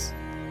is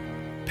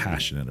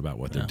passionate about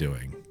what they're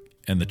doing.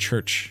 And the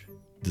church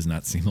does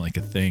not seem like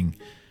a thing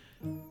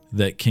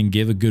that can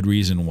give a good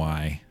reason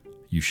why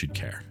you should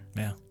care.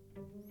 Yeah.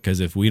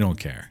 Because if we don't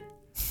care,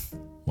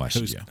 why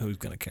should you? Who's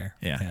going to care?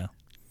 Yeah.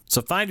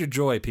 So find your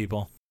joy,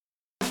 people.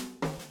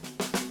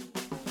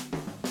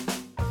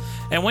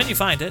 And when you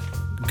find it,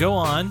 go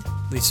on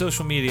the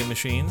social media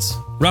machines.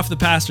 Rough the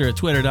Pastor at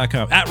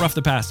twitter.com, at Rough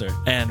the Pastor.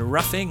 And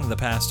Roughing the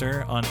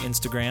Pastor on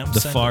Instagram.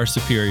 The far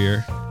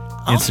superior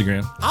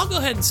Instagram. I'll go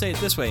ahead and say it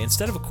this way.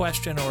 Instead of a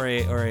question or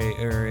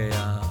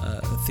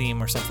a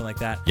theme or something like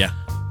that. Yeah.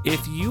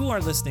 If you are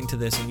listening to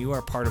this and you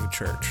are part of a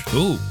church.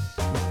 Ooh.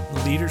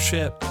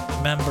 Leadership,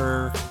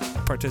 member,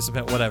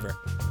 participant, whatever.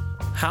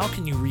 How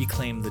can you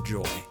reclaim the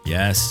joy?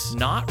 Yes.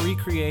 Not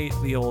recreate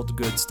the old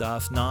good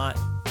stuff, not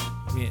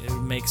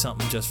make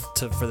something just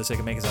for the sake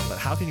of making something, but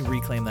how can you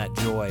reclaim that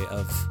joy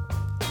of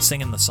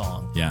singing the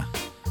song? Yeah.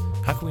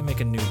 How can we make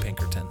a new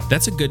Pinkerton?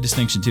 That's a good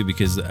distinction too,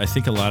 because I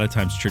think a lot of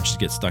times churches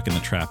get stuck in the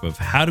trap of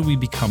how do we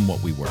become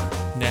what we were?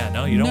 Yeah,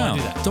 no, you don't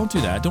want to do that. Don't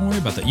do that. Don't worry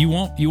about that. You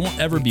won't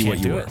ever be what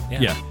you were.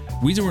 Yeah.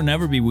 Weezer will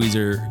never be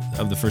Weezer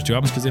of the first two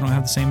albums because they don't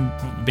have the same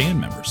band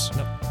members.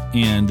 Nope.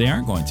 And they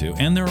aren't going to.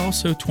 And they're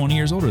also 20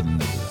 years older than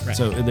they were. Right.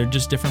 So they're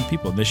just different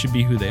people. They should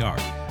be who they are,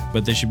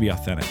 but they should be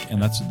authentic. And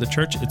that's the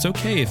church. It's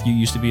okay if you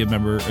used to be a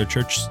member of a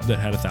church that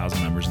had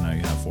 1,000 members and now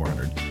you have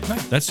 400. Right.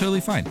 That's totally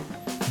fine.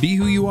 Be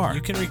who you are.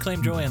 You can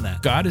reclaim joy in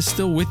that. God is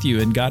still with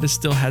you, and God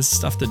still has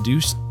stuff to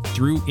do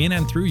in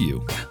and through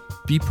you.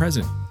 Be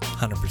present.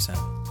 100%.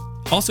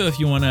 Also, if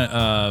you want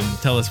to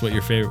tell us what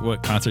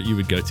concert you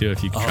would go to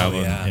if you could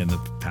travel in the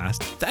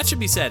past. That should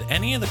be said.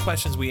 Any of the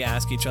questions we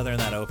ask each other in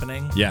that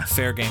opening,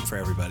 fair game for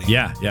everybody.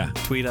 Yeah.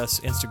 Tweet us,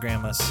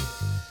 Instagram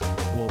us.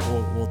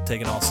 We'll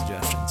take in all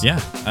suggestions.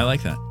 Yeah, I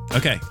like that.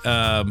 Okay.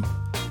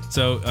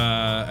 So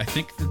I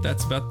think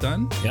that's about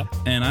done. Yep.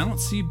 And I don't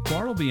see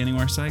Bartleby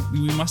anywhere, so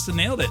we must have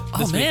nailed it.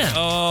 Oh, man. Week.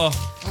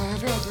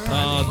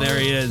 Oh, there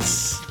he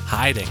is.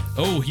 Hiding.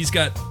 Oh, he's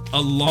got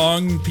a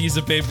long piece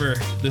of paper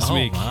this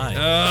week.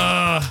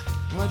 My.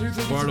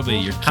 Bartleby,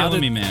 you're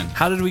killing me, man.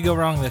 How did we go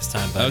wrong this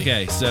time, buddy?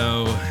 Okay,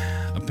 so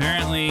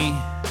apparently,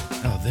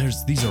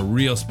 these are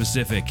real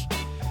specific.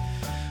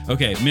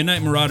 Okay,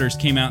 Midnight Marauders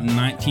came out in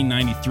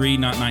 1993,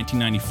 not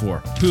 1994.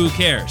 Who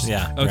cares?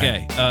 Yeah.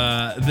 Okay.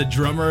 Right. The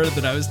drummer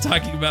that I was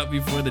talking about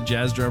before, the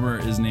jazz drummer,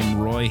 is named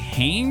Roy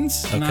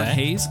Haynes, not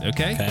Hayes.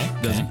 Okay.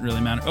 Doesn't really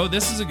matter. Oh,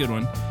 this is a good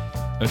one.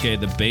 Okay,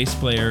 the bass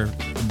player,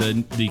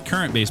 the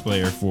current bass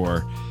player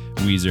for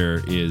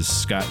Weezer is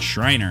Scott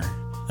Schreiner,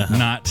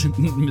 not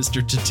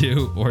Mr.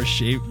 Tattoo or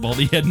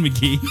Baldy Head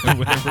McGee or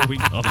whatever we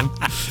call him.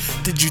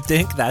 Did you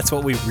think that's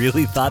what we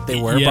really thought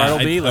they were,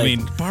 Bartleby? I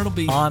mean,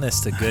 Bartleby.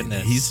 Honest to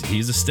goodness,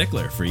 he's a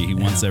stickler for you. He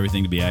wants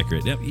everything to be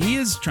accurate. Yep, he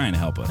is trying to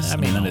help us. I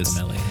mean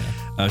ultimately.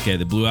 Okay,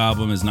 the Blue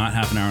Album is not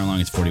half an hour long.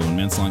 It's 41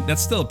 minutes long.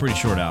 That's still a pretty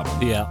short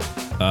album. Yeah.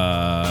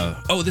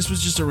 This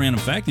was just a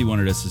random fact he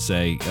wanted us to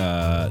say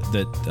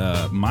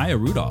that Maya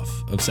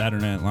Rudolph of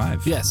Saturday Night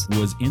Live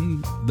was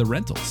in the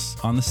Rentals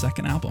on the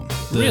second album.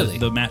 Really?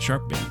 The Matt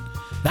Sharp band.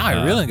 Now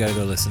I really got to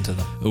go listen to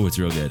them. Oh, it's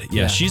real good.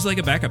 Yeah, she's like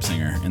a backup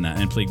singer in that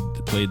and played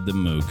the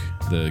Moog,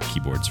 the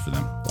keyboards for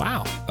them.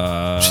 Wow.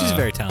 She's a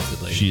very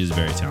talented lady. She is a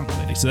very talented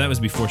lady. So that was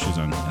before she was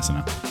on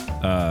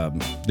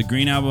SNL. The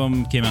Green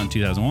Album came out in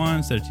 2001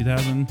 instead of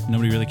 2000.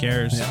 Nobody really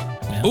cares.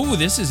 Yeah. Oh,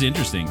 this is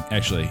interesting,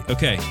 actually.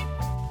 Okay.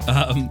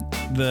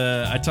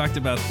 I talked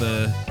about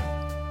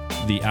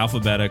the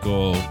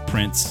alphabetical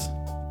Prince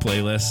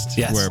playlist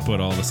where I put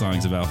all the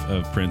songs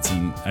of Prince,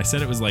 and I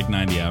said it was like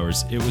 90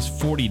 hours. It was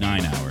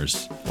 49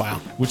 hours. Wow.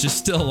 Which is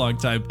still a long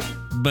time.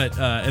 But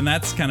and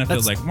that's kind of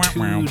feels like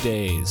 2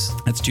 days.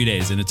 That's 2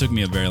 days, and it took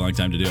me a very long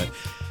time to do it.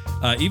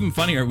 Even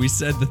funnier, we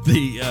said that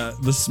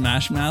the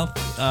Smash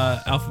Mouth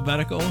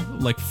alphabetical,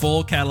 like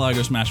full catalog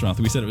of Smash Mouth,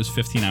 we said it was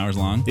 15 hours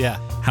long. Yeah.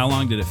 How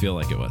long did it feel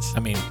like it was? I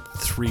mean,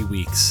 3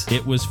 weeks.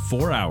 It was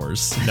 4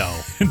 hours. No.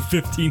 And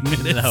 15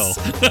 minutes. No.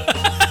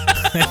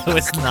 It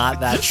was not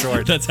that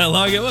short. That's how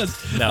long it was.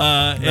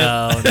 No.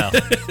 No.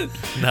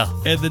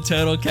 And the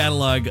total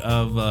catalog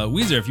of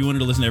Weezer, if you wanted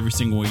to listen to every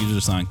single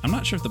Weezer song, I'm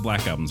not sure if the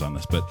Black Album's on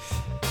this, but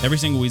every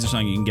single Weezer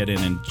song you can get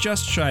in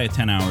just shy of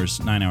 10 hours,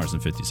 9 hours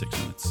and 56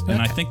 minutes. Okay.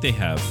 And I think they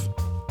have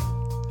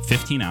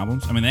 15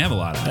 albums. I mean, they have a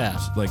lot of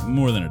albums, like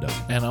more than a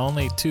dozen. And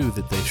only 2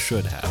 that they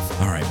should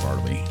have. All right,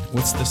 Bartleby.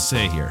 What's this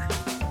say here?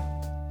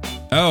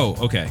 Oh,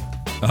 okay.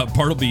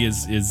 Bartleby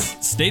is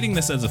stating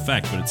this as a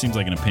fact, but it seems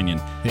like an opinion.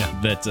 Yeah.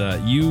 That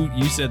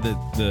you said that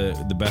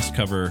the best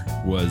cover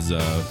was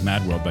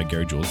Mad World by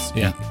Gary Jules.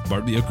 Yeah.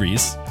 Bartleby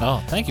agrees.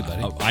 Oh, thank you,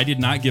 buddy. I did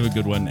not give a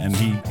good one, and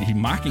he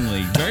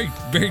mockingly, very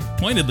very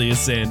pointedly, is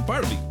saying,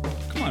 Bartleby,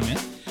 come on, man.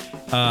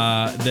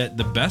 That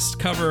the best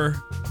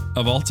cover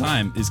of all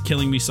time is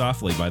Killing Me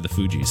Softly by the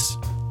Fugees.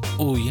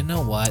 Oh, you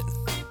know what?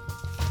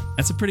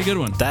 That's a pretty good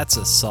one. That's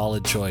a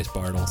solid choice,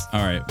 Bartles.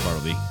 All right,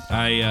 Bartleby.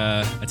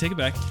 I take it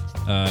back.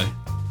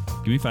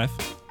 Give me 5.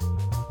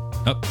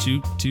 Up,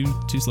 too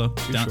slow.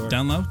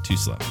 Down low, too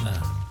slow.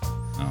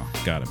 Oh,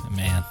 got him.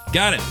 Man.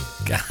 Got it.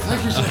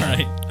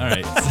 All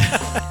right.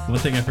 One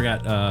thing I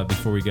forgot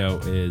before we go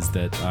is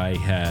that I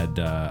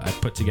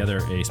put together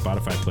a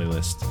Spotify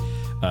playlist.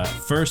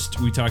 First,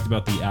 we talked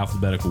about the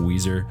alphabetical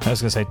Weezer. I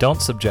was going to say,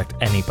 don't subject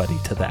anybody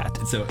to that.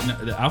 So no,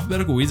 the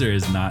alphabetical Weezer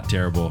is not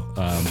terrible,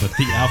 but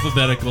the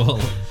alphabetical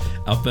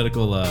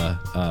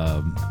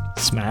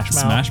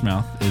Smash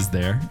Mouth is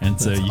there, and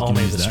so you can use that.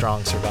 Only the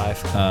strong survive.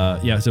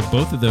 So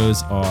both of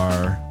those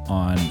are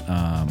on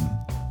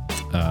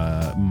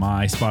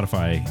my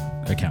Spotify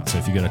account. So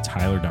if you go to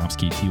Tyler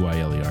Domsky,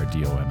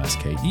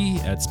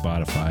 TYLERDOMSKE at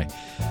Spotify,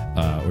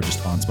 or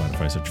just on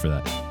Spotify, search for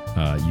that.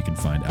 You can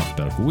find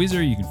alphabetical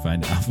Weezer. You can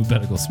find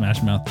alphabetical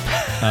Smash Mouth,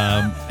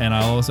 and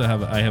I also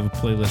have a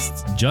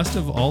playlist just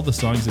of all the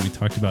songs that we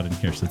talked about in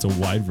here. So it's a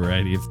wide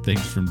variety of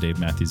things from Dave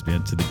Matthews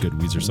Band to the good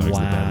Weezer songs, the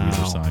bad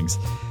Weezer songs,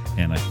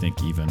 and I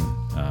think even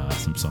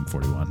some Sum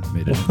 41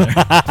 made it in there.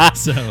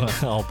 So,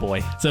 oh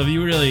boy! So if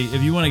you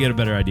want to get a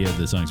better idea of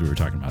the songs we were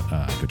talking about,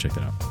 go check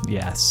that out.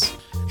 Yes.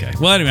 Okay.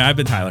 Well, anyway, I've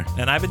been Tyler,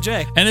 and I've been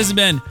Jay, and this has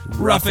been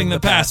Roughing the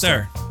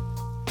Pastor.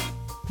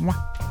 Wah,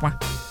 wah,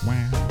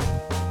 wah.